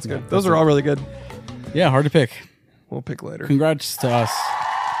 Yeah. That's good. Those are all really good. Yeah, hard to pick. We'll pick later. Congrats to us.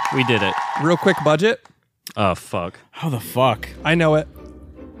 We did it. Real quick budget. Oh, fuck. How the fuck? I know it.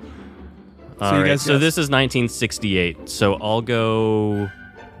 All right. So this is 1968. So I'll go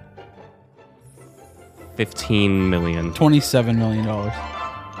 15 million. $27 million.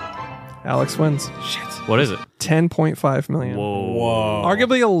 Alex wins. Shit. What is it? 10.5 million. Whoa.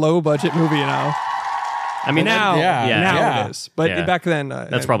 Arguably a low budget movie now. I mean, now, yeah. it is. But Yeah. back then,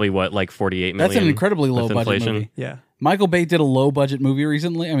 That's probably what, like 48 million. That's an incredibly low with budget inflation. movie. Yeah. Michael Bay did a low budget movie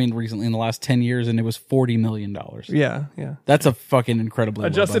recently in the last 10 years, and it was $40 million. Yeah. That's a fucking incredibly low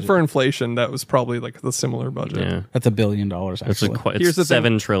Adjusted budget. for inflation, that was probably like the similar budget. Yeah. That's $1 billion, It's, actually. Here's the thing.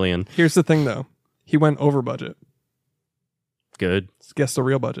 7 trillion. Here's the thing, though. He went over budget. Good. Guess the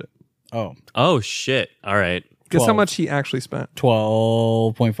real budget. Oh, shit. All right. Guess 12. how much he actually spent.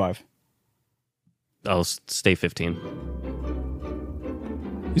 12.5. I'll stay 15.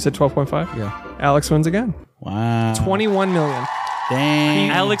 You said 12.5? Yeah. Alex wins again. Wow. 21 million. Dang.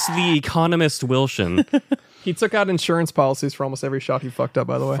 Alex the Economist Wilson. He took out insurance policies for almost every shot he fucked up,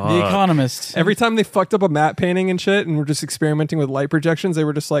 by the way. Fuck. The Economist. Every time they fucked up a matte painting and shit and were just experimenting with light projections, they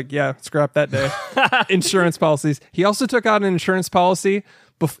were just like, yeah, scrap that day. Insurance policies. He also took out an insurance policy.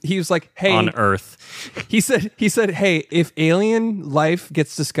 He was like, hey. On Earth. He said, hey, if alien life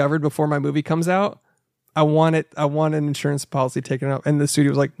gets discovered before my movie comes out, I want an insurance policy taken out. And the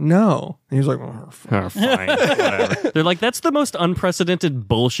studio was like, no. And he was like, Oh, fine. Whatever. They're like, that's the most unprecedented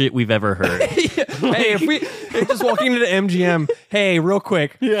bullshit we've ever heard. hey, if just walking into MGM, hey, real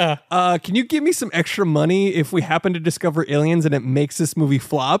quick. Yeah. Can you give me some extra money if we happen to discover aliens and it makes this movie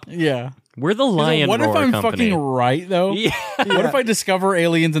flop? Yeah. We're the Lion What Roar if I'm company. fucking right, though? Yeah. What if I discover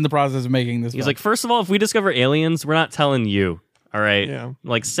aliens in the process of making this He's film? like, first of all, if we discover aliens, we're not telling you. All right. Yeah.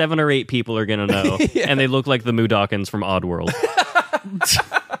 Like 7 or 8 people are going to know. And they look like the Moodawkins from Oddworld.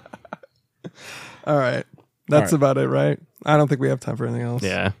 All right. That's about it, right? I don't think we have time for anything else.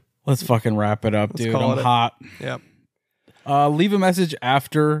 Yeah. Let's fucking wrap it up, dude. call I'm it. hot. Yep. Leave a message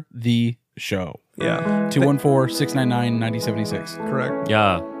after the show. Yeah. 214-699-9076. Correct.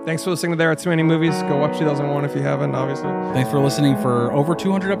 Yeah. Thanks for listening to There Are Too Many Movies. Go watch 2001 if you haven't, obviously. Thanks for listening for over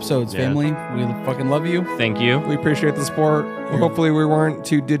 200 episodes, Yeah. family. We fucking love you. Thank you. We appreciate the support. Hopefully we weren't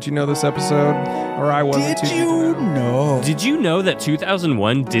too Did You Know this episode, or I wasn't too Did You Know. Did you know that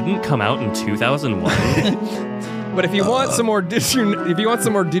 2001 didn't come out in 2001? But if you want some more Did You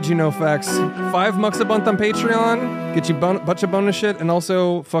Know facts, $5 a month on Patreon, get you a bunch of bonus shit, and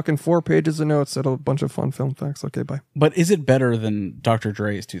also fucking 4 pages of notes and a bunch of fun film facts. Okay, bye. But is it better than Dr.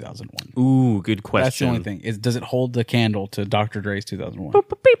 Dre's 2001? Ooh, good question. That's the only thing. Does it hold the candle to Dr. Dre's 2001?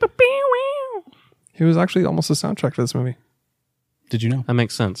 He was actually almost the soundtrack for this movie. Did you know? That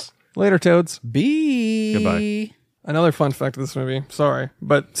makes sense. Later, Toads. Goodbye. Another fun fact of this movie. Sorry,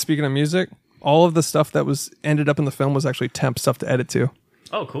 but speaking of music, all of the stuff that was ended up in the film was actually temp stuff to edit to.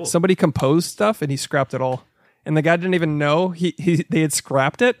 Oh, cool. Somebody composed stuff and he scrapped it all, and the guy didn't even know they had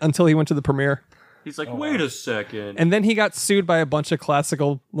scrapped it until he went to the premiere. He's like, wait a second. And then he got sued by a bunch of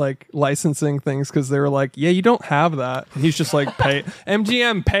classical like licensing things because they were like, yeah, you don't have that. And he's just like, pay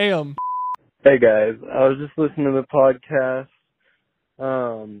MGM, pay him. Hey guys, I was just listening to the podcast.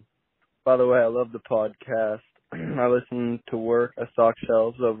 By the way, I love the podcast. I listen to work. I stock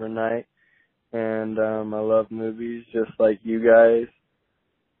shelves overnight, and I love movies just like you guys.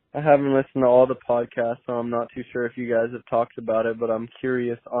 I haven't listened to all the podcasts, so I'm not too sure if you guys have talked about it, but I'm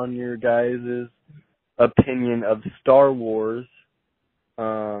curious on your guys' opinion of Star Wars.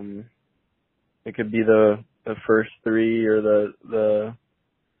 It could be the first three or the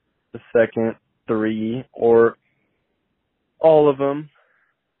second three or all of them.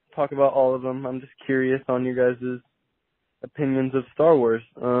 Talk about all of them. I'm just curious on your guys' opinions of Star Wars.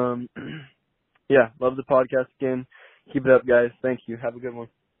 Yeah, love the podcast again. Keep it up, guys. Thank you. Have a good one.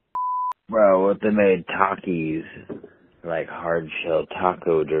 Bro, what they made Takis, like hard shell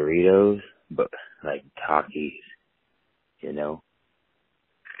taco Doritos, but like Takis, you know?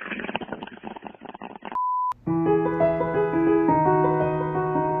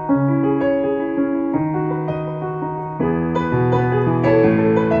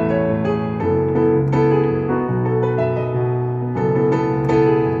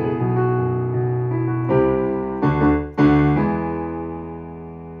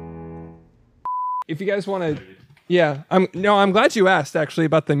 If you guys want to, yeah, I'm glad you asked actually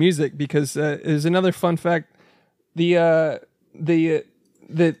about the music because is another fun fact. The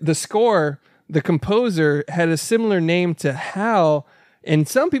score, the composer had a similar name to Hal, and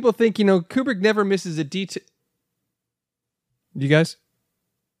some people think Kubrick never misses a detail. You guys,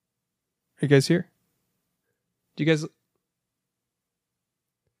 are you guys here? Do you guys,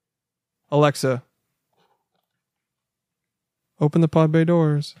 Alexa, open the pod bay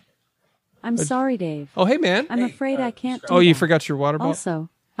doors. I'm sorry, Dave. Oh, hey, man. I'm afraid I can't do Oh, you that. forgot your water bottle? Also,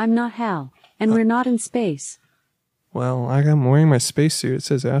 I'm not Hal, and we're not in space. Well, I'm wearing my spacesuit. It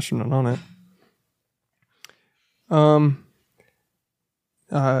says astronaut on it.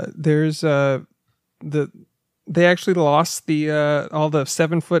 There's they actually lost the all the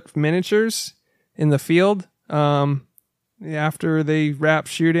 7-foot miniatures in the field. After they wrapped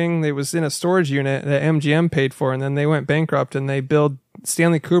shooting, they was in a storage unit that MGM paid for, and then they went bankrupt and they billed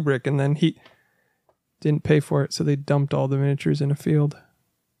Stanley Kubrick, and then he didn't pay for it, so they dumped all the miniatures in a field.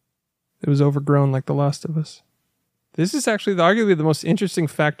 It was overgrown like The Last of Us. This is actually arguably the most interesting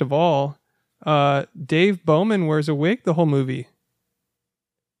fact of all. Dave Bowman wears a wig the whole movie.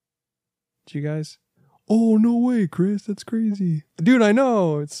 Did you guys? Oh, no way, Chris. That's crazy. Dude, I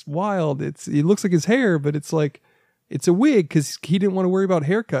know. It's wild. It looks like his hair, but it's like, it's a wig because he didn't want to worry about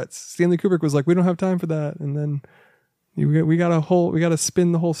haircuts. Stanley Kubrick was like, we don't have time for that. And then we got to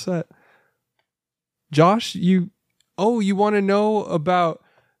spin the whole set. Josh, you want to know about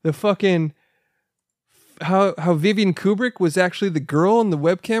the fucking how Vivian Kubrick was actually the girl in the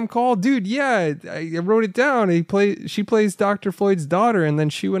webcam call? Dude, yeah, I wrote it down. She plays Dr. Floyd's daughter, and then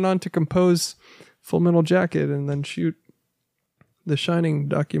she went on to compose Full Metal Jacket and then shoot the Shining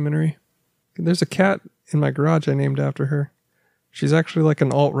documentary. There's a cat in my garage I named after her. She's actually like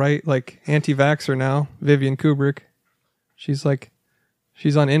an alt-right, like anti-vaxxer now, Vivian Kubrick. She's on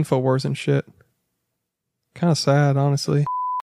InfoWars and shit. Kind of sad, honestly.